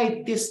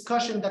wide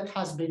discussion that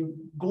has been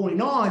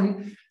going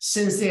on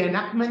since the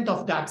enactment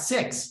of DAC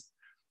 6.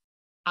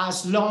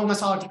 As long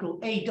as Article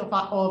 8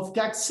 of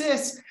DAC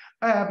 6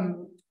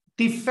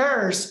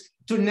 differs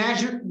to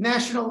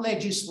national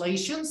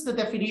legislations, the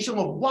definition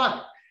of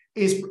what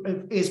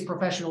is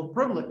professional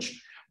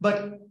privilege.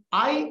 But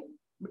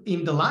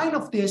in the line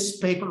of this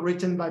paper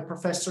written by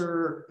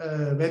Professor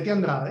Betty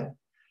Andrade,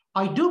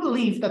 I do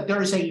believe that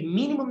there is a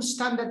minimum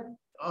standard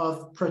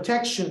of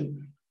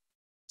protection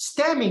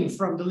stemming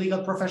from the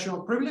legal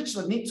professional privilege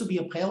that needs to be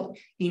upheld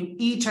in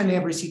each and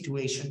every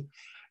situation.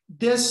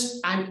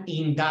 And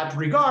in that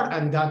regard,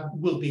 and that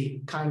will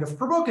be kind of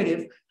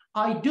provocative,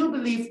 I do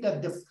believe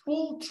that the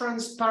full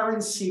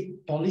transparency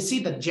policy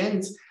that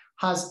Jens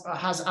has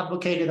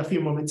advocated a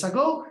few moments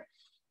ago,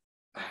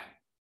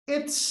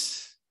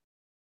 it's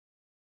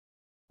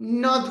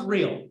not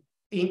real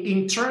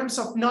in terms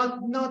of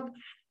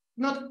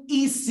not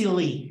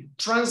easily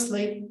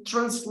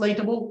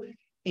translatable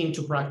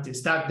into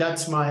practice.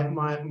 That's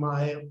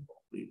my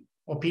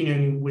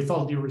opinion, with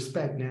all due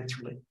respect,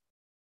 naturally.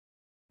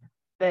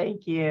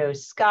 Thank you.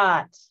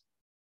 Scott.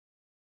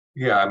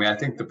 Yeah, I mean, I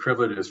think the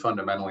privilege is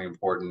fundamentally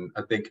important.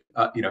 I think,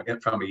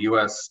 from a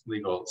U.S.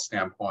 legal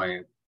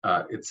standpoint,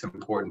 it's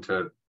important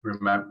to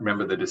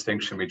remember the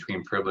distinction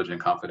between privilege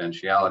and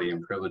confidentiality.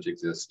 And privilege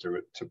exists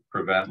to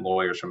prevent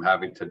lawyers from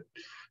having to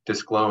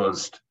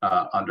disclose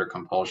under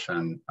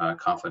compulsion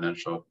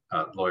confidential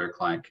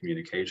lawyer-client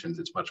communications.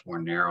 It's much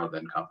more narrow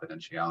than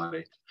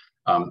confidentiality.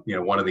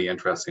 One of the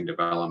interesting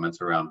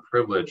developments around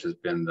privilege has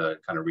been the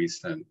kind of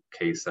recent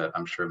case that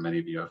I'm sure many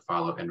of you have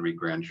followed, Henry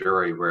Grand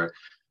Jury, where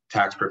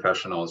tax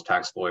professionals,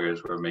 tax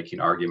lawyers were making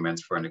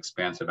arguments for an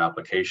expansive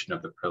application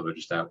of the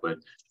privilege that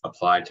would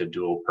apply to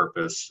dual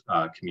purpose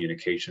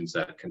communications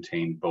that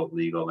contain both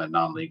legal and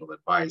non-legal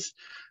advice.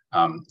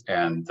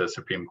 And the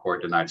Supreme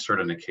Court denied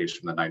cert in a case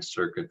from the Ninth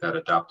Circuit that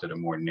adopted a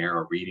more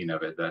narrow reading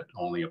of it that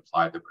only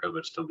applied the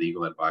privilege to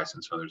legal advice.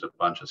 And so there's a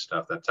bunch of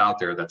stuff that's out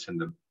there that's in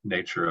the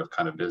nature of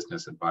kind of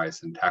business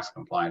advice and tax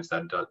compliance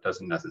that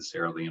doesn't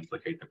necessarily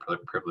implicate the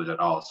privilege at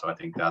all. So I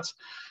think that's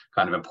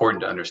kind of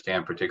important to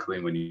understand,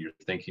 particularly when you're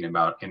thinking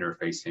about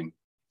interfacing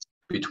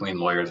between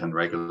lawyers and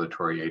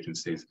regulatory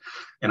agencies.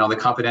 And on the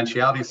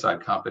confidentiality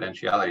side,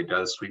 confidentiality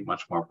does sweep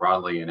much more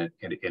broadly, and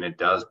it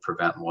does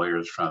prevent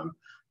lawyers from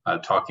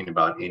talking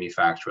about any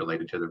facts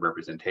related to the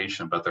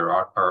representation, but there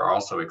are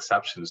also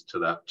exceptions to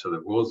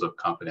the rules of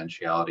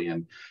confidentiality,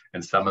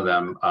 and some of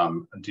them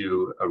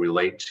do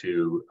relate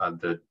to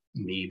the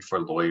need for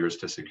lawyers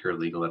to secure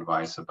legal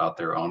advice about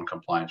their own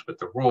compliance with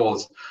the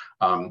rules,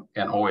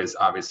 and always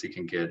obviously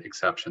can get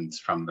exceptions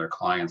from their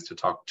clients to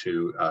talk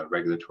to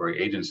regulatory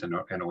agents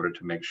in order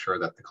to make sure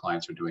that the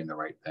clients are doing the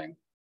right thing.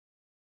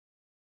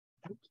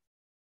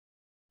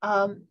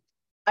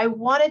 I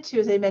wanted to,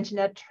 as I mentioned,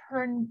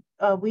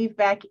 weave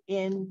back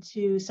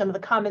into some of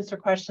the comments or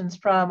questions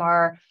from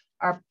our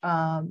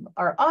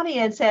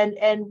audience,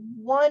 and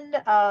one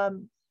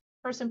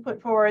person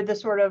put forward the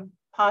sort of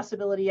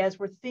possibility as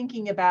we're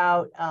thinking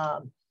about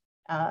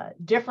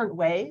different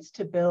ways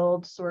to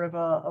build sort of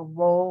a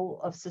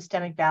role of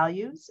systemic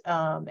values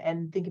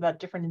and think about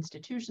different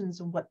institutions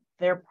and what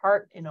their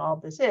part in all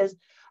of this is.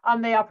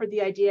 They offered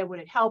the idea, would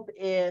it help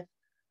if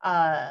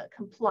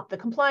the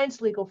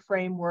compliance legal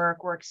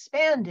framework were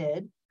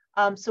expanded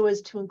so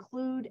as to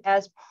include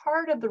as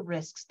part of the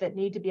risks that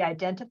need to be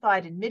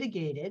identified and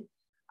mitigated,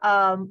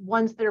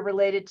 ones that are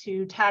related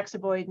to tax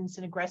avoidance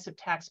and aggressive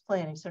tax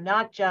planning. So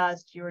not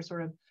just your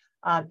sort of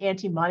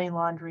anti-money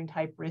laundering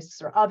type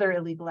risks or other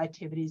illegal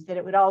activities, that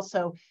it would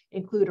also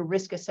include a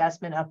risk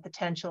assessment of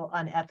potential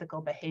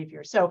unethical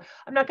behavior. So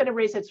I'm not going to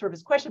raise that sort of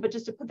as a question, but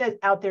just to put that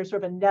out there,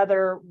 sort of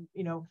another,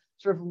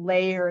 sort of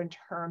layer in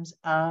terms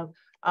of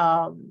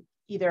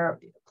either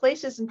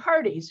places and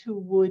parties who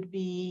would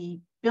be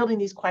building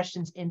these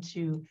questions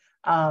into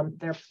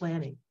their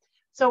planning.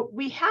 So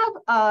we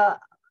have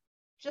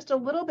just a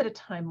little bit of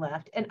time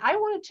left, and I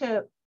wanted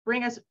to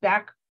bring us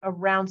back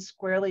around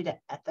squarely to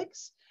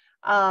ethics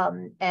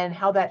and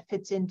how that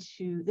fits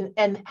into,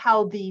 and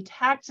how the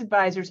tax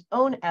advisor's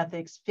own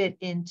ethics fit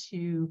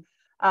into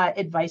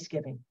advice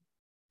giving.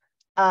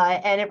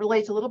 And it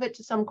relates a little bit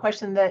to some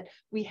question that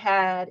we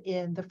had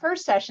in the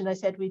first session. I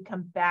said we'd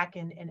come back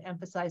and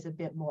emphasize a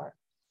bit more.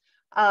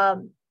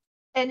 And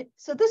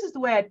so this is the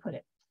way I'd put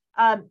it.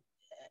 A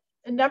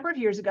number of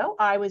years ago,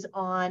 I was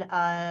on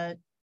a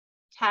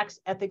tax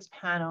ethics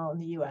panel in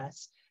the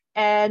US,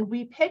 and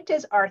we picked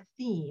as our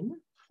theme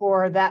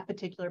for that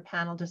particular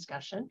panel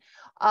discussion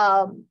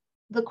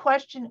the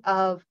question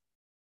of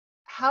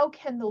how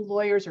can the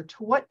lawyers, or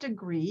to what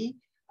degree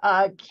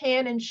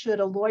can and should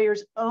a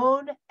lawyer's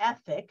own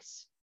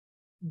ethics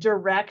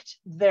direct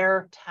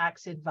their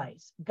tax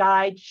advice,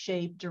 guide,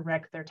 shape,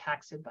 direct their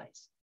tax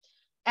advice.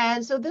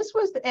 And so this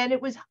was, and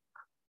it was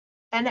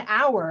an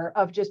hour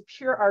of just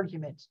pure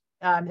argument.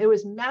 It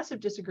was massive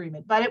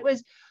disagreement, but it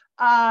was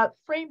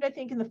framed, I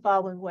think, in the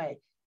following way.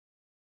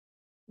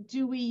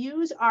 Do we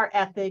use our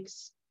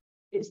ethics?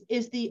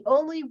 Is the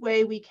only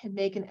way we can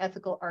make an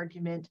ethical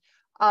argument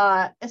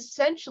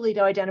essentially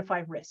to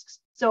identify risks?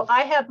 So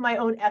I have my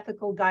own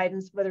ethical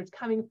guidance, whether it's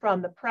coming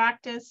from the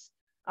practice,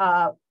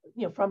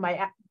 from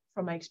my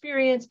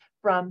experience,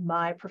 from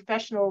my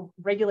professional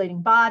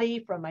regulating body,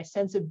 from my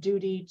sense of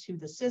duty to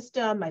the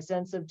system, my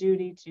sense of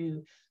duty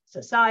to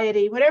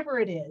society, whatever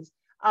it is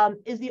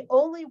the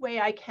only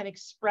way I can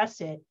express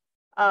it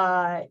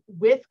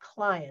with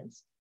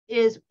clients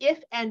is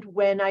if and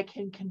when I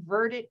can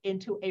convert it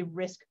into a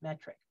risk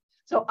metric.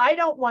 So I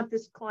don't want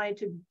this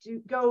client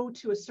to go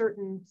to a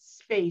certain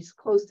space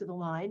close to the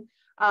line,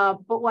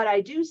 but what I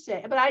do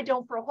say, but I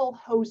don't for a whole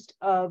host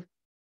of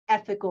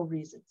ethical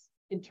reasons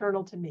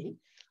internal to me.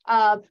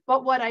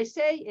 But what I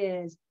say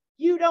is,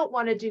 you don't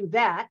want to do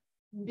that,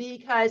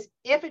 because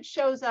if it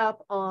shows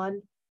up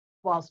on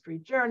Wall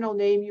Street Journal,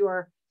 name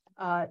your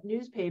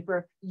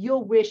newspaper,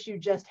 you'll wish you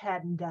just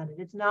hadn't done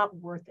it. It's not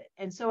worth it.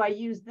 And so I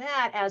use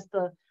that as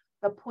the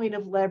point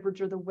of leverage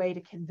or the way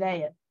to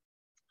convey it.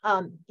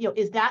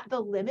 Is that the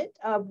limit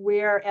of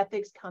where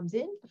ethics comes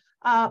in?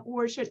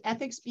 Or should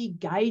ethics be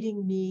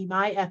guiding me,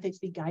 my ethics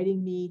be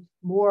guiding me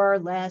more or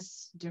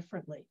less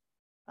differently?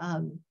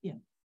 Can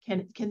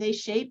they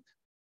shape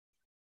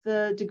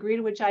the degree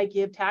to which I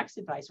give tax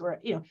advice? Or,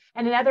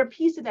 and another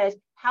piece of that is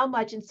how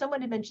much, and someone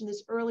had mentioned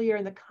this earlier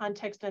in the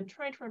context, I'm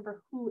trying to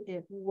remember who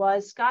it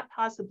was, Scott,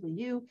 possibly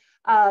you,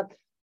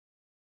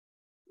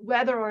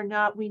 whether or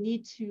not we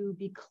need to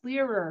be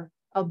clearer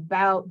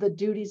about the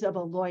duties of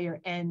a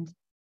lawyer and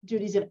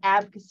duties of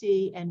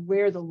advocacy and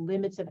where the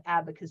limits of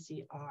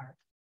advocacy are.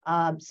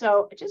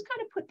 So I just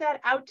kind of put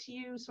that out to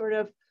you, sort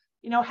of,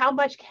 how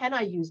much can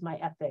I use my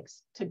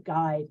ethics to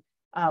guide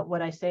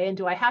what I say, and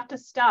do I have to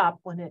stop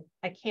when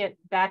I can't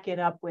back it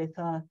up with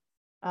a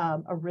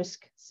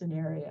risk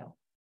scenario?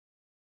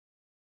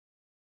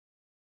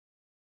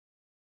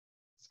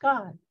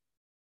 Scott.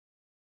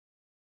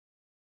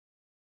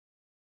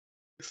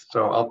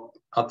 So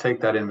I'll take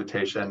that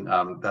invitation.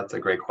 That's a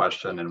great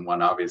question, and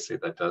one obviously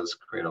that does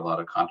create a lot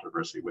of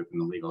controversy within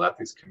the legal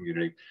ethics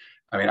community.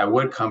 I mean, I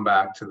would come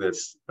back to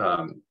this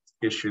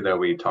issue that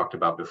we talked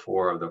about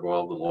before of the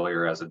role of the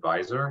lawyer as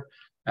advisor.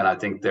 And I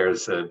think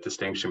there's a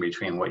distinction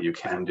between what you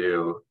can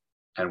do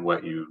and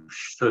what you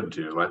should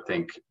do. I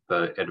think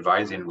the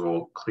advising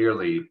rule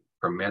clearly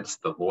permits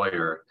the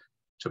lawyer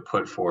to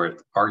put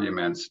forth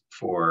arguments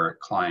for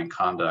client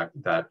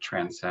conduct that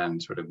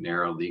transcend sort of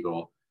narrow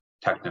legal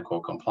technical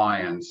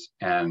compliance,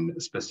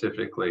 and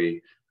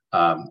specifically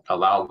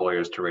allow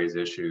lawyers to raise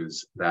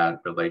issues that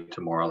relate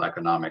to moral,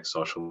 economic,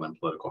 social, and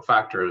political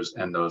factors.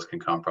 And those can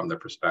come from the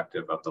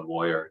perspective of the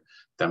lawyer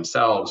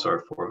themselves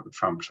or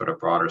from sort of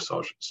broader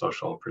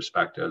social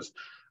perspectives.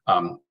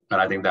 And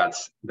I think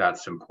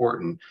that's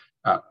important.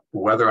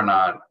 Whether or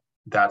not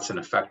that's an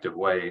effective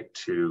way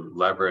to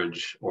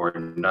leverage or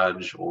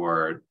nudge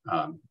or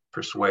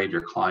persuade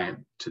your client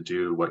to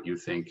do what you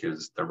think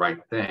is the right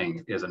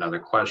thing is another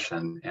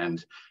question.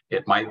 And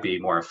it might be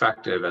more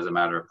effective as a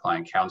matter of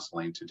client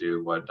counseling to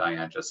do what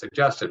Diane just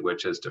suggested,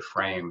 which is to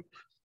frame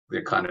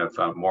the kind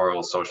of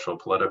moral, social,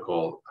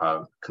 political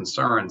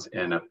concerns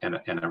in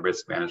a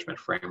risk management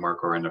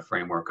framework, or in a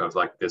framework of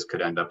like, this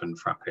could end up in the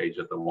front page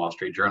of the Wall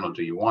Street Journal.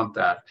 Do you want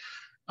that?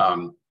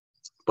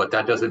 But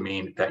that doesn't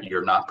mean that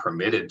you're not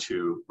permitted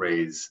to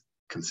raise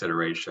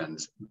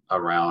considerations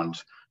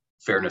around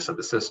fairness of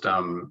the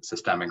system,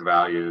 systemic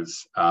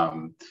values,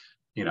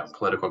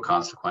 political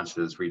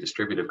consequences,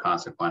 redistributive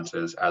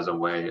consequences, as a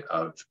way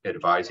of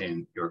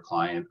advising your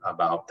client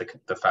about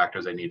the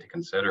factors they need to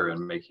consider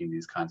in making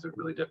these kinds of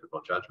really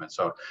difficult judgments.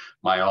 So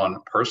my own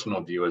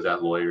personal view is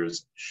that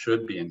lawyers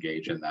should be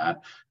engaged in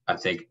that. I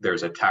think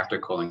there's a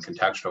tactical and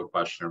contextual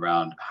question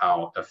around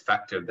how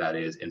effective that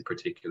is in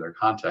particular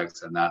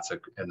contexts, and that's a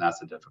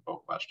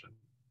difficult question.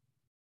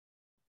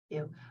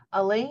 Thank you.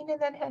 Elaine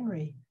and then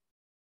Henry.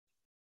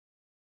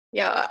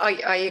 Yeah,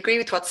 I agree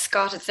with what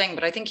Scott is saying,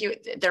 but I think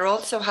there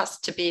also has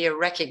to be a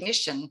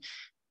recognition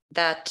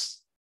that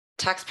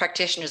tax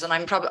practitioners, and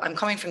I'm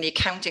coming from the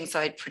accounting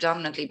side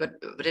predominantly, but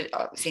it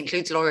obviously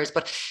includes lawyers,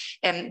 but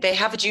they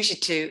have a duty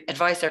to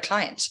advise their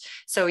clients.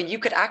 So you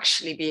could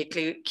actually be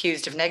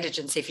accused of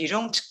negligence if you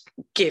don't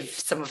give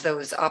some of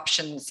those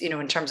options,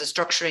 in terms of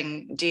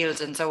structuring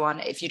deals and so on,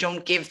 if you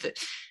don't give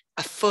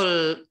a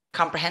full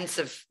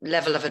comprehensive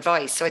level of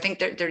advice. So I think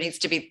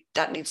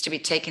that needs to be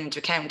taken into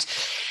account.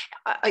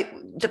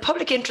 The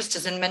public interest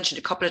has been mentioned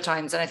a couple of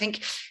times, and I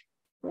think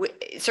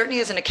certainly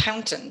as an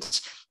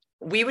accountant,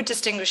 we would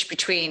distinguish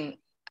between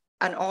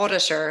an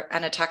auditor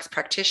and a tax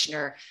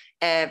practitioner,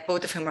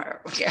 both of whom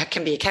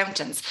can be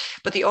accountants,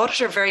 but the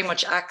auditor very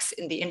much acts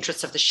in the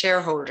interests of the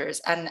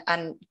shareholders, and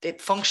the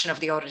function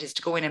of the audit is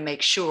to go in and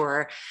make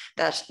sure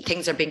that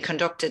things are being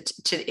conducted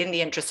in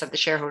the interests of the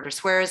shareholders,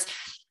 whereas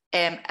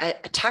a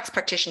tax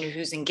practitioner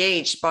who's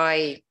engaged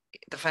by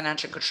the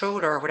financial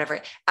controller or whatever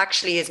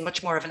actually is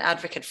much more of an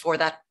advocate for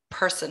that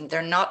person. They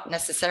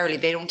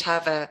don't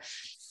have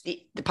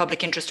the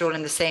public interest role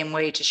in the same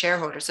way to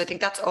shareholders. So I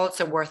think that's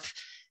also worth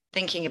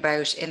thinking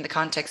about in the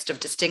context of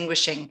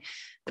distinguishing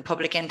the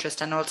public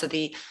interest and also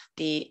the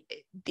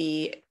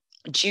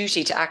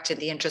duty to act in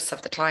the interests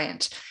of the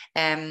client.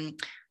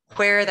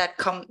 Where that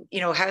how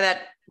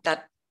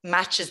that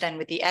matches then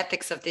with the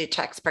ethics of the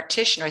tax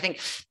practitioner, I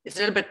think it's a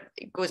little bit,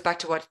 it goes back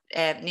to what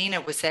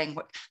Nina was saying,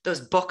 those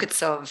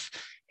buckets of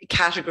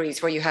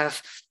categories where you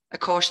have a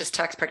cautious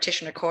tax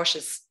practitioner,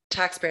 cautious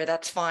taxpayer.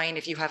 That's fine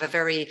if you have a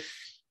very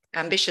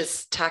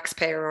ambitious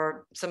taxpayer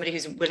or somebody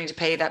who's willing to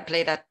play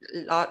that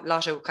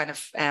lotto kind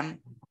of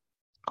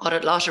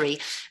audit lottery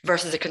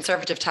versus a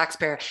conservative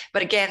taxpayer.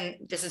 But again,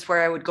 this is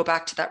where I would go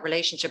back to that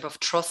relationship of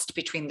trust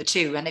between the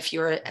two. And if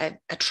you're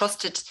a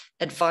trusted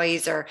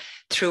advisor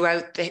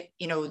throughout the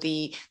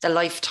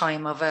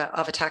lifetime of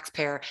a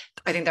taxpayer,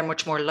 I think they're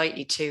much more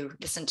likely to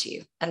listen to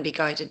you and be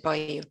guided by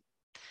you.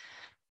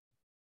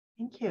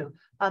 Thank you.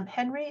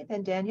 Henry,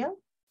 then Daniel.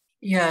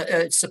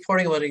 Yeah,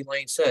 supporting what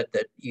Elaine said,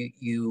 that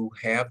you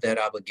have that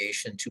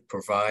obligation to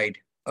provide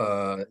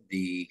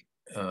the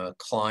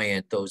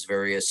client those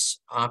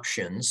various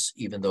options,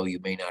 even though you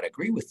may not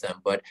agree with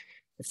them. But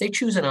if they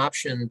choose an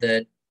option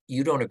that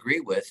you don't agree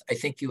with, I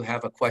think you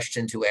have a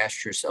question to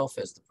ask yourself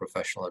as the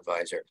professional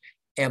advisor.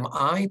 Am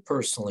I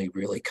personally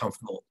really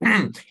comfortable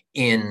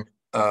in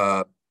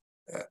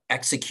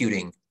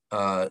executing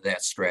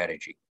that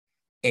strategy?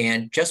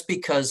 And just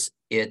because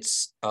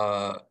it's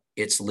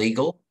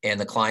legal and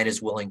the client is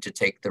willing to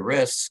take the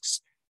risks,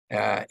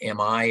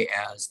 am I,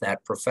 as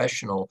that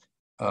professional,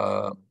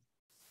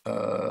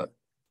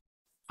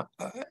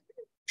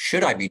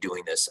 should I be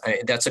doing this?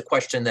 That's a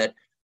question that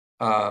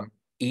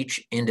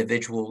each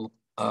individual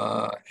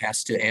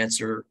has to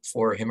answer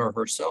for him or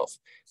herself.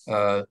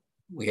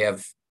 We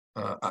have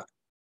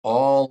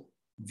all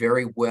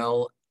very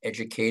well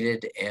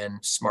educated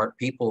and smart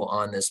people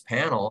on this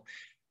panel,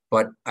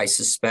 but I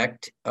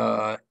suspect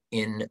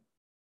in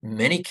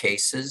many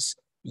cases,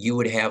 you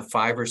would have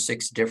 5 or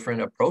 6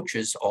 different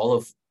approaches, all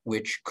of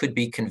which could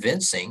be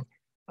convincing.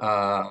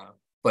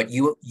 But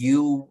you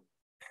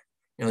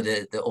know,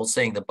 the old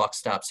saying, the buck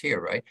stops here,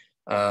 right?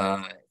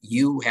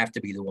 You have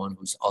to be the one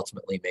who's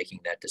ultimately making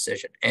that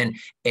decision. And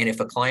if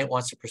a client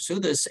wants to pursue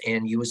this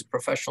and you as a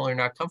professional are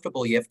not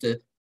comfortable, you have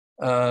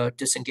to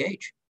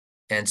disengage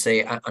and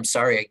say, I'm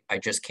sorry, I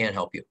just can't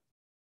help you.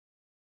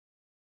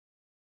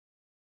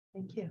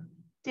 Thank you.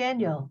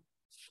 Daniel.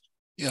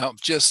 Yeah,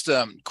 just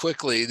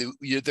quickly,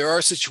 there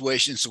are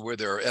situations where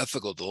there are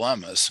ethical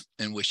dilemmas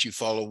in which you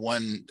follow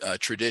one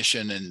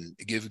tradition and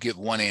give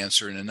one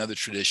answer, and another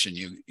tradition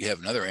you have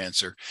another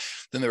answer.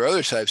 Then there are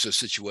other types of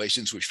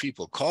situations which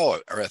people call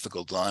are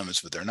ethical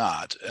dilemmas, but they're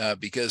not,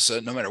 because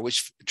no matter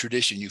which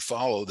tradition you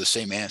follow, the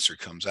same answer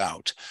comes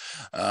out.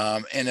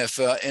 And if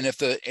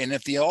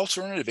the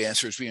alternative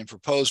answer is being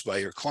proposed by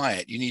your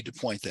client, you need to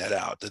point that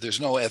out, that there's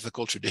no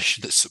ethical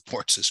tradition that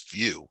supports this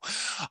view.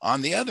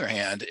 On the other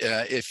hand,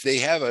 if they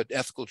have an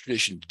ethical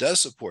tradition that does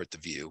support the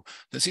view,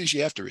 then it seems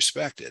you have to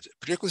respect it,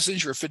 particularly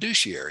since you're a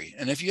fiduciary.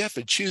 And if you have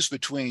to choose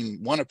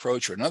between one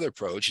approach or another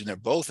approach, and they're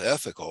both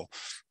ethical,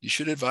 you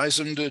should advise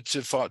them to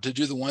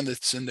do the one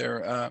that's in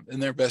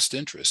their best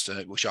interest,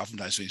 which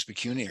oftentimes means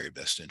pecuniary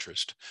best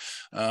interest.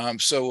 I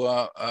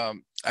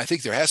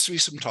think there has to be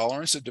some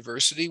tolerance of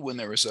diversity when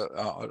there is an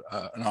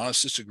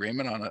honest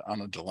disagreement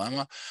on a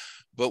dilemma.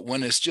 But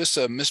when it's just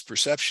a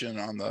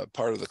misperception on the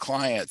part of the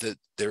client that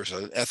there's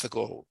an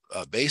ethical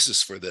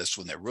basis for this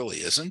when there really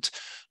isn't,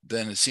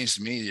 then it seems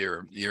to me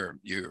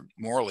you're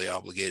morally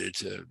obligated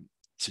to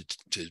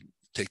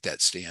take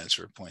that stance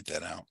or point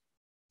that out.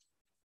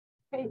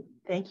 Great,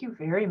 thank you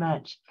very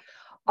much.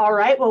 All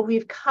right, well,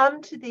 we've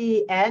come to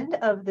the end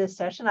of this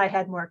session. I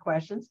had more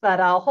questions, but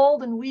I'll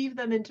hold and weave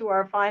them into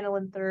our final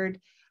and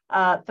third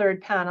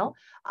panel.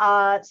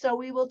 So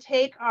we will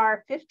take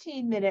our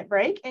 15-minute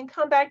break and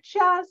come back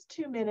just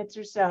 2 minutes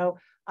or so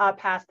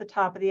past the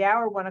top of the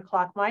hour, 1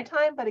 o'clock my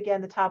time, but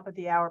again, the top of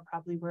the hour,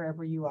 probably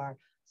wherever you are.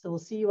 So we'll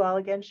see you all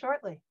again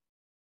shortly.